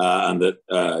 and that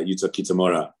Yuta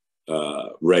Kitamura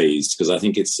raised, because I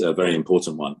think it's a very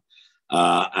important one.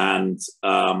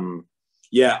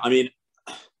 Yeah, I mean,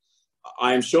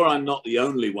 I'm sure I'm not the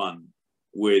only one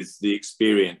with the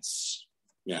experience,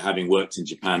 you know, having worked in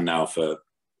Japan now for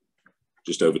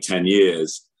just over 10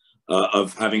 years,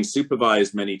 of having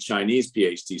supervised many Chinese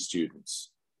PhD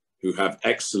students who have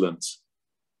excellent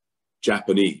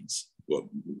Japanese, well,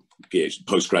 PhD,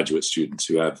 postgraduate students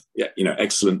who have, you know,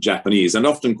 excellent Japanese and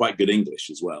often quite good English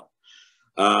as well.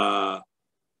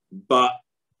 But,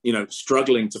 you know,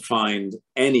 struggling to find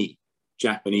any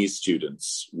Japanese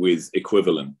students with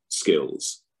equivalent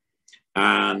skills.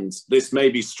 And this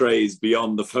maybe strays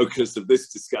beyond the focus of this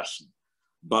discussion,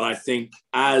 but I think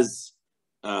as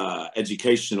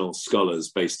educational scholars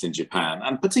based in Japan,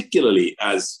 and particularly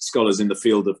as scholars in the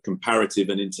field of comparative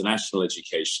and international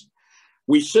education,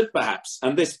 we should perhaps,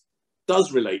 and this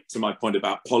does relate to my point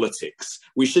about politics,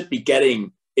 we should be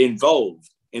getting involved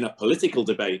in a political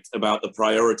debate about the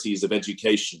priorities of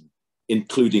education,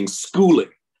 including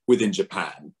schooling within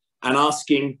Japan, and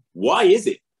asking, why is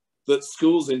it that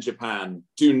schools in Japan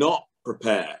do not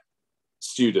prepare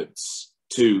students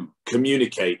to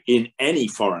communicate in any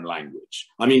foreign language?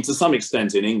 I mean, to some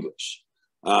extent in English,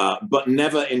 but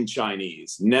never in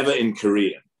Chinese, never in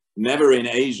Korean, never in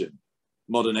Asian,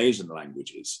 modern Asian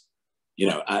languages. You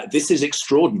know, this is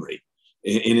extraordinary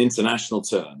in international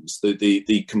terms,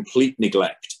 the complete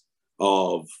neglect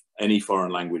of any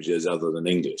foreign languages other than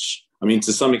English. I mean,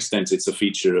 to some extent, it's a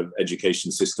feature of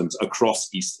education systems across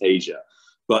East Asia,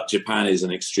 but Japan is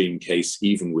an extreme case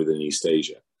even within East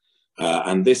Asia.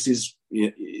 And this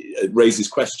it raises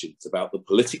questions about the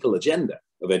political agenda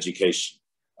of education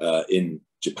in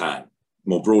Japan,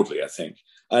 more broadly, I think.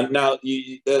 And now,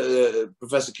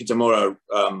 Professor Kitamura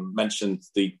mentioned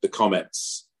the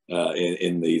comments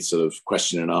in the sort of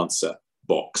question and answer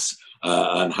box,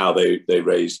 and how they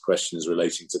raised questions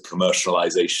relating to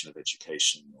commercialization of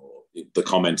education, or the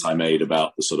comment I made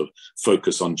about the sort of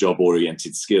focus on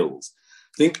job-oriented skills.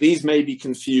 I think these may be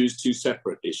confused two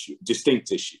separate issues,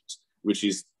 distinct issues, which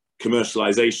is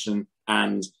commercialization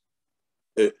and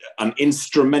an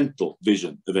instrumental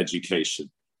vision of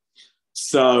education.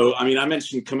 So, I mean, I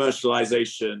mentioned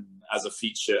commercialization as a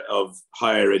feature of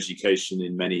higher education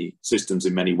in many systems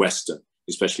in many Western,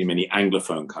 especially many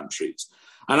Anglophone countries.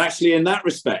 And actually, in that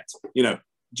respect, you know,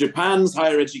 Japan's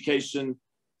higher education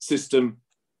system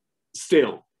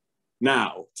still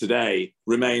now, today,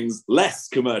 remains less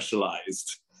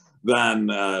commercialized than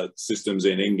systems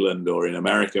in England or in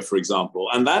America, for example.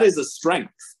 And that is a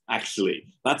strength, actually.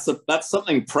 That's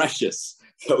something precious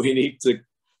that we need to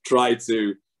try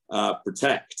to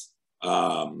protect.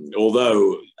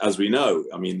 Although, as we know,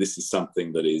 I mean, this is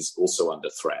something that is also under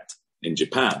threat. In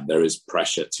Japan, there is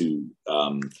pressure to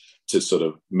sort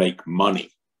of make money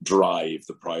drive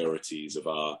the priorities of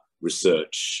our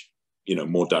research, you know,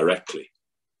 more directly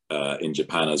in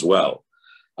Japan as well.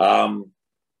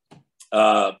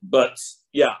 But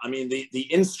yeah, I mean, the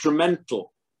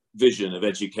instrumental vision of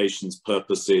education's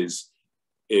purposes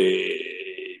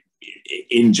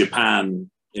in Japan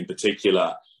in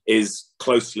particular is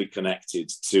closely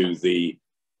connected to the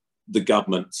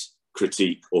government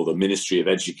critique, or the Ministry of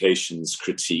Education's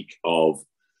critique of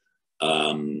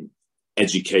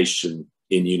education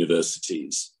in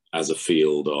universities as a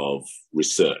field of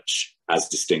research, as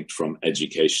distinct from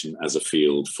education as a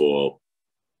field for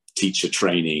teacher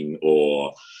training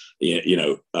or, you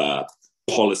know,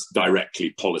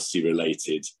 directly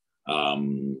policy-related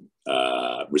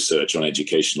research on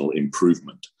educational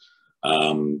improvement.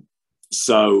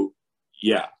 So,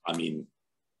 yeah, I mean,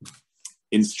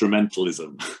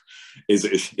 instrumentalism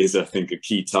is I think a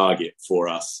key target for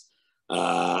us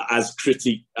as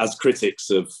critics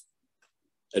of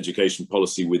education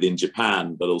policy within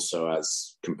Japan, but also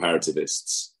as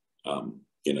comparativists,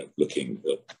 you know, looking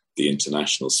at the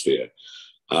international sphere.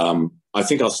 I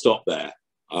think I'll stop there.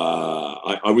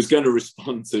 I was going to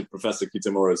respond to Professor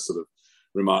Kitamura's sort of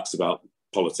remarks about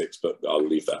politics, but I'll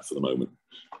leave that for the moment.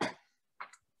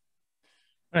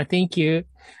 Thank you.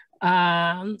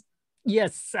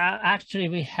 Yes, actually,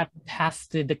 we have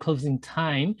passed the closing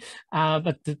time,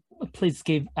 but please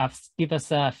give us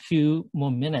a few more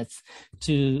minutes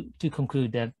to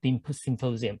conclude the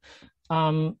symposium.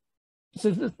 So,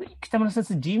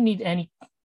 Kitamura-sensei, do you need any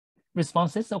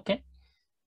responses? Okay.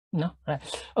 No? Right.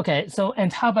 Okay. So,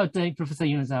 and how about Professor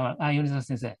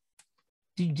Yonezawa-sensei?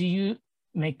 Do you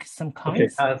make some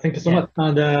comments? Okay. Thank you so much.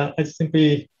 And I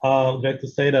simply would like to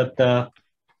say that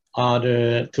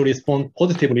to respond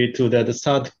positively to the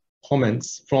third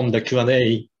comments from the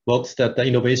Q&A box, that the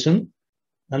innovation,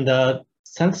 and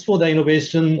thanks for the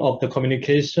innovation of the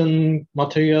communication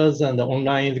materials and the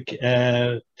online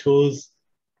tools,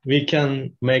 we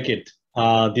can make it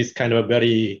this kind of a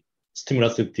very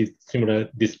similar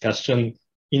discussion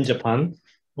in Japan,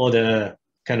 or the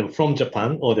kind of from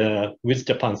Japan, or the with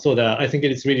Japan. So I think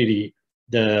it is really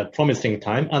the promising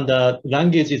time, and the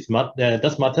language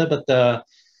does matter, but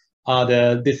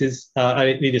this is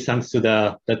really thanks to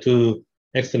the two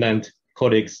excellent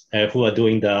colleagues who are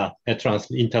doing the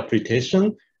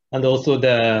interpretation, and also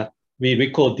we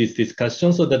record this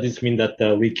discussion, so that this means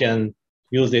that we can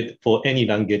use it for any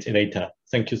language later.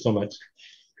 Thank you so much.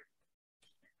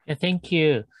 Yeah, thank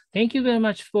you. Thank you very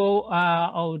much for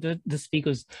all the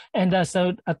speakers. And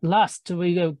so at last,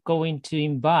 we are going to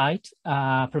invite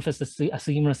Professor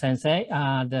Sugimura-sensei,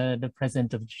 the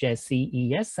president of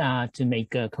JCES, to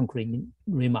make concluding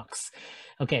remarks.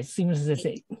 Okay,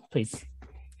 Sugimura-sensei, please.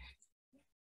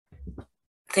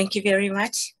 Thank you very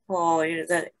much for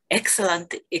the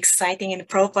excellent, exciting, and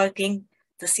provoking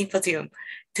the symposium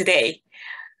today.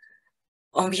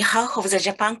 On behalf of the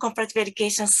Japan Comparative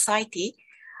Education Society,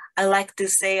 I'd like to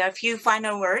say a few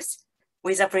final words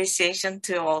with appreciation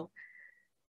to all.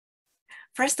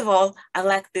 First of all, I'd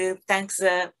like to thank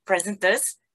the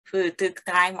presenters who took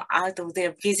time out of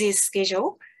their busy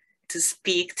schedule to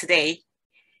speak today.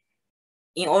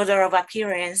 In order of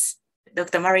appearance,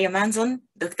 Dr. Maria Manzon,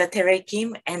 Dr. Tere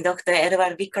Kim, and Dr.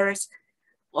 Edward Vickers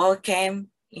all came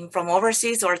in from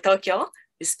overseas or Tokyo,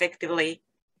 respectively,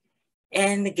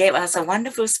 and gave us a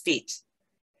wonderful speech.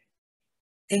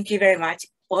 Thank you very much.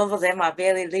 All of them are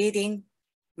very leading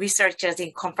researchers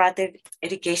in comparative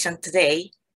education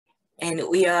today, And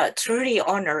we are truly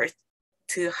honored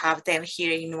to have them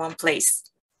here in one place.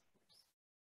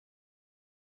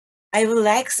 I would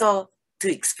like to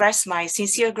express my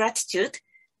sincere gratitude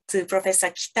to Professor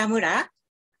Kitamura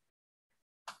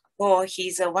for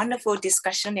his wonderful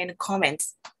discussion and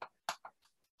comments.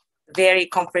 Very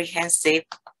comprehensive,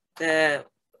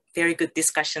 very good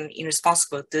discussion in response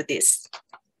to this.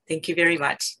 Thank you very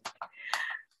much.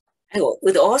 I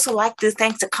would also like to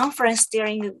thank the conference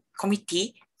steering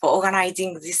committee for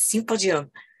organizing this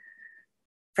symposium.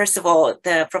 First of all,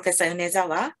 the Professor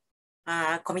Unezawa,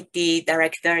 committee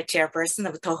director, chairperson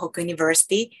of Tohoku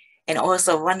University, and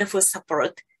also wonderful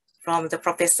support from the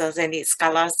professors and the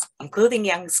scholars, including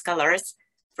young scholars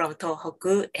from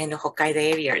Tohoku and Hokkaido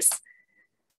areas.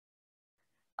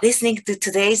 Listening to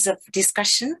today's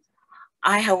discussion,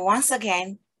 I have once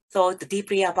again thought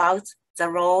deeply about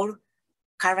the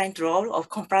current role of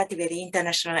comparative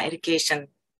international education.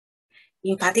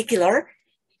 In particular,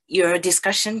 your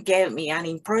discussion gave me an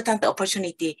important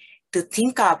opportunity to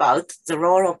think about the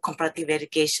role of comparative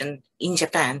education in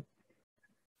Japan.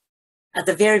 At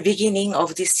the very beginning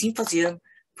of this symposium,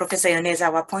 Professor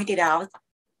Yonezawa pointed out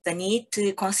the need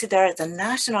to consider the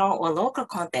national or local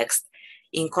context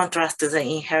in contrast to the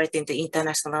inherent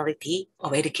internationality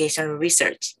of educational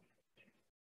research.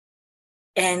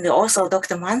 And also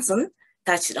Dr. Manson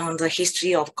touched on the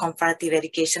history of comparative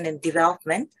education and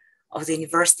development of the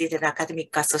universities and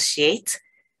academic associates,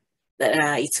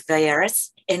 its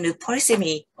barriers, and the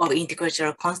polysemy of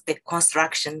intercultural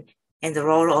construction and the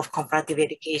role of comparative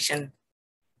education,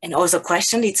 and also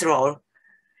questioned its role.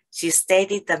 She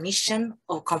stated the mission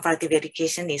of comparative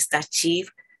education is to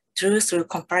achieve truth through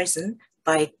comparison.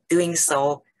 By doing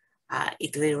so,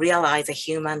 it will realize a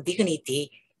human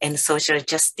dignity and social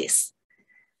justice.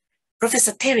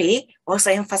 Professor Terry also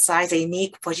emphasized the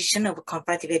unique position of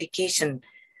comparative education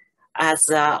as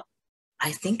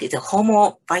I think it's a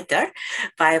homo vital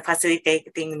by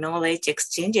facilitating knowledge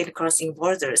exchange and crossing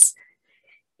borders.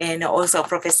 And also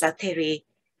Professor Terry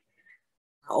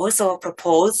also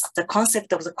proposed the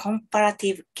concept of the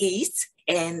comparative case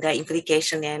and the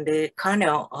implication and the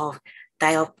kernel of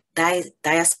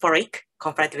diasporic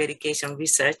comparative education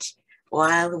research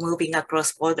while moving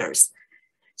across borders.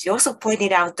 She also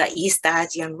pointed out the East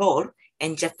Asian role,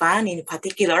 and Japan in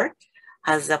particular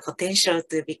has the potential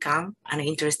to become an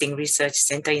interesting research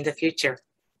center in the future.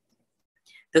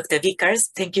 Dr. Vickers,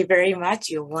 thank you very much.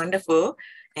 You're wonderful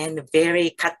and very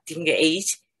cutting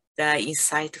edge, the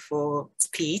insightful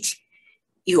speech.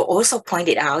 You also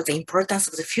pointed out the importance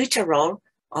of the future role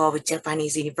of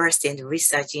Japanese university and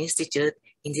research institute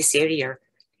in this area.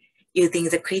 Using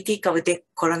the critique of the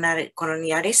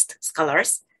colonialist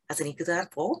scholars as an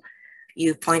example,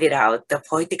 you pointed out the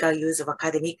political use of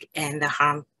academic and the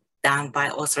harm done by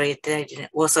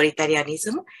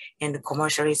authoritarianism and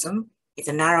commercialism in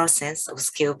the narrow sense of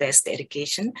skill-based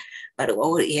education. But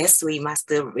yes, we must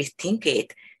rethink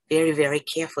it very, very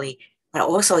carefully. But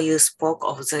also you spoke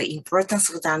of the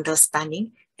importance of the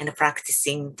understanding and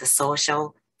practicing the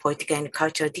social, political, and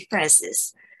cultural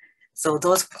differences. So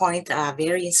those points are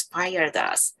very inspired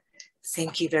us.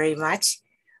 Thank you very much.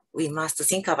 We must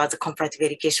think about the comparative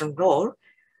education role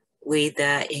with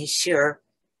ensure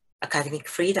academic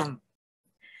freedom.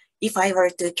 If I were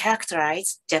to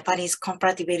characterize Japanese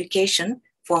comparative education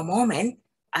for a moment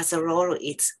as a role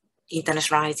its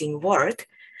internationalizing world,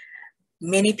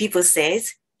 many people say,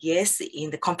 yes, in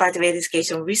the comparative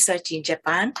education research in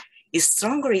Japan is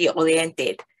strongly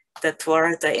oriented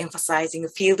toward emphasizing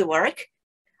field work,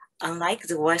 unlike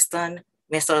the Western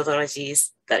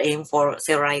methodologies that aim for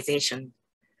theorization.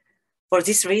 For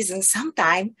this reason,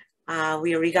 sometimes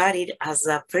we regard it as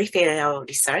a peripheral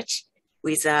research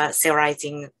with a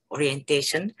theorizing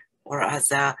orientation or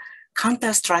as a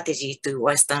counter strategy to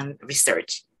Western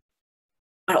research.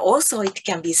 But also it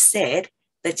can be said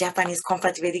that Japanese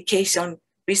comparative education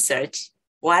research,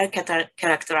 while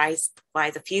characterized by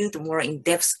the field more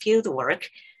in-depth field work,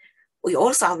 we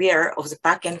also are aware of the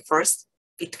back and forth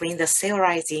between the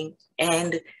theorizing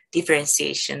and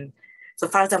differentiation. So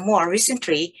furthermore,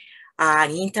 recently,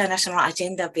 an international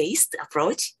agenda-based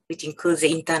approach, which includes the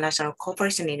international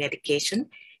cooperation in education,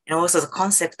 and also the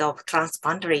concept of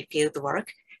transboundary field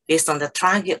work based on the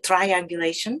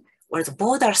triangulation or the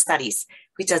border studies,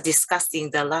 which are discussed in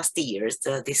the last year's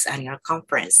this annual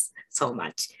conference so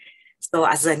much. So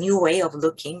as a new way of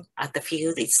looking at the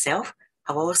field itself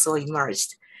have also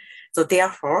emerged. So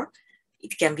therefore,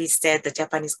 it can be said that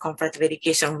Japanese comparative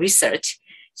education research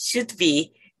should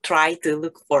be try to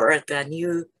look for the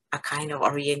new kind of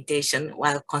orientation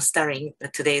while considering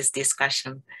today's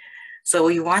discussion. So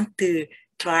we want to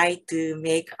try to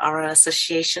make our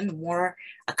association more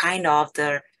a kind of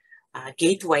the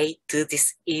gateway to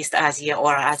this East Asia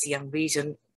or ASEAN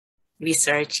region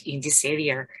research in this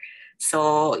area.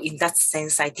 So in that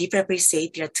sense, I deeply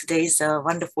appreciate today's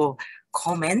wonderful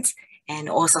comments and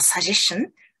also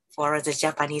suggestion for the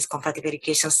Japanese Comparative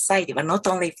Education Society, but not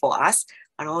only for us,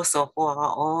 but also for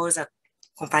all the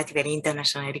comparative and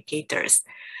international educators.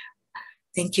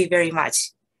 Thank you very much.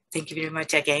 Thank you very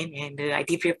much again. And I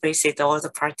deeply appreciate all the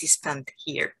participants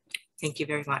here. Thank you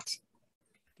very much.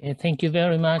 Thank you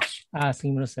very much,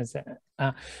 Sugimura-sensei.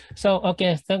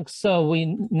 Okay, thanks. So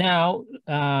we now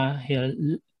here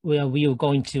we are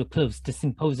going to close the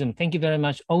symposium. Thank you very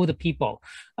much, all the people,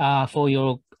 for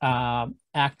your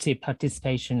active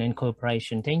participation and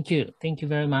cooperation. Thank you. Thank you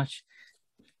very much.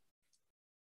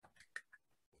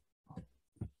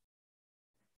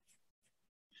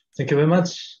 Thank you very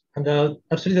much. And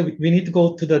absolutely, we need to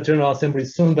go to the General Assembly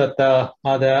soon, but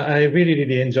I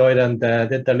really enjoyed, and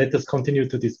let us continue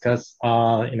to discuss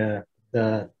very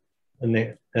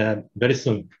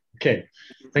soon. Okay.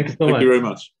 Thank you so much. Thank you very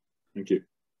much. Thank you.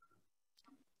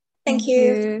 Thank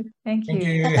you. Thank you. Thank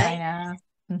you. Bye now.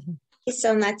 Thank you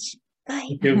so much. Bye.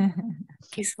 Thank you.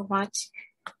 Thank you so much.